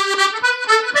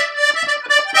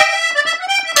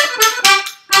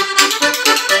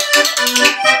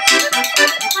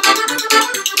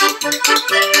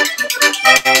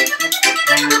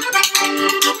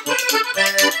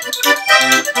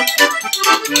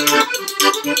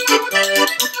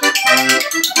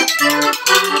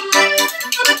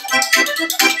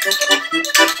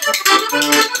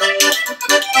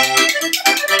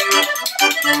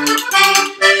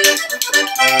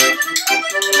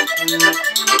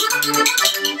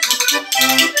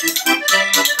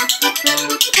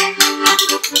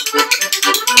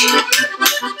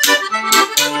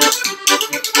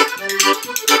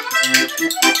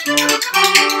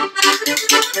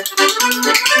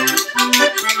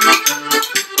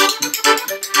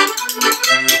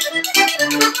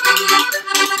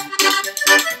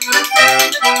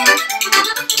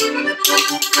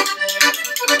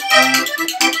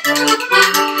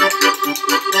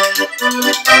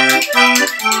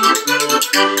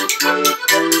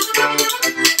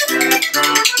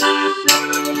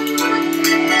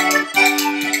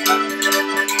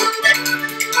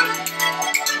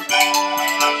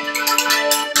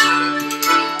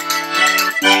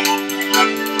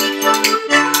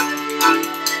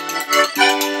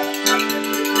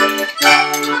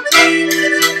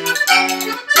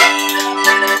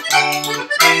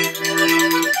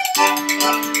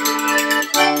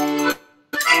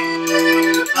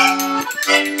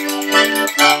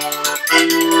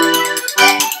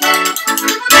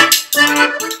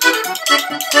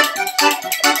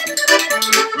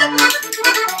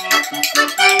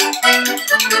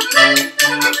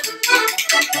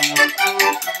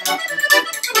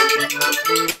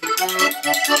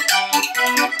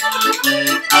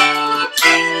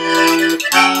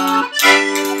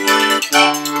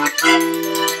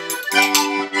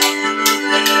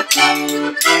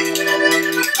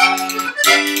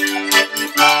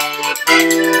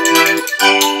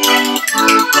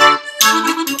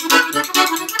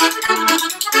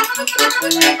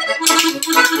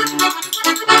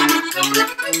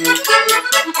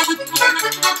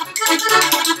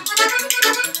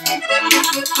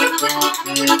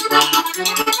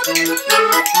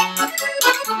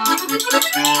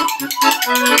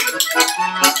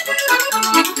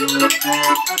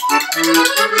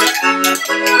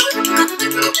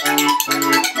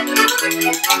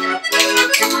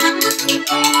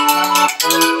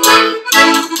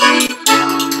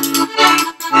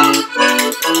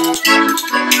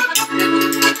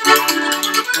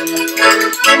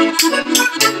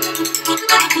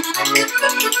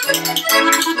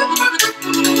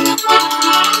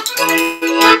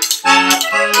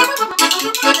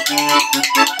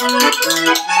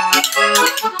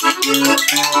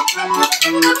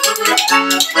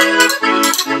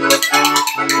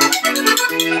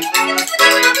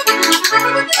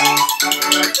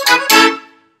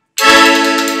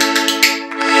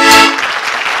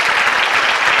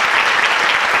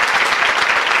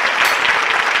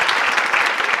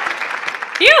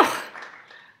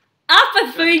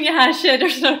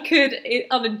 There's no good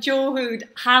on a Joe Hood.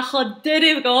 Ha chod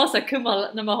dyrif gos a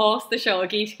cymol na ma host the show a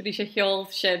geis gyda eisiau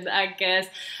chiol sin agus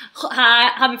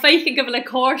ha mi ffeich yn gyfle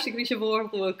cors a gyda eisiau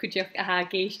fwrdd o cwdiach a ha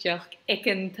geisdiach ec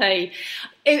yn tai.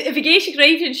 If I geis i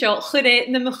greifin sio, chwyd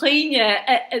na mychainia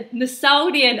na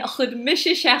Saudian a chwyd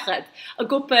misio siachad a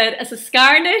gwper as a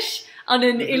scarnish an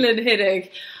yn ilan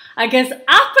hirig. Agus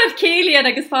apad célian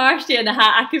agus fáirtíí na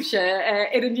ha acibse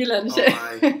ar an Nílan se.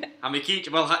 Ha mi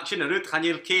cíte, wel, sinna rút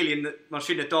chaníl célian mar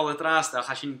sinna dóla drasta,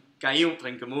 cha sin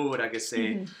gaíontrin gomór agus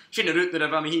sinna rút na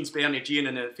bha mi hín spéarni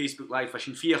díana na Facebook Live,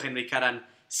 sin fiochan vi caran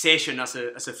session as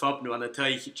a fobnú an a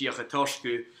taich díoch a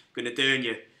toscu gona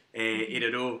dönne in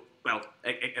a ró, wel,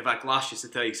 ag bha glasje sa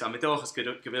taich, so mi dochas go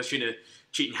bhfuil sinna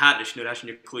tín hadis nu as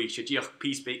sinna clúi, sé díoch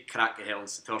písbeic crack a hel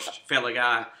sa tosc,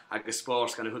 felagá agus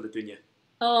spórs gan a hula dúne.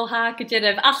 O, ha,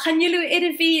 gyda'r. A chanilw ar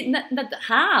y fi na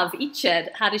haf,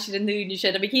 eisiau, hadis i'r nŵn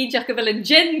eisiau, a mi geidiach gyfel yn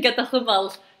gin gyda chwbl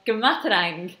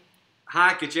gymatrang. Ha,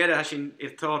 gyda'r, ha sy'n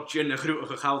i'r tor gin y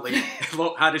chrwch o chawli,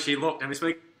 hadis i'r lok, na mis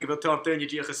mae gyfel tor dyn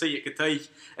i diolch a sy'n gyda'i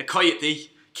y coed di,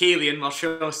 ceilian mar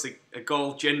sios y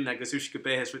gol gin agos wrth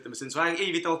gybehes rydym sy'n swang,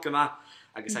 ei fi dol gyma,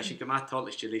 agos ha sy'n gyma tol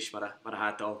eisiau leis mar a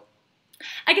hadol.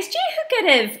 Agos di hw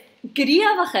gyrif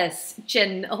griafachus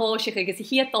gin o hosich agos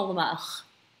i hiad dolmach?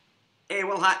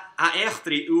 Wel, ha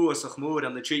echtri oes o'ch môr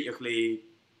am na triach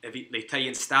le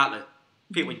taien stale.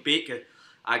 Pe wy'n beke.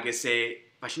 Agus,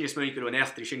 fa sy'n ysmwyn gyda'n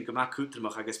echtri sy'n gyma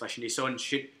cwtramach, agus fa sy'n son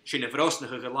sy'n y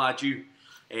frosnach o'ch la diw.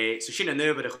 So sy'n y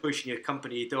nöfer o'ch chwysyn i'r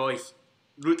company doich,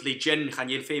 rwtli gin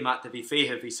chan i'r ffeim at fi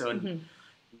ffehe fi son.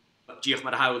 Diolch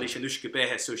mar hawl eisiau nwysg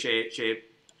behe, so se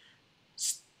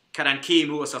caran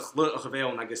cym oes o'ch lwt o'ch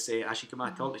fewn, agus a sy'n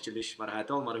gyma tol eisiau lys mar a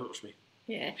dol mar a hwrs mi.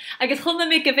 Agus chwm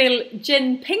mi gyfil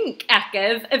gin pink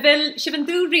acaf, a fel sy'n fynd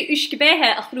dŵri wysgybehe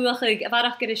a chrwach ag a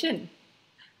farach gyda sy'n?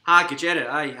 Ha, gydere,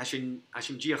 ai, a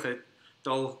sy'n diolch y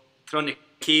dol tronig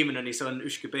cymyn yn ei son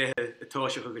wysgybehe y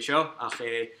tosio chwg sio, ach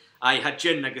ai, ha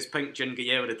gin agus pink gin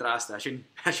gyfewr y drasta, a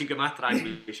sy'n gymatrau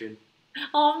mi sy'n.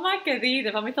 O, mae gyda'i,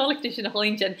 fa mi tholig dys yn y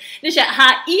chloen gin. Nysio,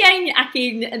 ha Iain ac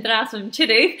un yn dras yn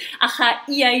Tiree, a ha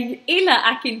Iain ila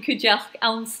ac un cwdiach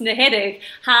awns na hedig,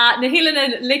 ha na hylen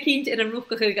yn lycynt i'r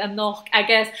ymrwchach yn noch,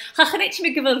 agos, ha chanech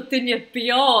mi gyfel dynia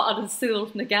bio ar yn sŵl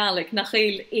na Gaelic, na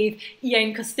chyl idd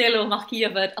Iain Costello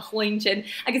MacIver a chloen gin.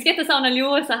 Agos gyda sawn a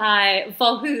liwys a ha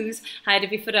fohws, ha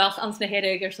ydw fi ffyrach awns na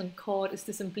hedig ar sy'n cor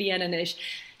ysdys yn blian yn ish.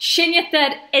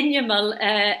 Sinjeter injemel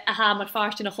a ha mar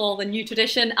farsten a hol new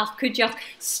tradition ach kudjach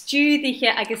studie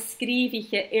agus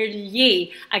skrivige lie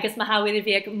agus ma hawir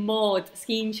veg mod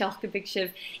skinsach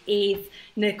gebikshif eith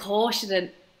na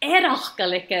kosheren erach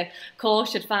galike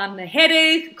kosher van na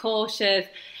herrig kosher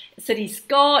City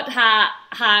Scott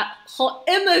ha ho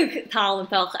immer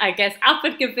talentach agus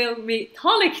apper gevil mi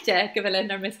tolikte gevil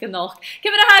nar miskenoch.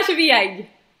 Gevil a ha se vi eg.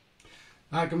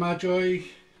 Ha gema Joy.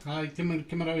 Ha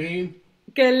kimmer heen.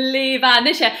 Glefa,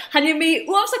 nysio. Hannu mi,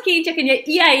 wafs o cyn yn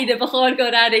Iain y bachor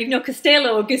gorau no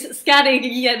Costello, gys sgarig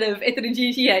Iain of edrych yn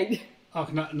gys Iain.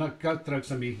 Ach, na gaddrag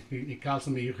sa mi, ni cael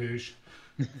sa mi i'w chwys.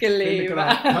 Glefa.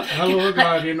 Helo,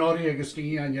 graf i'n ori agos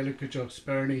ni a'n ielig gydioch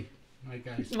sperni. Hi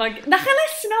guys. Na chael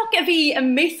snog a fi y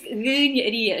misg rhywun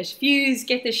i'r ies, fuse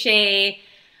get a she,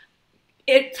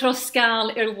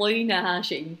 trosgal i'r lwyna ha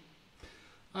sy'n.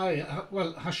 Ai,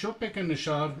 wel, ha siopeg yn y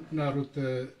siar na rwyd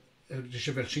dus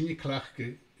je verschillende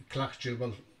klachtje,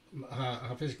 wel,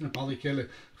 ha fysiek na pali kele,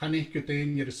 gaan ik het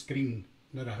een je screen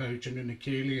naar de huidje en een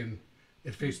kele en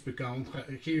er Facebook aan,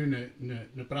 geef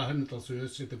ne brachen het als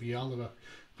huis zitten wie alle,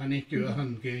 gaan ik je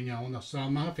aan geen jou, en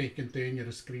samen ha fysiek het een je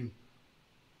screen.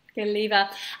 Geliva.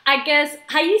 Agus,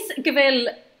 ha is gewil,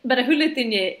 maar hullet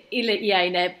in je ile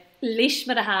Iain, leis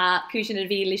mar a ha, cwysyn yr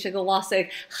fi, leis a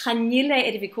gywasig, chanile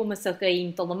vi komen sy'n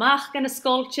gain dolmach gan y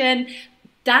skolchen,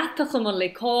 datach yma le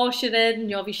kosheren,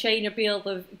 jo vi schein er beeld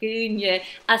of gunje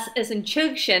as een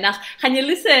chugshen. Ach, gaan je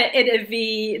lussen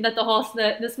fi na de hos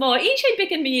na smo. Een schein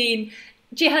bikken mi een,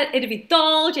 je ha vi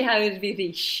dol, je ha vi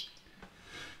rish.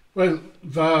 Wel,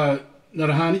 naar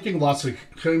de haniking lastig,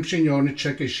 geum sin jorne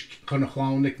tjekisch kan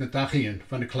gewoon ik na dachien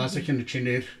van de klassik in de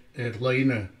chineer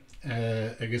lijnen,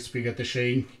 agus bigat de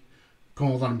schein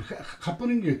kon dan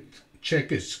kappering het.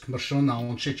 Checkers, maar zo'n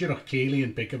naam, zit je nog kele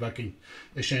en pikkenbakking.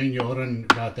 Er zijn jaren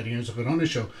wat er in zo'n geronde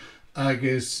show.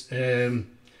 Agus,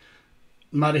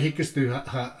 maar ik is tu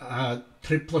ha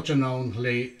triplotje naam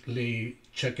le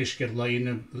checkers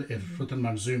gerlijnen, voeten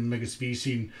maar zoom megas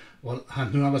zien. Wel, han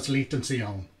nu alles latency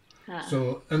aan.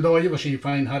 So, en daar was je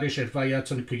fijn, had je er vijf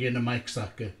zo'n kun je een mic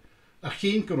zakken. Ach,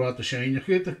 geen keer wat te zijn, je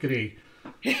gaat er krijgen.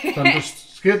 Dan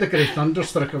skeert ik er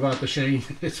thunderstruck wat te zijn.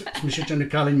 Het is misschien een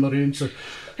kalling maroon zo.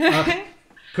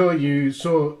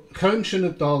 So country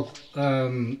het al,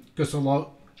 gus a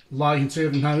lai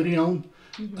seven howdy on,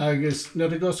 agus na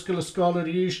de goskele scholar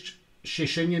used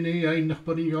shishin ni ein nach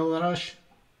body galash.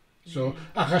 So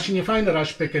a gashin je fine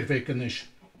rash picker veken is.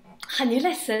 Gaan je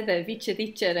lessen de vitje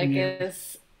ditje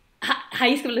agus ha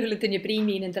is gebel hulle in je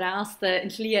brimi in draaste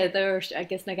in lia durst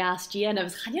agus na gas gien.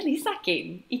 Gaan je lisa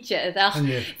game? Itje dag.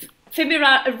 Fi mi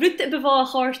ra rwyd y byfo a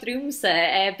chorst rwmse,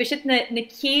 bysyd na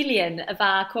ceilian a fa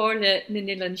corle na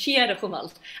nilan siar a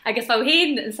chwmalt. Agus fawr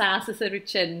hyn yn sas ys y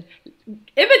rwtsin,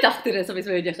 yma doctor ys o fes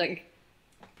wedi'ch ag.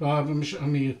 Fa,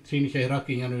 mi ti'n eich eirag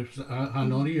i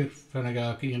hanori i'r ffynag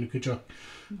ag i yn y cydro.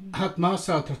 Had mas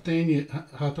a torteini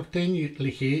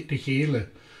lichéle,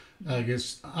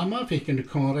 agus ama fic yn y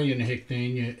cora yn y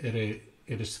hecteini yr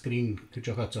y sgrin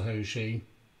cydro at o haw sein.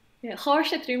 Chorst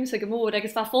y drwms ag ymwyd,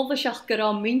 agus fa ffolfa siach gyda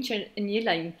mwyntiau yn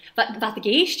nilain. Fa dy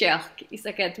geistiach, is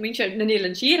ag mwyntiau na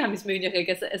nilan sir ham is mwyntiach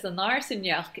agus is a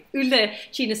narsyniach. Ule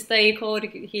sy'n ystau cor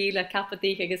hela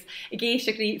capadig agus y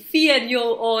geistiach ni fiad jo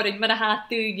orin mar a hat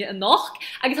dŵn yn noch.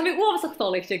 Agus ham i uafas o'ch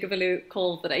tholig sy'n gyfelu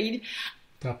col fyr ein.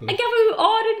 A gafw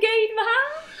orin gein fa ha?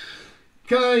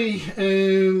 Gai,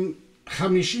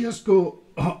 ham i sias go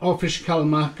office cael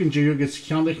mac yn diw agus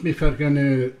llanlich mi ffergan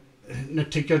na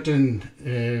ticket yn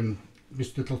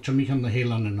Mr. Talchamihan na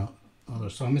helan yna.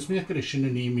 So am ysmech grisyn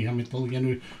yn imi am ydol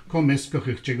genw comesgoch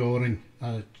i'ch jigorin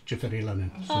a jiffer helan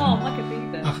yn. O, ma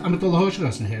gyfeidda. Ach, am ydol hoes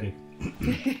ras na heri.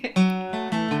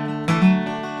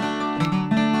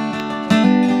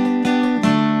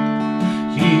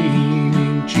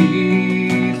 Hi'n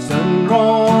cheats yn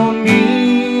ron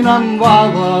mi'n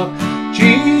anwala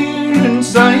Cheer yn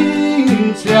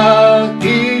sains liag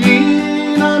i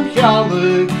lun am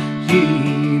hialag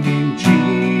Hi'n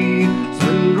cheats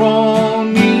yn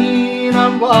ron mi'n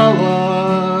anwala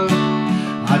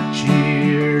A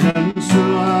cheer yn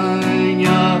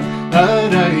swaniaf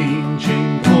yr ein sy'n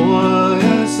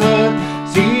coesau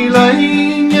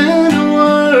Silain yn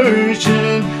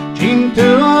wyrsion Ti'n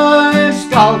tywys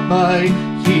galbau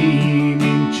Hi'n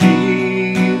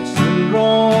cheats yn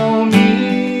ron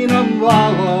mi'n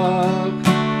anwala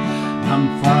Am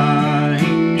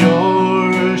ffain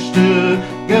yw'r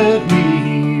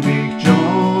Gyrmifig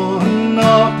John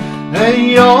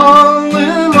Eiol y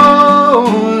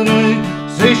lôn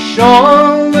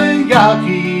Seisiol y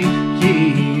gachu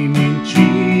Hi'n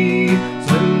cheats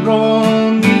yn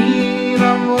ron mi'n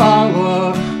anwala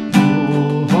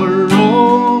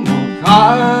Hwrwm o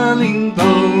cael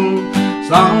dôn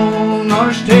Sawn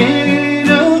o'r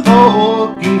stein y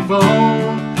hog i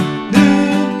ffôn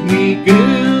Lyg mi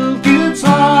gyl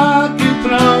gytag y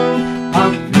drawn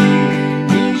Ac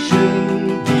fi'n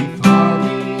eisiau di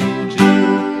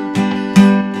ffalidr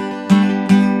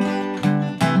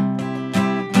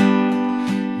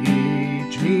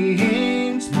Eich mi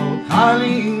hyn smol cael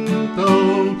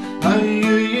dôn A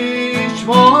eich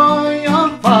fwy o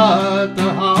ffad y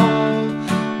hawl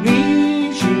Ni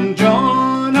sy'n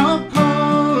John o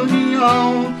codi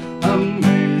iawn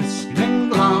Ymysg yn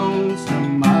glaws na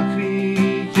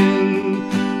machrigyn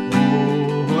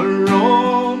O'r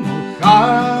rom o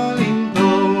chael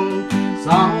dôn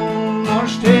Sawn o'r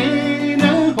stein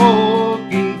y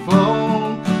hog yn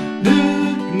ffôn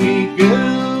Lyg mi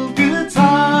gyl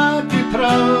gytag y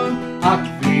trawn Ac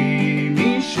fi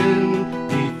mi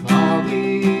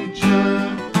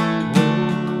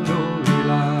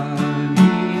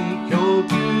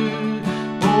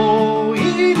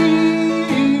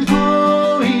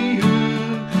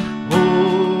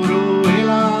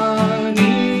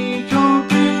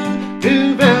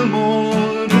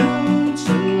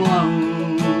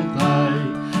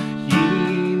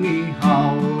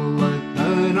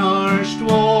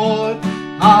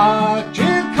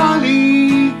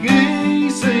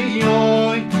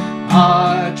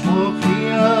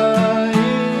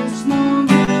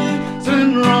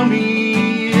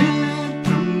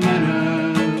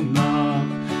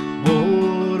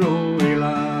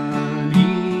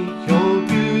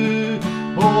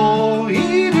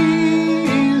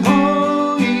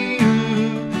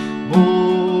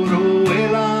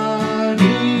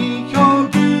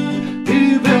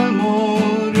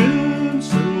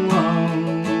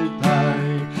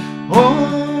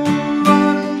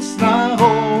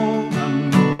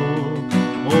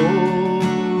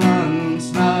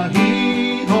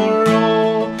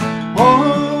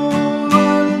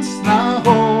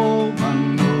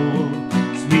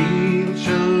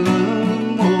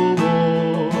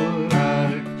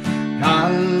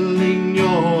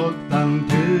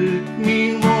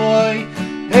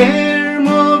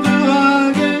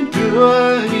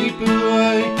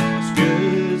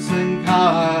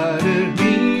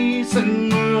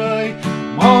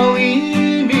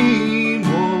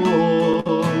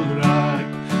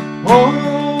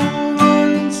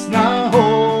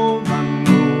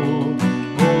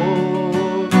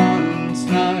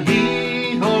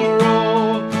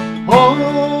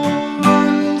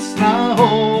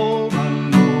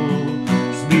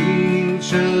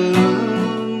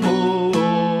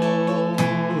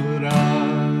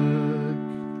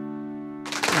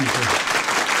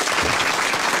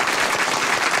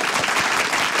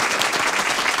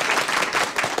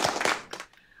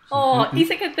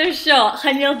Isa ka tar seo,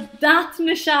 chanel dat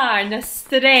na siar na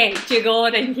stre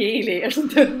jagor yn Gaeli, sy'n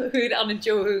dwyd an y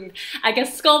johwng.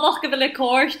 Agus sgolfach gyfel y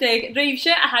corstig, reif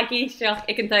se a ha geisiach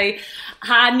ag yn dau,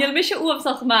 ha nil mis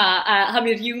uafsach ma, ha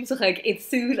mi'r ywmsach ag eid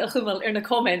sŵl a chymol yn y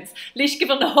comments, leis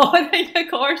gyfel na hor yn y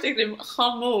corstig rym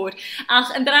chamor.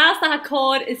 Ach yn dras na ha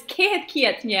cor is cehed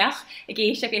ciet niach, ag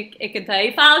geisiach ag yn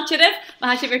dau. Fal tyrif,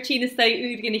 ma ha si fyr tîn ystau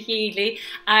ŵr gyn y Gaeli,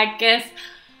 agus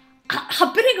ha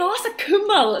byrnig os a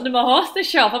cwmol yn y hosta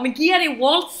siop, a mae gyr ei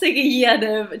waltzig i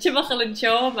hynny, ti'n fachol yn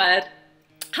siomer.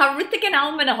 Ha rydych yn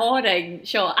awm yn y horing,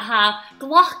 sio, a ha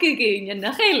glach gyn yn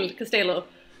y chil, Costello.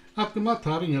 Ab gyma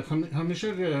taring, ha mi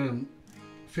eisiau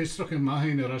ffestrach yn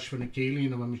mahin yr asfyn y Gaeli,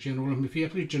 na mi eisiau nôl, mi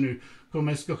fiach rydych nhw,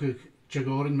 gomesgwch y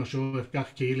jagorin na sio yr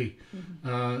gach Gaeli.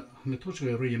 Mi twys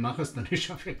o'r rwy machas na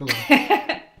eisiau ffecal.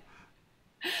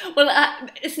 Wel,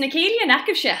 is na Gaeli yn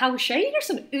acif se, haw sein ar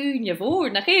sy'n un y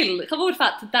fôr, na chil, chafod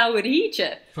fat dawr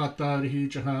hydje. Fat dawr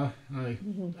hydje, ha.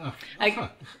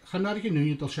 Chanar i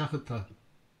gynnu dal siachad ta.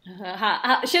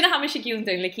 Sian ha mis giwn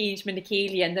down le cage mynd y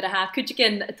Gaeli yn dyr ha, cwyd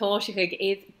gyn y tosich ag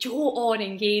eid jo o'r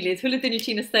yn Gaeli, hwle dyn ni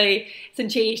sy'n ystau sy'n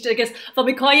changed, agos fa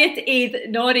mi coet eid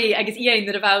nori agos Iain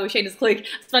dyr faw sy'n ysglwg,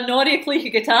 fa nori a clwch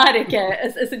y gitar ag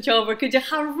ys yn chofer, cwyd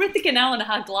ha rydych yn awn a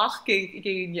ha glach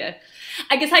gyn ie.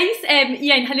 Agos hais,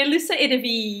 Iain, hannu lwsa iddo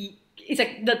fi,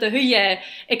 isag, na dy hwye,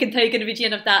 ag yn teig yn y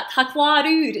fi of dat, ha clar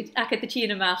ŵr ac yd y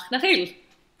tîn ymach, na chil?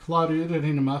 Clar ŵr ar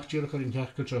hyn ymach, diolch ar un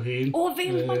cach gyda hyn. O,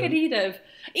 fel mag ar idaf.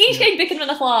 Eich gael bicyn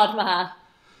fy'n y chlar ma ha?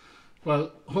 Wel,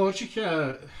 hwrs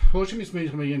i mis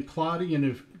meddwl mae yn clar i yn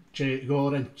y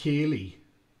gor yn Gaeli,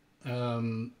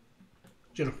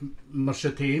 diolch mar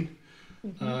sy'n tîn,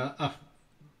 ac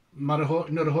Mae'r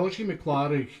hwrs i mi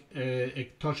clar ag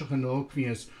tosach yn og fi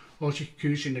ys, hwrs i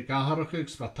cwys yn y gaharach ag,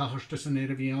 sfa tachastas yn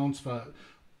eir y fi awn, sfa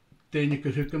dyn i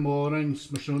gyrhwg y morain,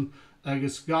 smyswn,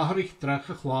 agos gaharach drach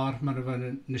y chlar mae'r fan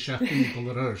yn y siachyn i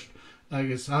bol yr hwrs.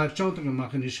 Agos, a'r tiont yn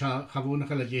gymach yn eich chafwn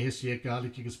ach ala iehys i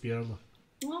Gaelic i gysbyrla.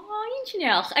 O, un sy'n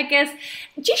iach. Agos,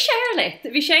 di siarlet,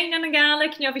 fi sy'n yn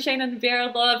Gaelic, nio fi sy'n yn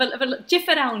byrla, fel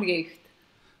jiffer awn gwycht?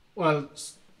 Wel,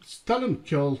 stalym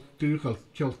ciol dwchol,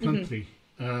 ciol country.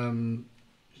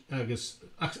 Agos,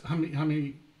 ham i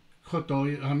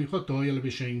chodoi ala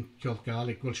fi sy'n ciol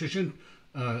Gaelic. Wel, sy'n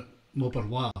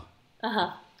mobar wa.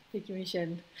 Aha.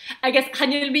 Agos,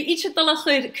 hannu mi each of the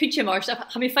lachwyr cwtio mors,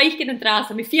 ha mi ffaich gyn yn dras,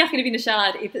 ha mi fiach yn y fi'n y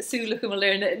siarad i sŵlwch ym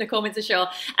yn y comments y sio.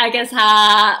 Agos ha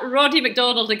Roddy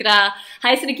MacDonald y gra,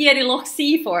 ha ys yn y gyr i loch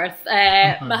Seaforth,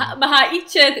 ma ha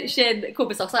each sy'n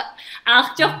cwbys os.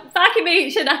 Ach, jo, fac i mi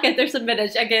sy'n agad yr sy'n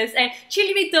mynd, agos,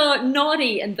 chili mi do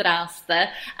nori yn dras da,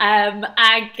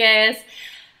 agos,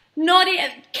 Nori,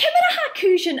 cymryd ha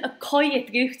cwysyn y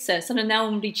coed gwtsa sy'n y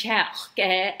nawm ri chech,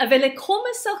 a fel y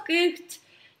comisach gwt,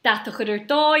 datach yr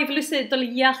doi, fel ysyd dol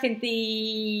iach yn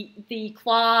di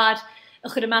clar,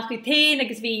 ych yr ymach yw tein,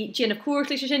 agos fi gyn y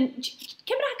cwrt,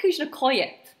 cymryd ha cwysyn y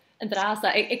coed yn dras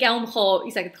da, ag awn cho,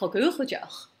 i sag cho gwch o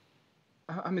diolch.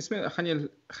 A mis me,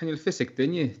 chanel ffysig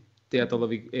dynnu, de adol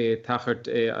fi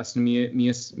tachart as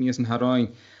mies yn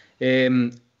haroin.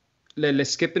 Le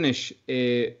skipinish,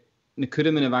 na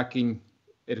cwrym yn y facin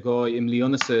goi im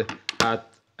Leonese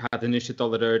had yn eisiau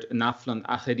dolar yn aflan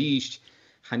ach yr eist,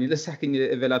 Chan i lysacyn i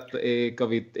fel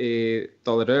gofyd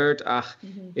 $1 ach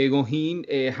go hyn,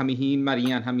 ham i hyn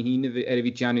Marian, ham i hyn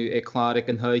fi Janu clar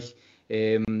ac yn hyll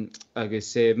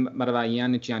agus mar a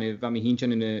Iain Janu, fa mi hyn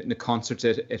Janu na concert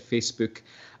Facebook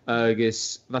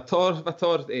agus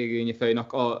fator yn y ffein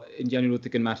ac yn Janu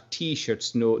rwyd yn mar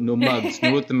t-shirts, no mugs,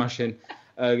 no rwyd yn mar sy'n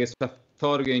agus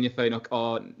fator yn y ffein ac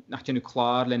nach Janu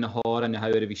clar le na hor an na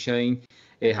hawr fi sy'n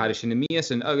har sy'n y mies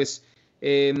yn agus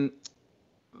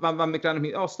Van McLaren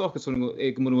mi stoch so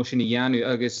gymwyd sy'n Ianu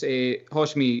agus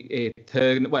hos mi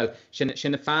wel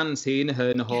sy'n y fans hyn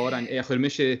na hor an chwyr mi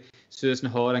sy'n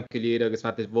na hor an gylir agus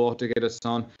fat fod gyda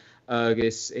son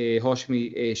agus hos mi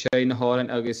sy'n na hor an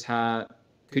agus ha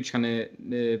cwyd chan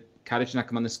y carriage na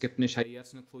cyman y skipnish ha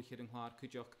ias yn y clwch i'r yngwar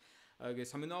cwydioch agus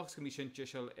ha mi noch sgym i sy'n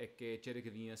jysiol ag jerig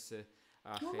y fias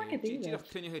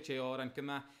Diolch cynnig hwyd o'r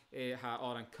gyma ha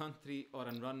o'r country, o'r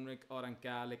runrig, o'r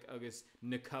Gaelic agus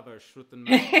na covers rwyd yn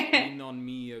non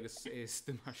mi agus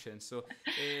stymarsyn. So,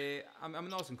 am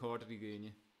nos yn cordr i gynnu.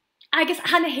 Agus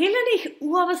han helen eich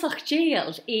uafasach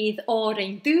jail idd o'r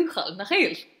dwchol, na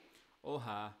chyl? O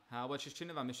wel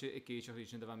sy'n fa mi eisiau i geisio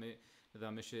rhywun da fa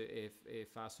mi eisiau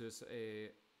ffasws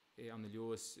am y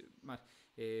liwys.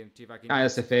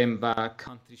 ISFM va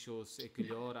country shows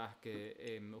gylor ac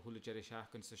hwle Jerry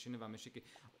Shack yn sesiwn fa mysig.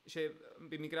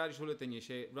 By mi gradi hwle dynnu,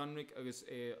 runrig agus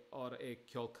o'r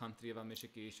ciol country fa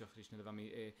mysig geisio chrysna fa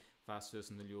mi Vass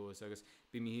yn y lios, agus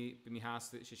by mi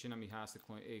hast, sy'n am mi hast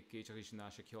geitach is na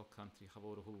se ciol country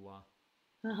chafod o hwlwa.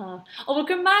 O, wel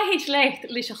gymau hyd lecht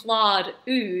lys a chlár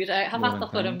ŵr,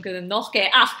 hafatach o'r ymgyn noch ge.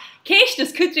 Ach, ceis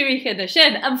dys cydri fi chyn y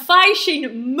sy'n, am ffai sy'n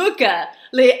mwga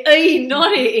le ein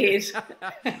nori i'r.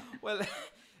 Wel,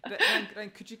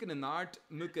 rhaid cydri gyn y nard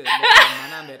mwga le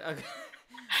man am er. Ach,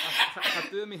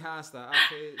 dwi mi hast da.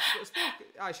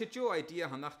 Ach, sy'n jo idea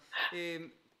hannach.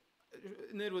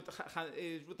 Nid rwyd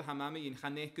y hamami i'n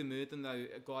chaneg gymryd yn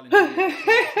gael yn hyn.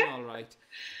 All right.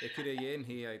 Cyd ei ein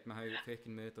hi, mae hau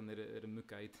ffecyn myd yn yr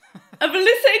ymwgaid. A fel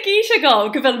lysa ag eisiau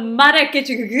gael, gyfel marag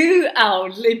gyda gw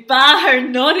awn, le bahar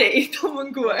nori, dwi'n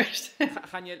yn gwrs.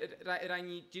 Chaniel, rhaid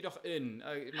ni gydoch yn,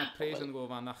 mae pres yn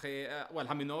gofan, ach, wel,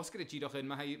 ham yn osgyd gydoch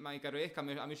yn, mae garwech, am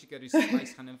eisiau gyrru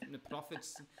smais chan y profits.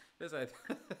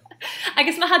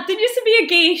 Agus mae hadyn ni sy'n byd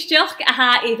geisdioch a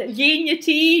ha idd lien y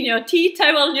ti, nio ti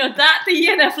tawel, nio dat y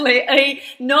ien afle, ei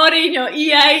nori, nio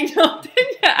iain, nio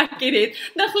dynia ac irid.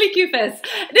 Nach lig yw ffes.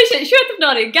 Nes i, siwrt of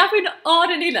nori, gafwyn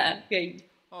o'r yn ila.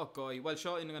 O, goi. Wel,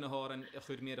 sio un yn y hor yn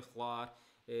chwyr mi'r chlar.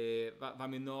 Fa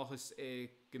mi nochus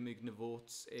gymig na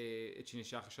votes y ti'n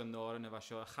siach sio nor yn efo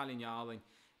sio chalinial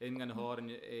yn y hor yn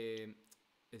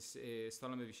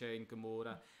stolam y fi sio yn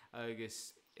gymora.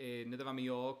 Agus nid efo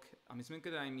mi og, a mis mynd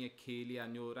gyda mi ceili a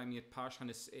nio rai mi pars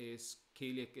chan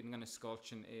ceili yn gan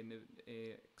ysgolch yn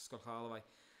ysgolch halwai.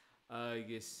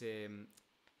 Agus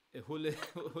hwle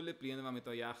blian efo mi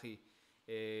do iachu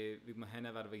fi ma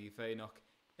hynaf ar fy ffein och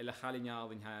ila chalinial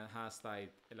yn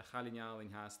hastaid.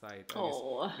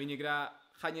 Fi'n gra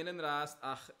chanyn yn rast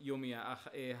ach iwmia ach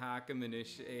hag y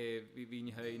mynysh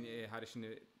fi'n hyn haris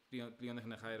yn blian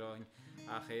yn y chairoin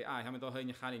ach ham do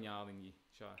hyn y chalinial yn i.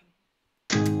 Siar.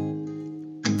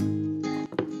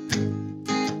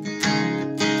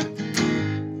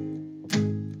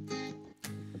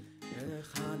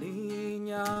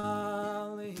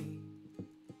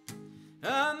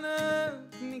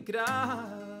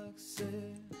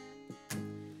 Grazie,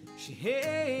 si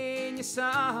hegna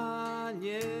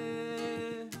salje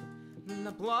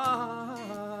na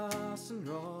blasen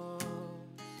ros,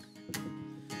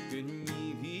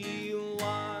 gni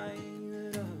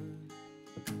vilaira,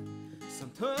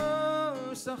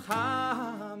 santos a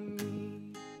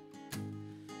hami,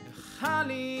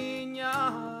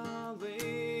 chalignale,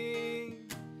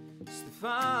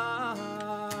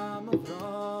 stefam bra.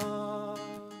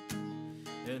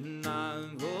 En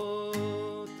aan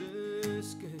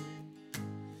woordesken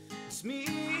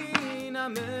smina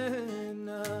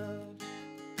mennar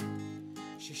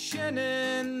she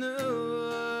shenen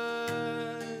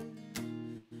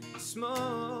små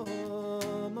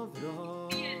bra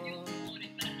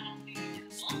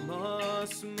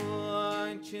små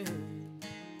chen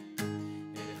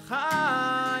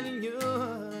khalin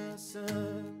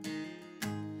yusan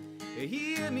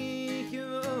hear me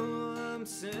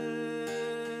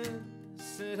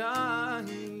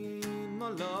Serahin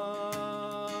Mala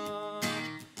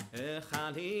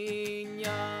Khalin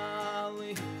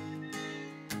Yali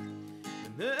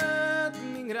Net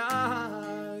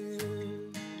Mingrai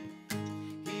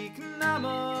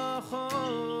Hiknama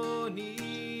Khoni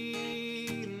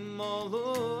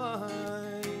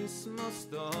Malois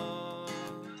Masta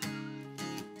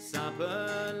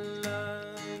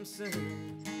Sabalam Se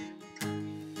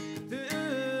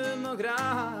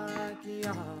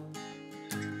Demokratia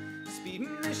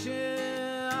Mische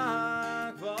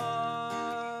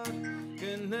akvar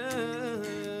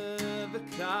geneve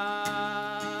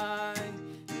kai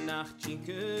nach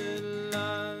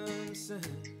chinkelanse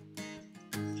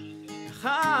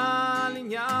khalin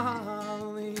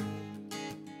yali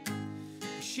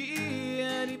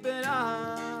shieri bera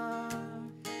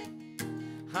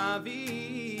havi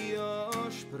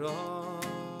ospro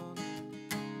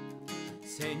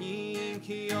senin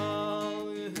kiol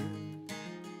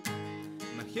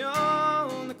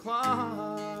Hjón y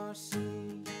klasi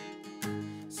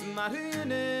Som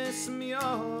hynnes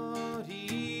mjori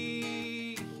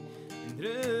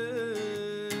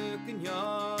Drøkken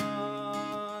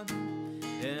jan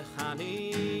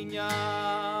Khalin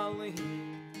yali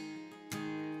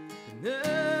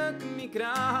Nøk mi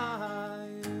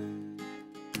grai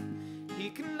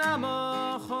Hikna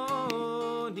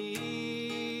mochoni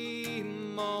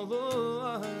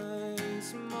Molois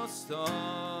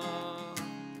mostar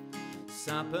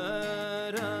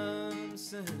Saperam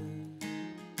se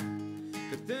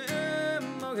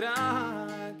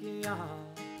Demogragia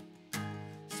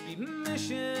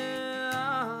Spimmische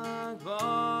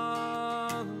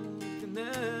agvar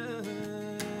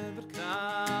Never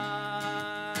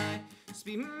cry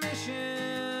Spimmische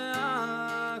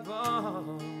agvar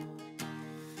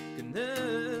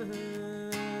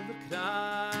Never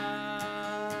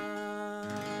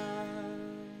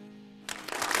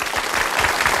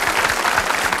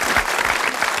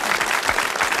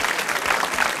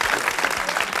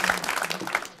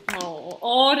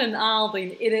an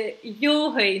Albain in a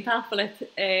Johain tafelet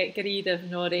Garida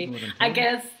Nori. I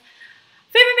guess.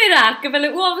 Fimimira, gyfel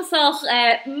y wafasach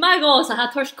magosa ha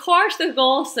tors cors de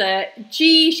gosa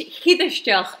gis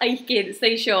hidderstach eichgid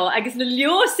steisio agus na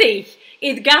liosich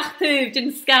iad gachtúb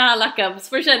dyn sgal acams.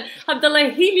 For sin, ham dala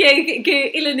hiliag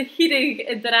ilin hidig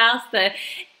yn draste.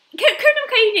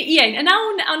 Cyrnam caine Iain, yn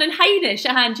awn yn heinish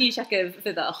a han gis acaf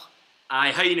fyddoch?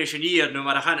 Ai heinish yn i'r no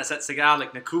mar a chana set sa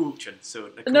Gaelic na cúlchan. So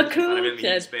na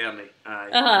cúlchan.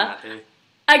 Aha.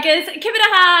 Agus, cymryd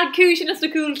a ha cúlchan as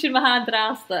na cúlchan ma han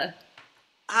draste?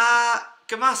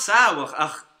 Gyma sawch,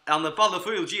 ach an y bol y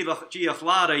fwyl giach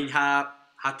larain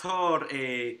ha tor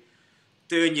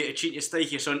dynnu y chyn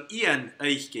ysteichi son Iain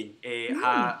eichgyn.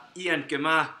 Ha Iain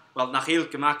gyma, wel nach il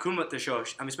gyma cwmwt y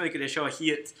sios. A mis mae'n gyda sio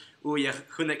hyd wyach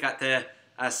chwnig at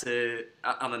as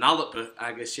an an alpa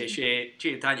agus sé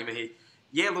tanya me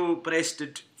yellow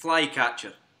breasted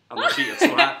flycatcher.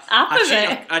 So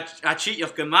a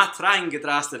chi'ch go mat rang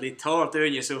gedraste li tor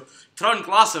dynnu so tron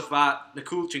glasach va na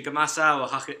coolchin go masawa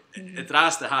ha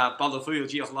draste ha ball fuil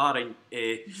giach laring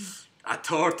a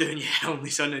tor dynnu helm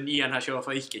son an Iain ha sio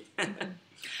feichgin.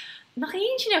 Nach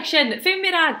eentje sin, fim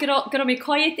mir a gro mi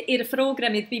coet i'r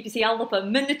program i'r BBC Alpa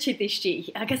minutje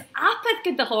disti, agus apad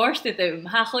gyd y horste dwm,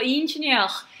 ha cho eentje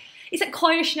is het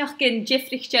koersnach gen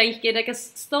Jeffrich Jaiken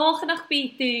agus stochenach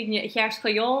byd dyn jars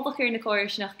choiolach in de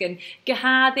koersnach gen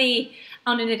gehade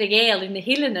aan in de regel in de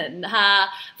hillenen ha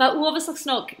va oversach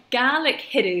snog Gaelic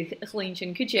hirig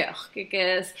gleintjen kujach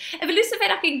agus en we lussen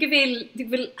ver in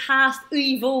gewil haast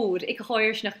ui woord ik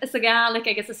koersnach is a Gaelic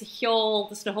agus is a hjol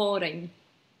dus de horing.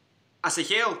 As a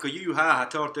heel go you ha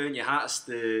tor dyn je haast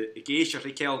de geisach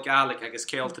li kel Gaelic agus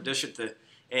kel tradition te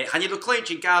han je do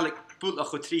kleintje Gaelic boel nog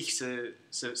goed terug ze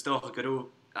stochen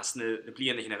gero as ne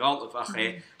bliene in gal of ach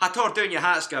ha tor dyn je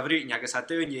haast ga vruten agus ha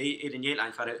dyn je in een heel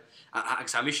einfach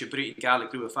agus ha misje bruten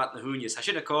Gaelic doe fat na hoenjes ha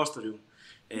shit a koster doen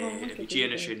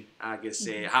generation agus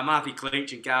ha ma vi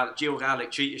kleintje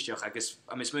Gaelic cheatjoch agus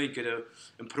am mis mun go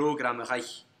een programma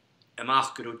reich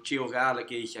amach go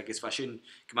Gaelic ich agus fashion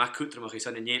gemacht kutrach is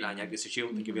an een heel agus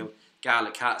shilten gewil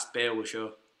Gaelic cast bell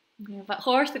show.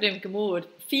 Horst er gemoord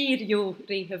 4 jaar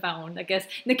regen van. I guess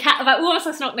wat was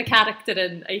dat nog een karakter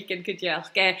in eigen kudjach.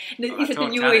 Is het een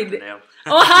nieuwe?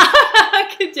 Oh,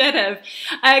 kudjach.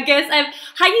 I guess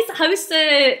huis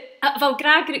wel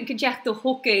graag kudjach de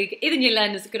hockey. Iedereen je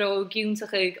land is groot,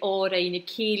 gunstig ore in je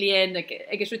kielien.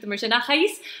 Ik is het maar zo. Na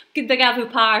huis kudjach gavu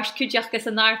paars kudjach is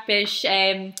een narpish.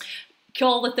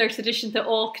 Call het er tradition te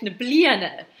ook ne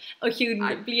bliene. Och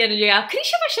je bliene ja.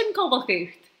 Krisje was een kolbach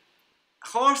uit.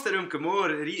 Horst er gemoor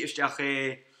riestach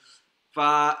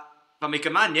va me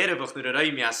geman nervach nur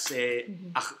raimi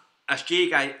ach as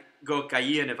ge go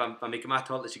gaine va me gemat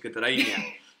hol is go raimi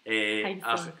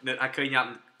ach a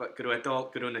kan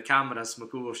gro na cameras ma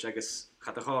koers agus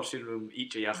gaat de horst room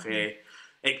ietsje ach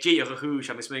ek ge goes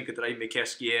am smen go raimi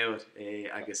keski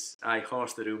agus ai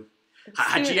horst room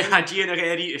ha ge na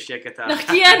riestach ta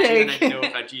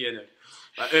ha ge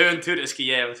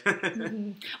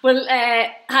Well,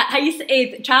 he's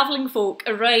a travelling folk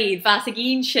a ride, Vass a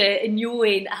gynse in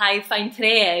Join, hij fijn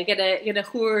Tiree, gana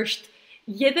hoorst.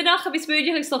 Jeddenach heb ik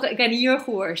spelen toch gan hier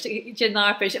hoorst, gen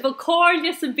narpish. Wel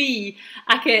corlius en bi,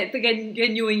 ake gan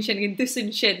Join shin gan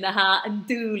dussen shin na ha en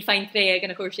doel fijn Tiree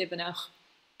gana hoorst jeddenach.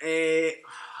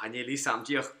 Anje Lisa,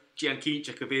 gian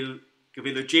kindje gewil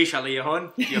o jesha le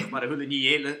hon, diolch maar hule ni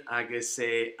hele, agus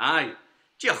ai.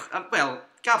 Diolch, wel.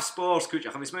 Gaf spors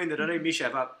kutjach, am is mijn er een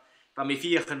misje van me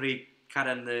viergen re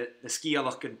karen de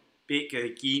skialach een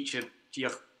beke gientje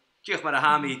diolch maar a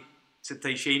hami se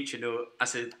te sheintje no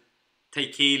as a te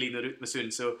keli no rut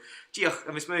masun so diolch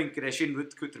am is mijn gre shin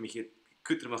wut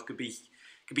kutremach gebich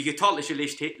getollische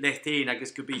licht heen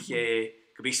agus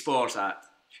gebich spors at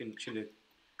shin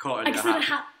caught in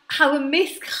the how a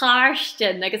misk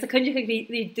harsten agus a kunje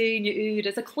ri dune uur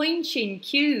as a kleintje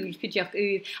cute kutjach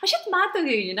uur as het mad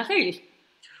uur nach heel.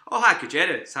 Oh, ha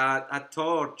kujere. Ha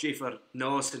tor jifer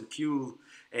nos en kuul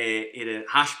de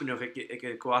hashpen of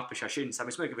ik goat be shin. Sa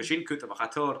mis me ge shin kut, maar ha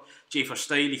tor jifer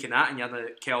steilig en aan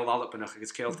de kel alpen nog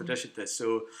ges kel tradition.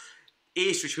 So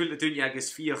is verschulde doen ja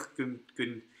ges 4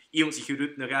 kun iemand zich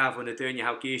goed naar ga van de doen je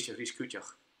hou geest ris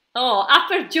kutjach. Oh,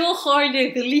 apper jo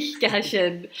goide gelichte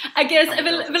hashin. I guess I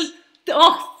will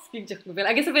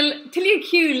I guess I will till you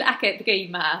cool akke the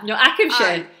game ma. No akem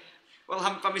shin. Wel,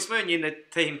 van mis mewn in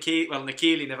tegen na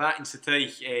keli na vatin se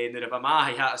teich na va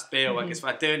mahi ha as beo agus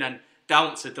va dun an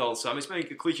dance it all. So mis mewn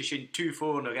ge klutje shin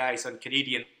 2-4 na guys on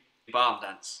Canadian barn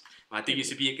dance. Maar ding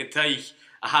is be een teich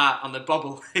aha on the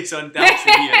bubble is on dance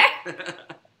here.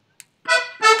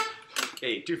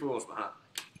 Okay, 2-4 ma.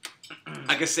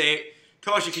 Agus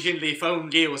Tá sé sin le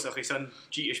fám léosach is an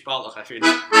dí is ballach a sin.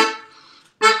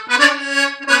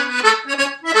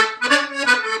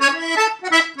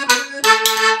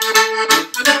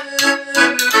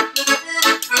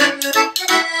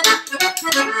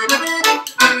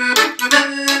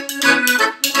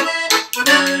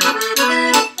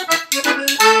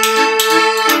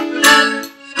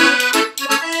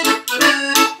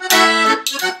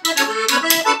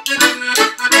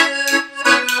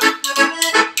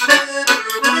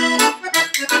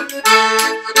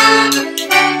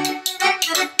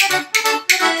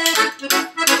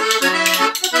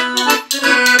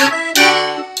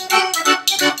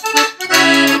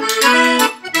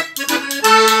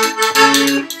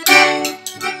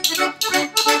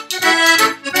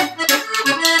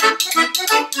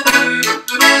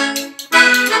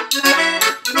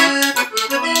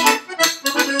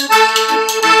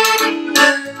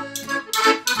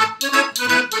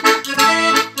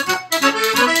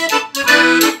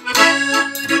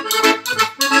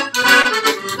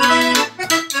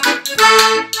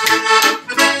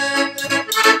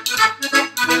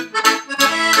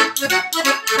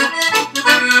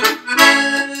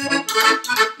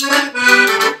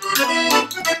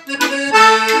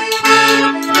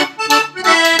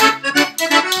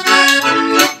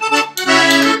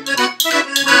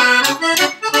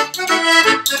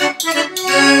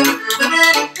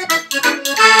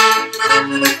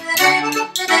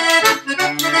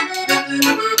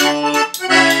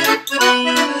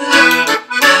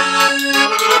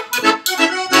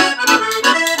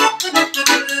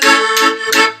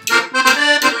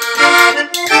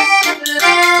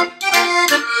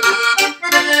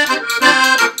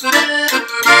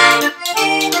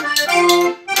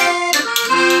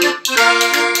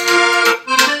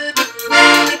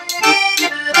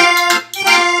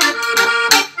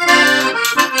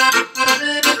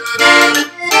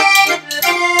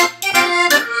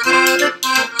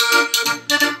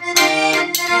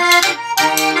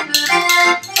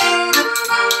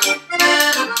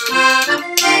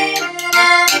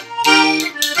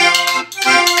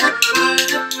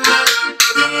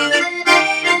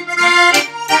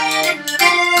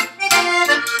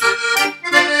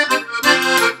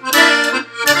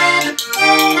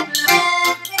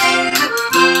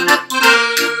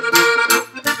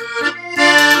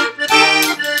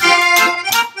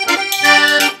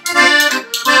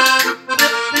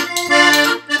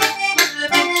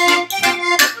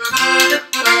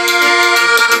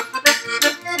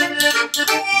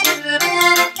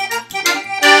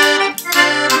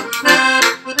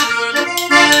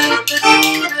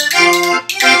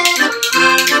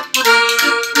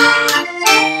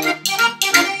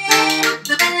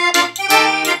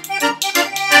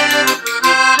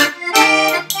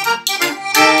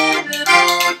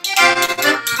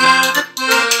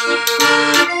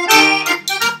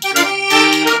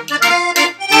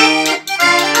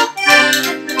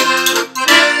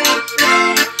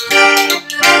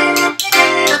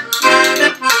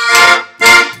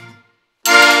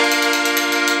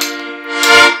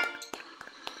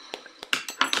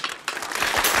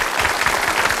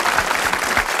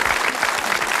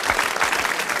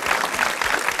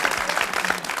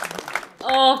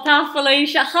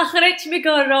 Felicia, chachrit mi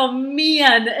goro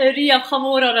mian riaf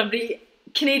chamor ar am ri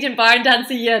Canadian barn dance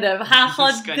yedem. Ha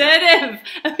chod derif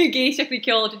a mi geisach mi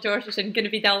ciol to George sin gonna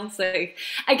be dancing.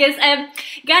 I guess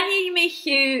gan yi mich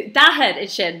daher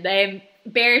is sin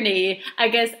Bernie. I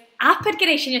guess apad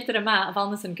gereishin yfter yma a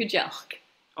falnas yn cwdiach.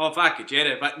 O fac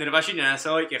jere, but nid fashin yna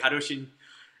so ik harushin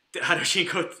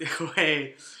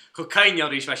go kainjal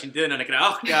ris fashin dyn an ag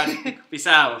ach gan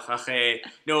bisawch ach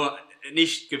no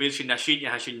nicht gewil sin na sin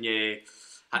ha sin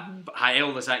ha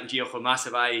eldas at gioch o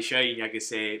massive ai shain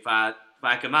agus va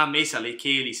gema mesal e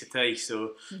keli sa teich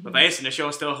so ma va essen a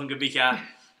showstoch an gebika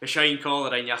a shain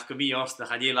caller an jach gomi ost na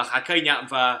hanelach ha kainja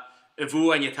va a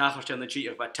vu an je tachart an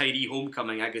the va Tiree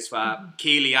homecoming agus va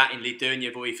keli at in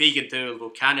Lithuania vo I Vegantul vo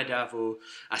Canada vo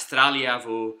Australia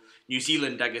vo New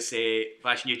Zealand agus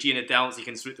was je Gina Downs ik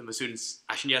kan srut them as soon as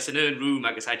je an earn room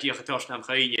agus ha diach tosh nam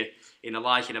chaine in a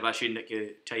like in a vashin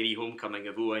Tiree homecoming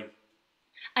a vuin.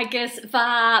 I guess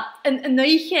va een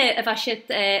neuche va shit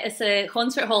is a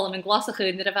concert hall in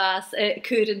Glasgow that was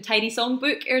current Tiree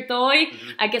songbook doi.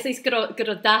 I guess is got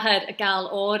daher a gal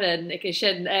oren ik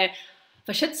sin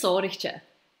va shit sorgje.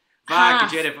 Va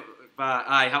gere va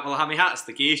I have well ha mi hats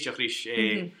the geist ris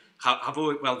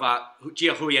wel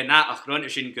dia hwy na ach run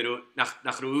sin go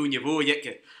nach roúne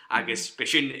bhóice agus be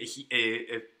sin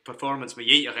performance me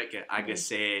dhéiche agus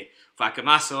fa go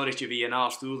masáirte bhí an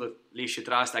ástúla lís se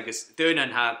drast agus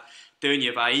dunan ha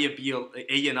dunne bh bíal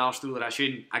é an ástúla a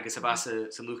sin agus a bas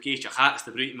san luúcéiste a chas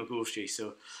de brúte a gústí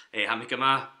so ha mi go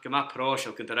má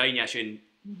próisiil gon raine sin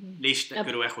lís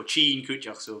go echo tín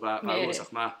cúteach so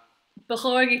bhach má.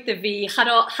 Begorgig de bhí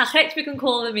chachret be an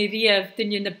cóla mé riamh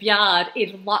duine na bear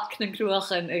ar lach na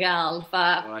cruachan a gáil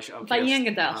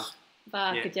dhéangadach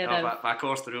Ba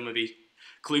cóstaúm a bhí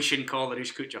clúsin cáir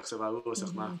is cúteach sa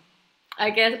bhach má.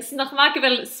 Agus nach má go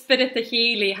bhfuil spirit a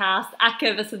chéala háas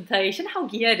aca bheits an taéis sin há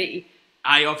géirí.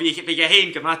 bhí go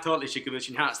héin go mátála sé go bhfuil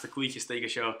sin háasta clúichas go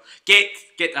seo.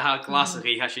 Get a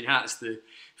glasaí ha sin háasta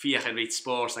fiochan réit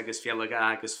spórs agus fialaga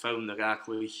agus fán a gá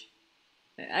clúich.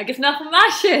 Agus nach má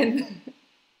sin.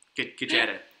 Go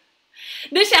deire.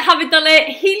 Nu sé ha do le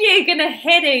hiile gona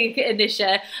herig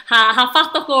inise ha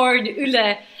fatachór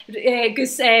ule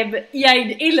gus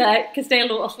Iain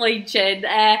Costello a chléid sin.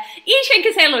 Iain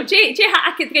Costello,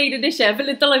 ha acad réid inise,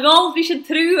 bhfuil do le gáil bhí sin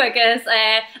trú agus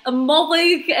a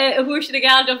móig a bhuair sin a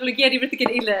gáil go bhfuil géirí ruta gin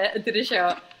ile a duna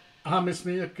seo. Ha mis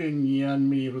mé cyn Iain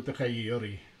mi ruta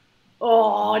chaíorí.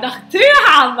 Ó, nach tú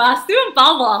hamas, tú an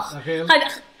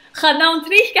balach. Cha ná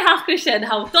trí go hachar sin,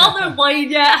 ha dal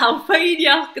bhaide, ha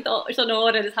féideach an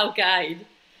óra is ha gaid.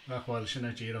 Achhil sin a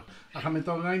ddíro. A ha mi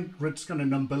dáin rits gan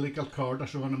an umbilical cord a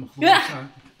seo an am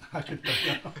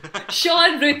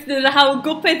Sean Ruth na ha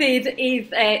gopad iad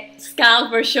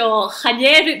scalbar seo,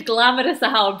 chanéirút glamorous a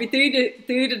ha, bí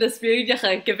dúda na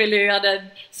spúideacha go bhfuilú an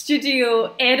an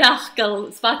studio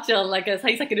éireachgal spatial agus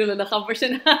heis a goúla na chambar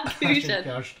sin tú sin.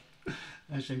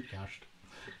 Sin ceart.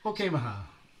 Ok, ma ha.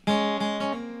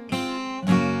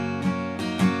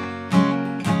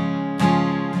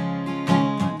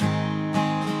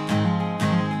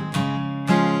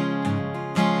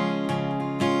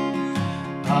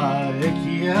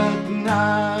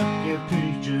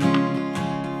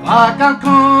 Ac ac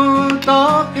o'n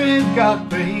docyn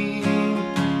gadbein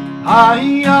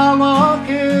Ai alog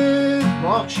eich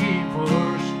bloch si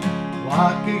fwrst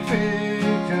Wac eich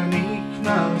ffig yn eich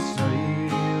na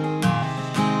syl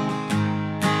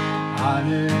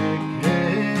Anig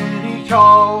eich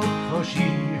ol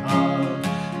chosi ha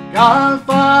Gal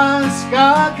fas,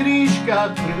 gal gris,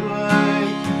 gal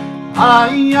brwyd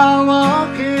Ai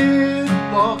alog eich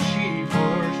bloch si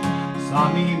fwrst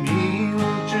Sami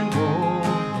milch yn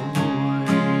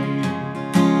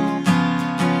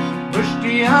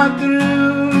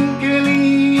Adrwn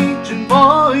gilid yn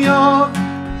boio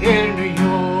Erna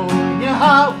yw'n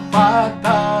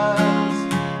hafadas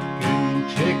Gyn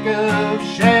chegaf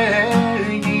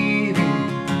sieniri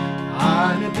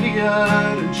An y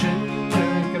briar yn sy'n y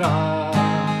gra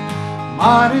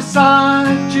Mar y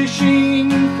saint y sy'n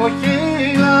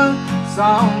ffochela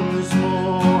Sawn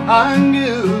ysmo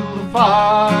angl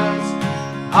ffas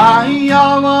Ai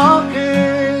alog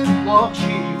e'r bloch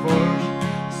si fwrs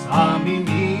Sami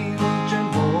milch yn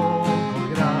bobl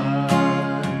grau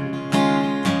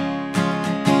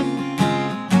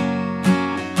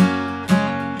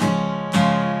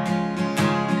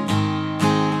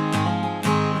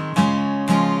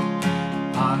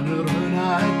An yr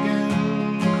hynag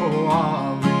yn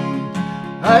coalin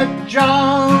Y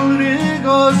jalrig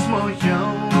os mo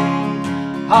iawn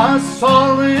A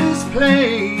solis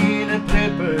plain y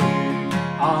prepper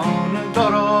An y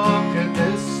dorog y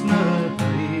dysna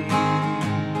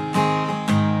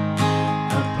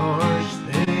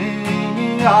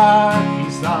Ac I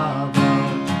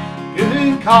safod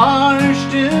Gyn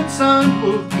carstyd san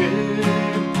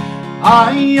bwgyd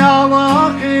Ai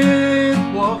alach eich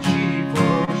bloch si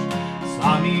fwrst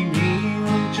Sami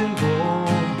milch yn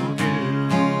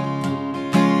bwgyd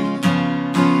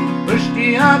Bysdi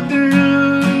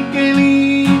adrwn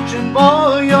gilid yn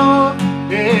boio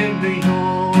Erna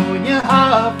yw'n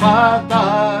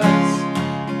hafadas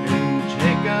Gyn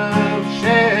chegaf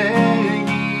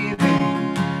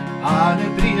An y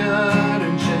briar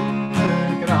yn sy'n y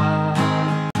gra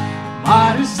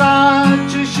Mar y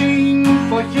saint y sy'n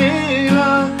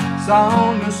ffochela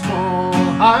Sawn ysmo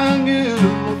angl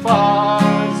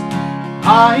ffas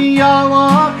Ai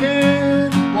alog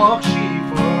eich bloch si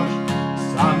fwrst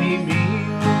Sami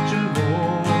milch yn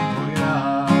bobl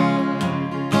grau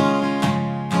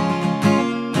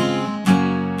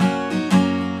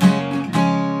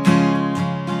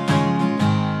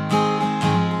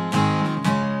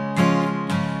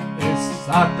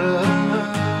At the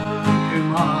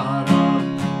Kumara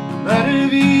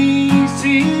Mervi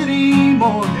Siri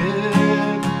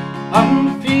Modir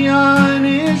Amfian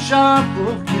is sharp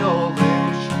of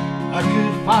Yolish I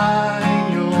could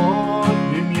find your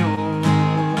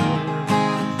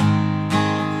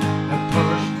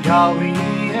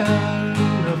Gawian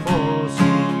na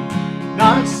fosi na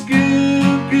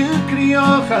scugu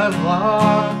crioch ar la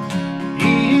I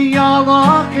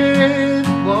alach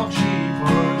loch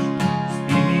sheeper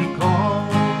Speedy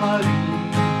colari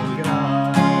gra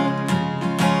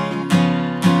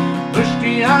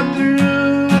Bushti adru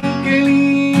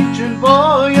gelichin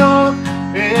boyo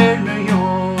na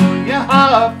yon ya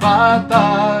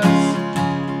hafatas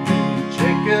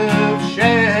Check of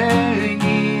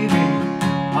shaggy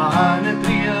on a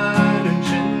trian and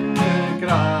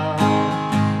chinnagra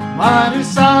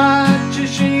Marisach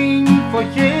shing for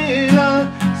yela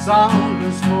sound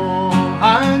is more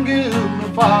hangil the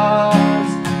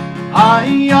fast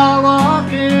Ayala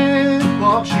kid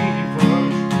lock she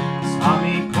first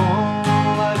Sami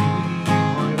kolari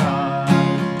moira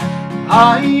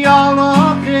Ayala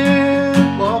kid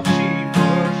lock she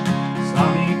first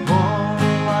Sami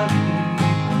kolari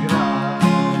moira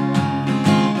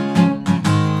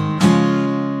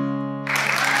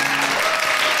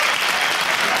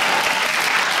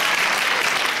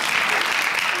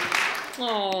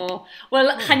Oh, well,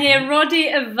 chan I rodi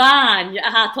y fan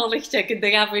a hatolichte gyda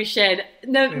gafwy shed.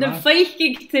 Na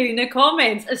feicig tu, na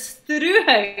comments, y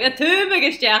strwheg, y tymig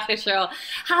ysdiach ysio.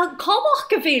 Ha comoch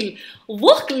gyfil,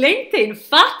 wach LinkedIn,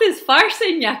 fat is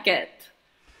farsin jacket.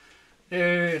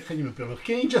 Gaan je me pillen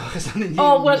kindje gezien in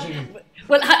Oh, well,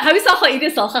 how is dat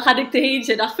iedere dag? Ga ik te heen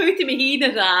zijn. Dat voelt me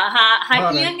hier daar.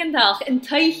 Ha ingen dag een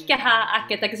tuig ha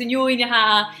ik dat is een jonge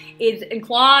ha is een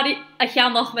klaar ik ga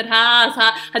nog met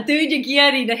ha doe je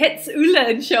gieri de hits ule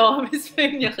en zo is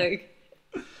vind je goed.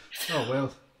 Oh well.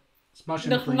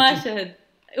 Smashing. Nog smashing.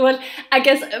 Well, I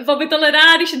guess wat met alle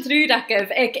radisch en trudakev.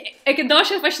 Ik in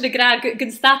Duitsland was je de graag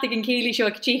een static in Kelly show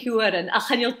ik check horen. Ach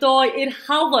gaan je toe in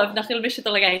half nach je misje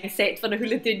te leggen set van de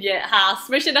hule dinje haas.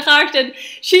 Misje de garten.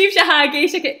 Schief je haar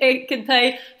gees ik kan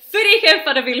hij Furige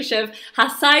van de Wilshef,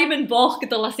 ha Simon Boch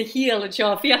get las de heel en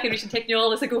zo via geen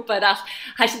technologische groepen dag.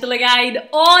 Ha je te leggen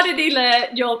ordinele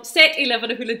jo set 11 van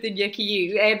de hule dinje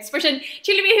kiu. Special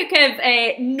chili me hoek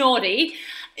Nori.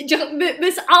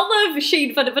 Mis alle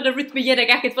verschieden van de ritme jaren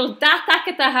ga ik het wel dat ik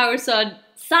het hou zo'n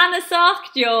sanne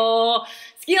zacht jo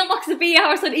skill box de bee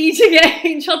hou zo'n easy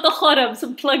een shot de chorum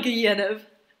some plug in.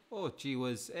 Oh gee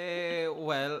was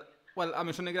well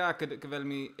I'm schon graag gewel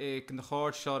me kan de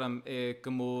hard shot am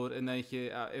gemor en dat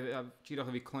je gee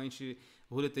doch wie kleintje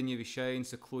hoe het in je wie schijn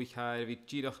so kloig haar wie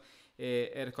gee doch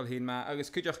kal heen maar agus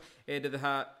kun je dat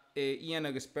ha Iain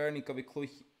agus Bernie go wie kloig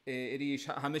is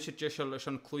ha mis just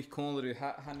schon kloig konler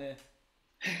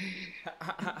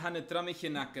hanne drammetje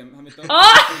nakken ha met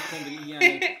konler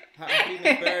Iain ha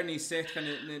Bernie zegt kan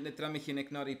ne drammetje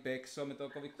nek naar die bek so met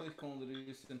ook wie kloig konler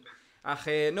is ach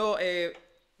no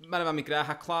maar wat ik graag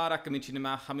ha klaar ik met je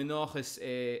maar ha me nog eens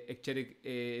ik check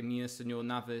mi senor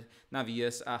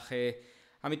navies ach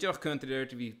ha me toch kunt er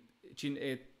wie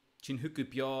chin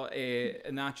hookup ja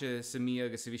nache se mi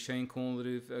agus vi schein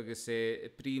konruf agus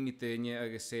primitene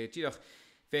agus tjach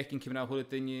fekin kim na holet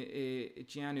dinge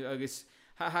janu agus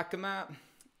ha kama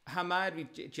ha maar vi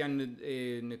janu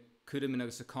ne kudem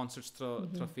agus concerts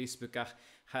tra Facebook ach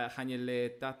gaan je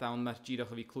le dat down maar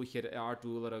tjach vi klocher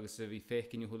artdoeler agus vi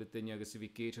fekin holet dinge agus vi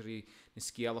cateri ne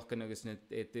skialach agus ne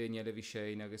dinge vi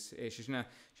schein agus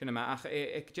Sinna ma ach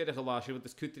ek jede gelas wat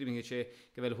is kutriming je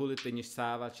gewel holet dinge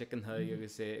sava chicken hay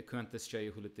agus kwantas che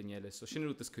holet dinge so sinna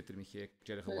rut is kutriming je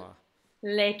jede gelas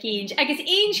Lekker. Agus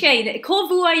één schein, kom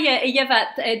voor je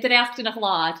wat dreigt nog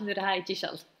laat in de huidje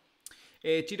al.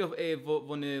 Tjid of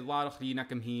wanneer laag die naar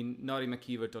hem heen naar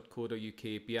MacIver.co.uk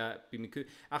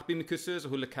bij me kussen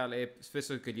hoe ik al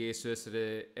speciaal gelezen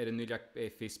een nieuwjak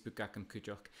Facebook ak hem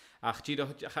kutjak. Ach tjid of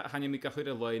gaan je me kan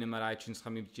goed lijnen maar iTunes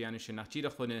gaan me bijna nach tjid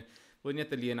of wanneer niet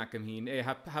de lijn ak hem heen.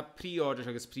 Heb pre-orders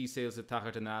agus pre-sales het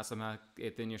tager de naast maar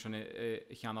het je schon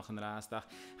gaan nog een raasdag.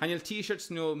 Gaan je t-shirts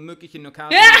nu möglich in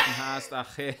elkaar haast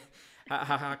ach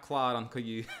ha klaar aan kan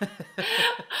je.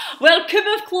 Wel, kom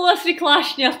of close die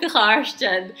klasniach de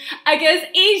gaarsten. Agus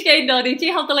eens geen nodig,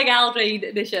 die had de legaal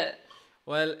rein dus je.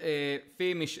 Wel,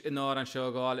 famous in oran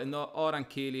shogal in oran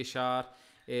Kelly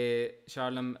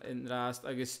Charlem in raast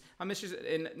agus amis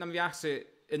in nam jaagse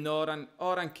in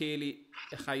oran Kelly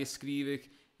ga je schrijven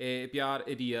jaar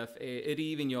edf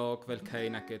even jog wel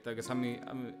keinaket agus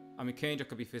ami kein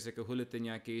ook bi physical hulet in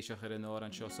ja geischer in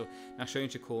oran show so nach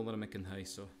schönche kolmer me kan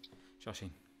huis so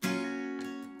Shashin.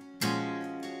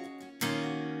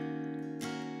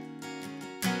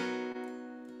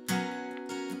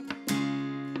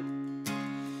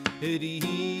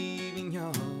 Even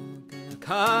jog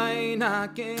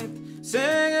keinaket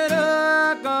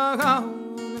segera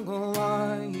gaun go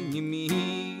in me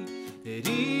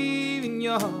even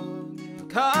jog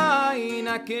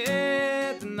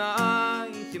keinaket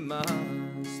naich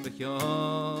mas the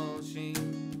yoshi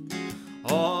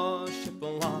o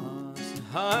shipalas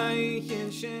haich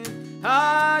shin ha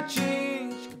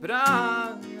chich bra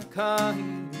kai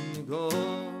go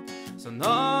so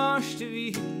nosh to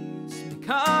vis mi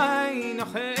kai no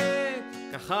he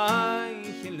ka khai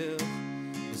lu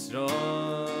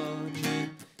isroje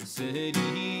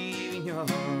sedi yo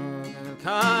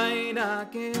kai na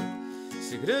ke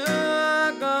sigra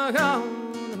ga gaun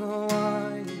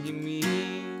mi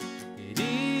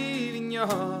edi yo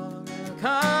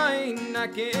kai na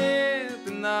ke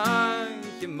na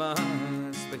ke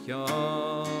mas the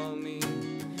yomi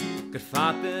good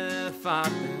father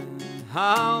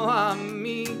how am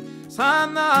me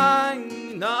sanai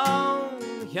no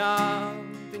ja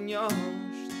den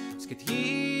jost sket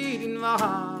hier in wa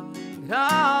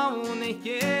raun ik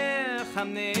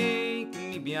khane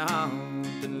mi bian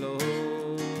den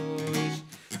lois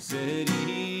seri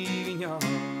nya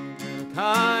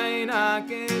kaina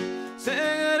ke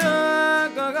sera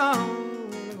ga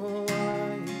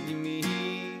mi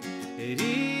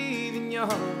eri nya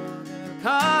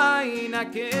kaina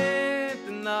ke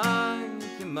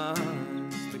mas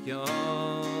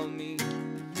yomi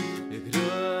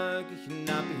grug ich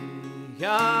nabi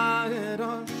ja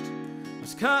gerost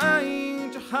was kein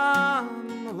jaham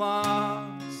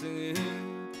was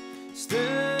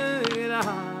stira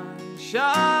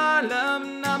shalom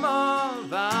namo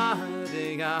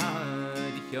vadiga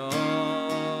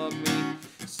yomi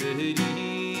seri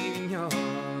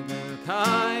yoga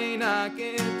kaina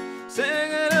ke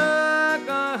segera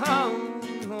ga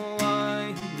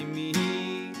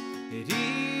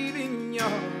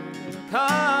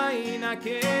kaina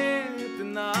ke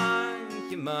tonight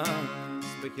mas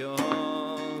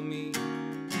bekomi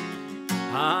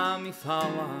ami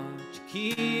fawach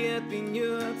kiet in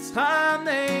juts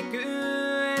hane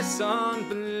son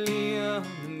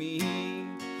believe me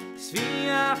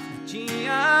sviach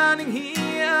chian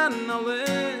hier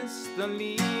alles the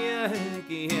lie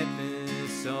get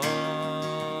so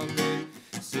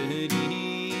sedi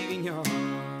in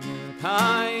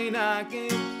kaina ke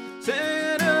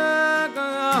sera ga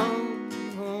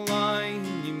line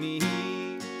me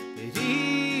edi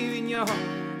yo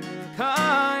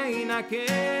kaina ke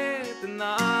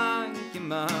tonight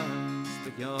mas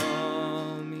the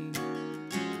yomi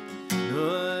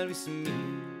nur vis mi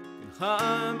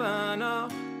habana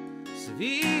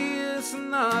svis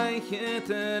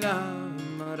naihetera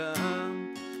maram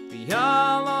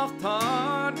bialach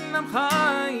tarnam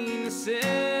kain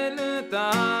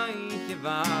seletai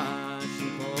va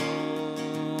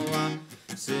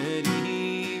seri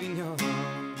yo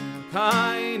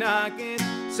kaina ke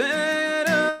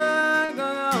sera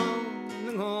ga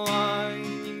ngoi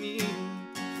mi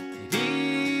di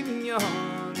yo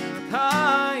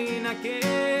kaina ke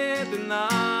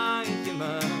tonight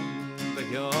ma the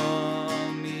yo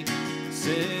mi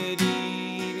seri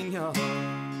yo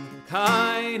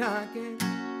kaina ke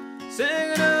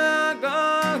sera ga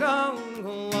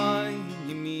ngoi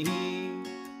mi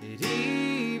di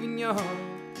yo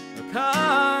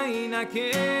kaina ke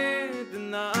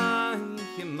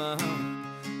tonight ma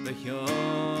the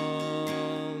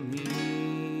yomi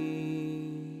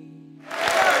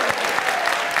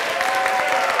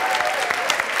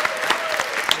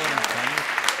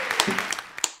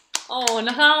oh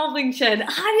na halving shin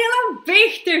Ariel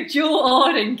bechter Joe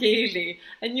Oren Gaelic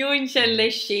and yoin shin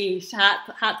lishi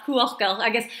hat kuachgal I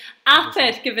guess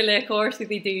apet geville course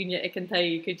di dunya ek kan tay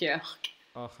kujach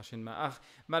ach ashin ma ach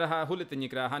maar ha hulet in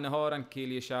gra han har an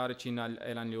kili share chinal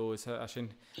elan jos ashin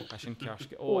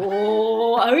kashke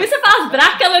oh is a fast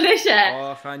brakkel lishe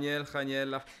oh khaniel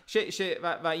she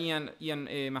va Iain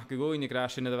mag go in gra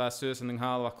shin da was sus en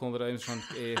hal wa kon er schon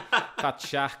kat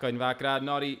shach kan va gra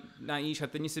nori na is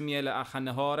hat ni se miele ach han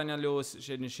har an los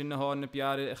shin har ne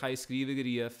piare ga skrive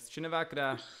gerief shin va gra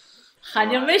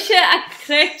Gaan je misje a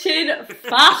kretjen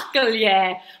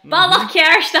fachkelje. Balach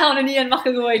kerstdown en Iain mag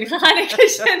gooien. Gaan ik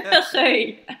dus in de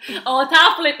gei. Oh,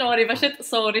 tafel het nori, was het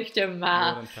zo richting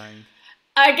ma.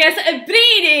 I guess a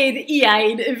breed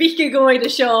Iain, wie gooien de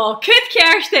show. Kut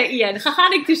kerste Iain.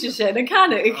 Gaan ik dus in, dan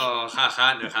kan ik. Oh,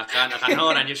 gaan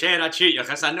horen je share dat je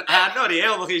gaan nori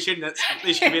heel veel zin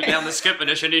is gewild aan de skippen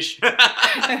dus niet.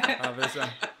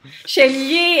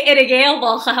 Shelly er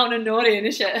geelbal gaan een nori in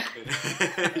je.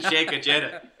 Shake it,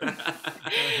 Jetta.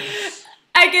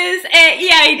 I guess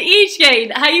Iain each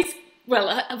game. Hij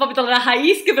well, wat bedoel je? Hij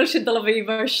is geweest dat we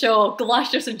maar zo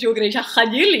glasjes en joggeries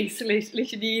gaan jullie lees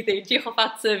niet de je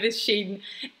gaat service zien.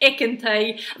 Ik en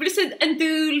hij. Maar is het een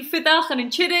doel vandaag en een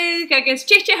Tiree? I guess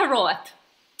check heroet.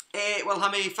 Well, ha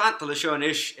me fantal show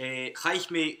is. Ga ik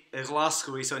me glas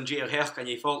goeie zo'n gier her kan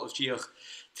je vol of gier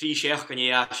trí seach gan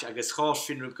éas agus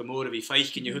chásin rúm gomór bhí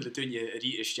feicin hula duine a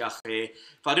ríisteach.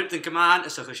 Farúpt an gomáin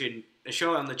is a sin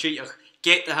seo an na tíach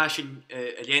get a sin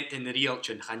a léint in na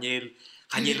ríaltin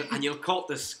Hanil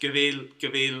coltas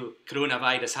govéil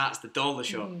coronavirus has de dollar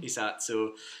seo is dat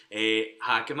so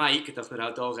ha gema iketach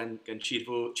na dog an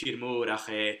tír mór ach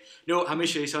no ha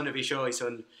mis son a vi seo is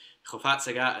son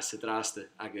chofat ga as se draste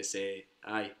agus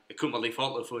ai cummal í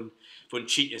fall fun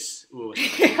cheatus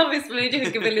Agus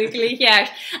muidir go bhfuil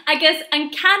léart. Agus an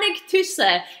canig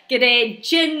tusa go é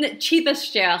gin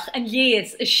tíisteach an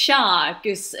léas is se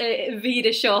gus bhí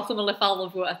a seo chum le fall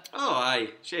bhua. ai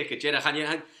sé go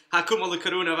dé ha cummal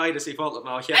coronavirus í fall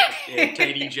má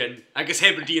Tiree agus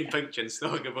Hebridean functions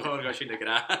no go bhá sin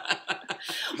gra.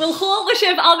 Well chola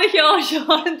sibh anna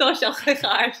seo an dóiseach a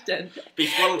cháirtain. Bí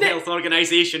World Health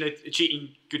Organization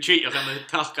cheating go treatach am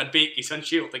tach an béki san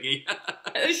shield agé.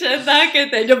 Se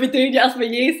dagad é, jo bhí dúine as ma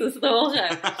Jésus dócha.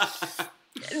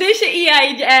 Ní sé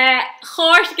iad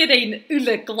cháirt go réon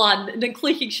ula glan na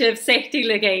clúigh sibh sechtí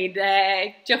le géid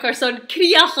deachar son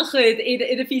críacha chud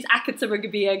in a fís acad sa go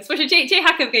bíag. Spo sé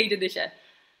hacah géide is se?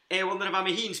 Well na bh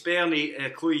mé hín spéirni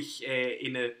clúich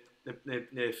in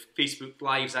na Facebook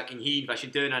lives ac in hín bheit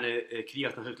sin dún an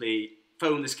críocht na chulé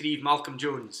fón na scríb Malcolm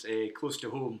Jones close to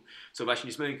home. So bheit sin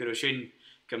is mún go sin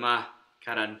go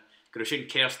caran go sin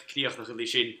ceirst críocht na chulé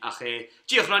sin ach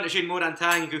díoch ran sin mór an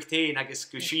taing guchtéin agus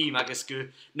go síim agus go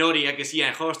nóí agus í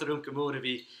an chóstarúm go mór a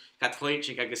bhí Kathleen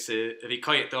agus a bhí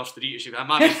caiit dástrí si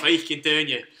má bhí feicin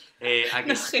duine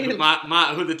agus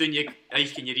má thuda duine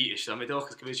éicin rí is mé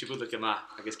dochas go bhfuil si bula go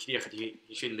agus críocha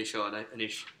sin lei seo an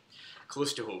is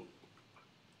close to home.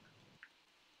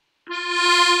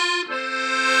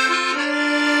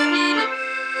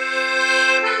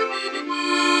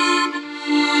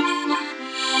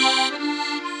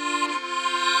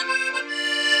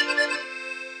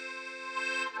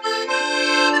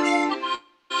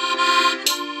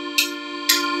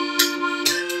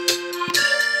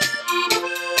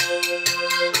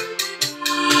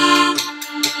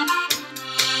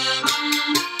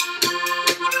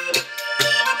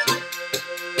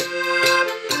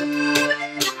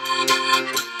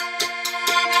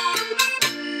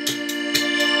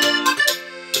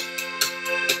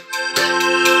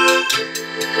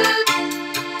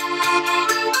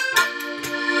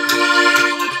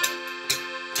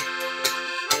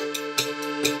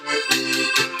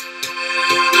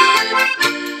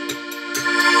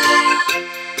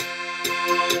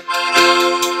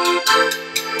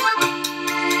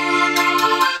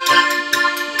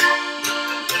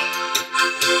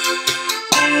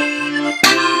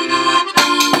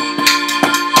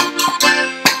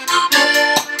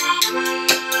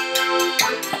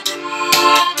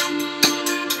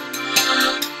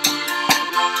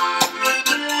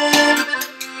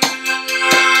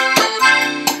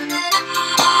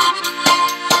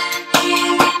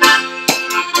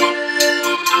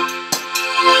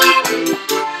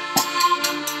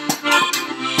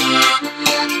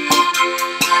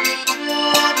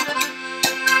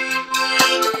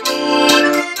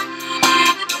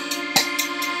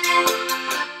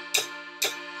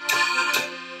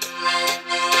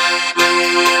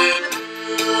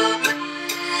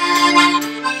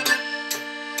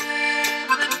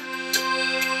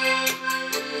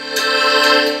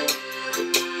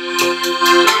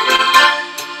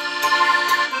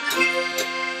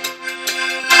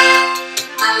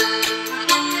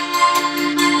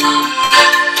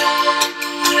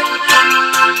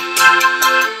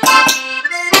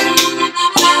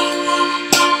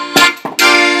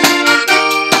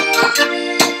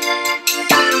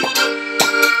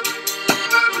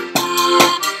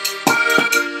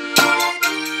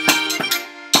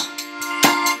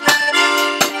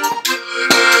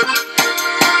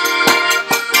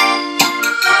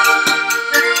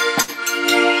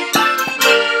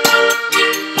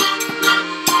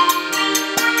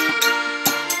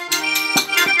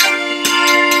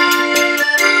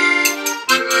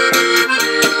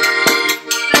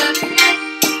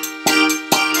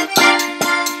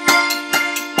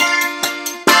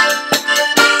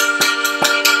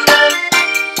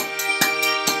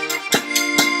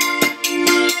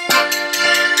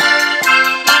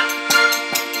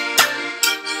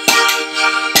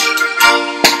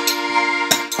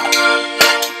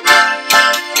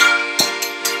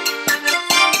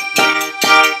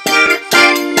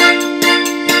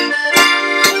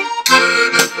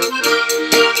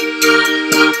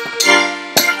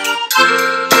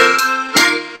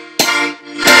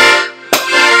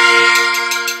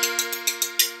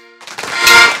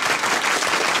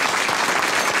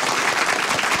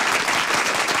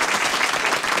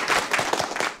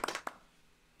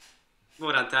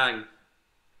 tang.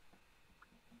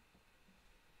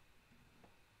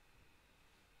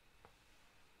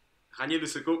 Gaan jullie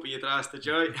zo kopen je draast de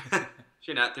Joy?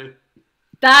 Sien at toe.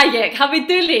 Daig, ha fi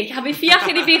dwlig, ha fi fiach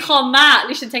i fi chon ma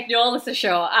lys yn technologys y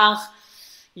sio, ach,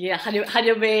 ie,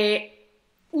 hanyo me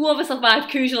uofus o'ch ma'n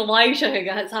cwysl live sio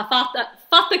hynga, ha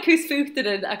fatta cws ffwtyn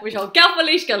yn, ac mae sio,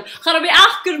 gafel eisgol, chanol me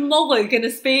achgyr molwg yn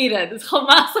y sbeirin, ys chon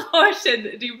mas o horsyn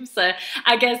rhywmsa,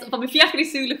 ac ys, fa mi fiach i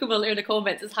sŵl o'ch ymwyl yn y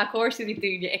comments, ys ha cwrs ydi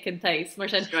dwi'n ec yn teis,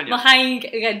 mae'r sy'n, mae haing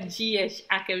yn gies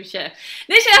ac yn sio.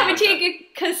 Nes i af yn Iain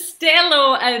Costello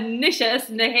yn nisys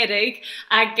na herig,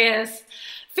 ac ys,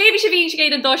 fe fi eisiau fi'n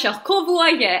siarad yn dosiach, co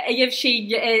fwy e yf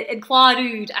sy'n yn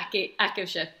clarwyd ac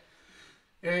eisiau?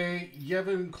 Yf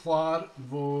yn clar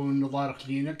fo'n larch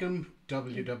linagym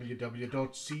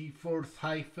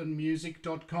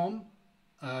www.seaforth-music.com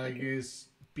agos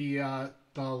bia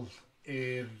dal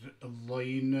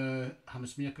lein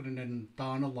hamas mi ac yn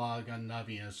dan y lag an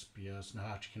nafias bias na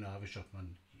hatch cyn afis o'ch man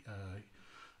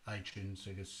iTunes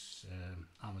agos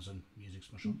Amazon Music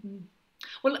Smashon.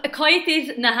 Wel, y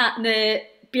coedydd na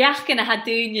biach yn y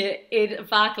hadwn i'r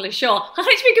fagl y sio. Ha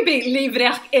chyd mi gybi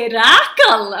lifriach i'r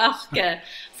agol, achge.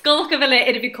 Sgolwch gyfele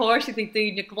i'r fi cwrs i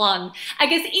ddyn y gwan.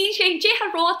 Ac ys un sy'n jeha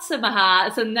rot yma ha,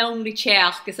 ys y nawn ni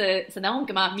cheach, ys y nawn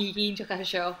gyma mi hun tiwch ar y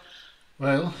sio.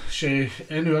 Wel, se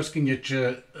enw ys gynnyd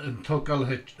yn togal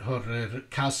hor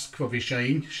casg fo fi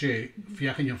siain, se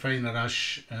fiach yn ffein ar as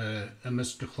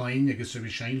ymys gychlain agos y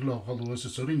fi siain lo holwys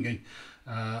y sŵrin gyn.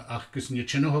 Ach gys ni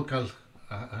chyn o hokal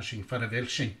a sy'n fara fel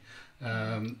sy'n.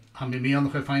 Ha mi mi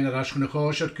anwch e ffain ar asgwn y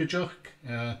chos ar cydioch.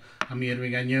 Ha mi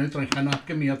erwy gan yw'n dro'n chanach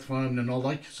gymiad ffôn yn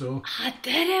olag. Ha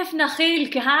deref na chyl,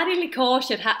 gyhari li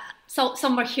kosher. So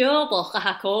mae'r hwylwch a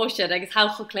ha kosher, agos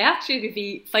hawch o cleach sydd i fi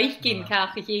ffeicin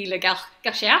cach i hil a gach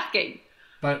siach gyn.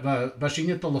 Ba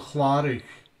sy'n ydol y chlarig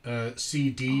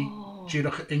CD,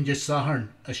 gyrwch india saharn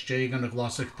ysdeg gan y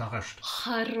glasach tachart.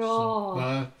 Haro.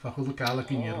 Fa chwyd y Gaelic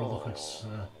yn i'r ys.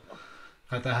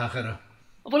 Chada hachara.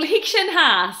 Wel, hig sy'n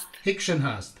hast? Hig sy'n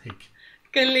hast, hig.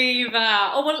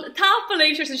 Galifa. O, wel, tapol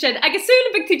eisiau sy'n sy'n. Ac yswn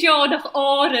yn byg ti John o'ch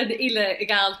oren ile y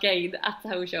gael gein at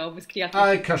haw sio, mys criach.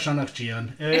 Ai, carsan a'ch Gian.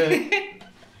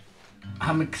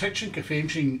 Ham y cretchen gyffeim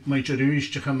sy'n mae jyrwys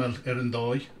ych ymwyl yn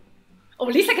doi. O,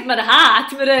 wel, lysa gyda mae'r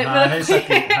hat.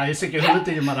 Haes ag hwnnw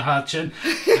di mae'r hat sy'n.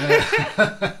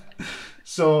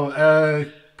 So,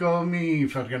 go mi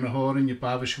ffer gan y hor yn y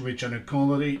bafis gwyd yn y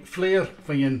colori. Flair,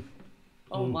 fe'n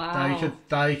oh, wow.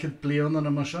 Daich blion yn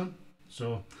yma sian.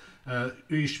 So,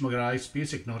 ys mag rais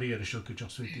bys ignori ar y siwg y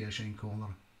jos wedi eisiau ein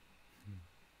color.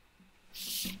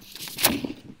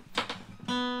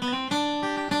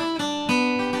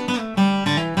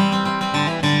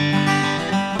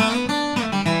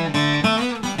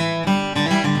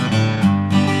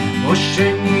 O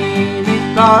sy'n i mi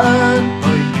dan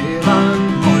o'i gilan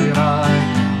o'i rai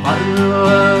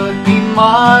Farwyd i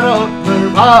marog yr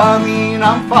famin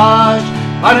am ffas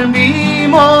Ar mi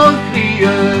mo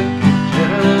criag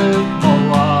gyda'r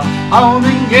mola Awn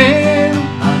yn gen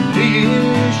am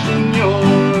rys yn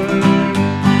yw'r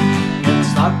Yn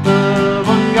stad y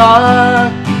fy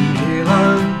ngag i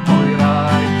helan o'i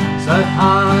rai Sa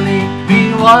hanig fi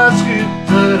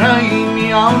wasgwyd yr ein mi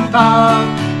awn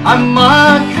tad Am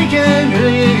ma crigen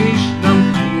ys nam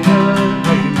criag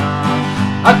o'i na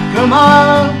Ac yma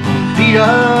o'n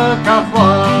criag a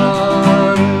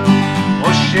chwar O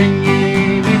sy'n i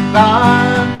mi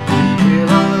dan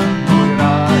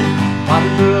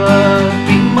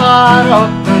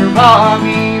marot yr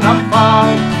famin a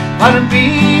ffag Ar fi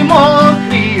mo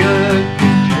criag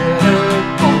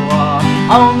gyda'r ola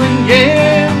Awn yn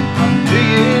gen am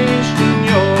rys yn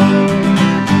yw'r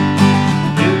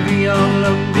Dyfi awn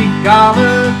am di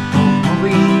galed o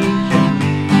hwlich yn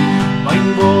mi Mae'n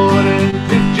bod yn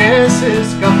clip Jesus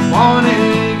gan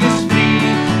ffonig ysbri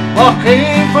Och e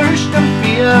ffyrst yn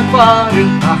ffiag war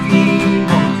yn tachi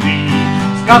mo chri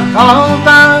Sgaf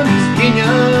chaldan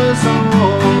ysgynias yn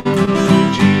ogi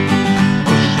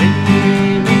O sy'n i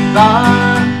mi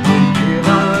dan o'n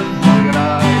gilan o'i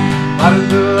rai Ar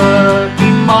dyd i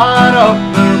marog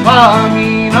yr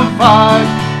famin am ffag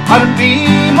Ar fi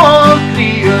mo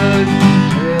criag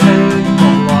gyda'r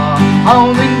mola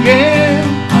Awn yn gen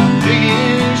am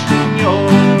rys yn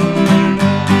yw'r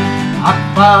Ac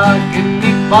fag yn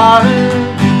mi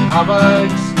bardd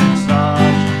habag sy'n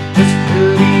stad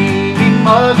Ysgwyri mi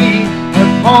mygi y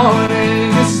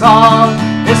ponig y sal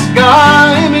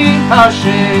Ysgai mi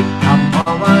tasig am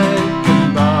malag yn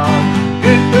dad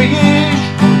Gyda ys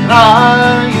o'n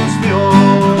rai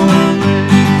ysmiol O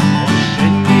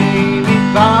sy'n i mi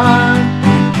dan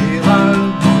o'n gilan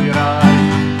o'i rai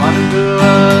Fan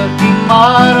dyd i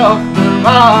marog y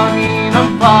famin am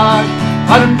ffag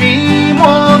Ar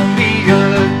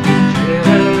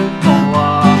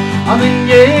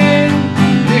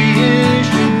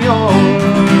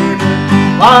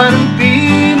maar een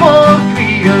piemel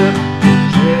kriegen,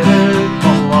 zere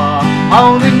kolla,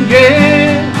 houden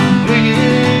je,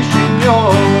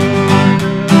 signor.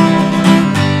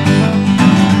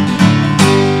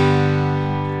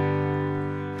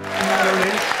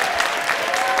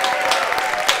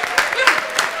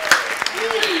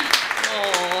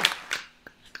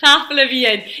 Tafel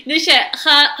fi'n. Nes e,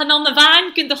 chan on the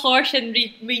van gyn dy chors yn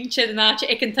rwyntio dyna che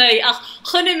ec yn tei, ach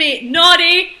chynnu mi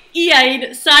Nori,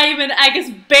 Iain, Simon agus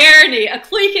Bernie, a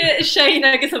clwycha y Shane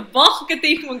agus y boch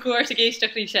gydych mwyn gwrs ag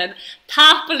eistach rysyn,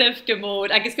 tafel yf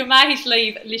gymod, agus gymahys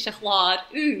leif lys a chlad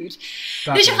ŵr.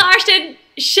 Nes e charstyn,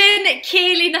 sin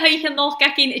céli na haich yn noch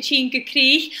gacin y tîn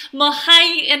gykrych, ma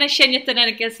hai yn y sianiad yn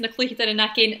agus na clwycha yn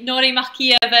acin, Nori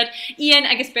MacIver, Iain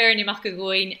agus Bernie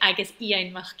MacIver, agus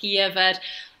Iain MacIver.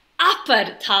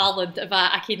 Apar talent y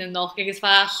fa ac un yn noch, agus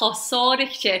fa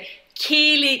chosorych se,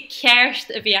 céli kerst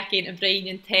y fi ac un yn brein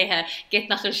yn tehe, get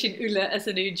nach yr sy'n ule as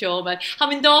yn yw'n job. Ha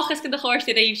mi'n doch ys gyda chors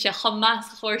i'r eif se,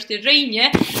 chamas chors i'r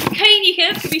reinia, cynnig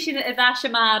gybi sy'n y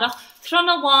ddasio marach, tron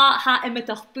a wa ha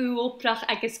ymydach bw oprach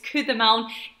agus cwyd y mawn,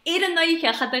 i'r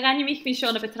neiche, chad ag anio mich fi'n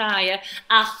siôn y betraia,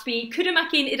 ach fi cwyd yma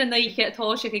cyn i'r neiche y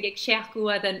tosig ag siach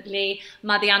gwad yn le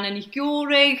maddi anna ni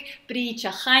gwrig, brid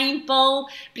a chaimbol,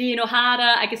 Brian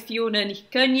O'Hara agus Fiona ni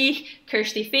gynnych,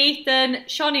 Kirsty Phaethon,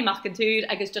 Shawnee McIntyre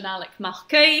agus Donalic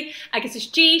MacCuy, agus is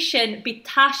Jason bi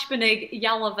tashbanig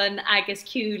Yalafan agus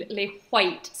Cwl le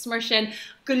White, smersin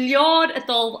gwylior y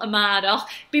dol y marach.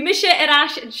 Bi misio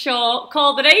as yn sio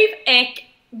colbreif ec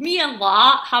mi an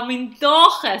la, ha mi'n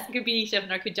dochas gybysio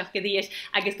fyna'r cwydioch gyddies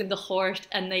agus gyn chorst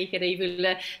yn neich yr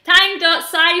eifwle. Taim do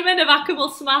Simon y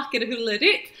facwbl smach gyda hwle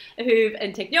rwt, y hwf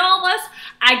yn technolas,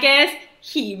 agus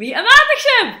himi y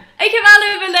madachsym. Eich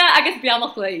cyfalu fyle agus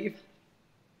biamach leif.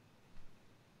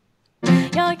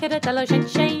 Jag get a television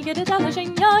shake, get a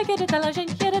television, jag get a television,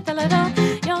 get a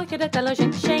television, jag get a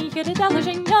television shake, get a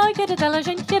television, jag get a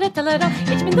television, get a television.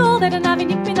 Ich bin dol, der Navin,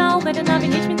 ich bin all, der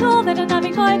Navin, ich bin dol, der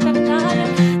Navin, koi, der Navin.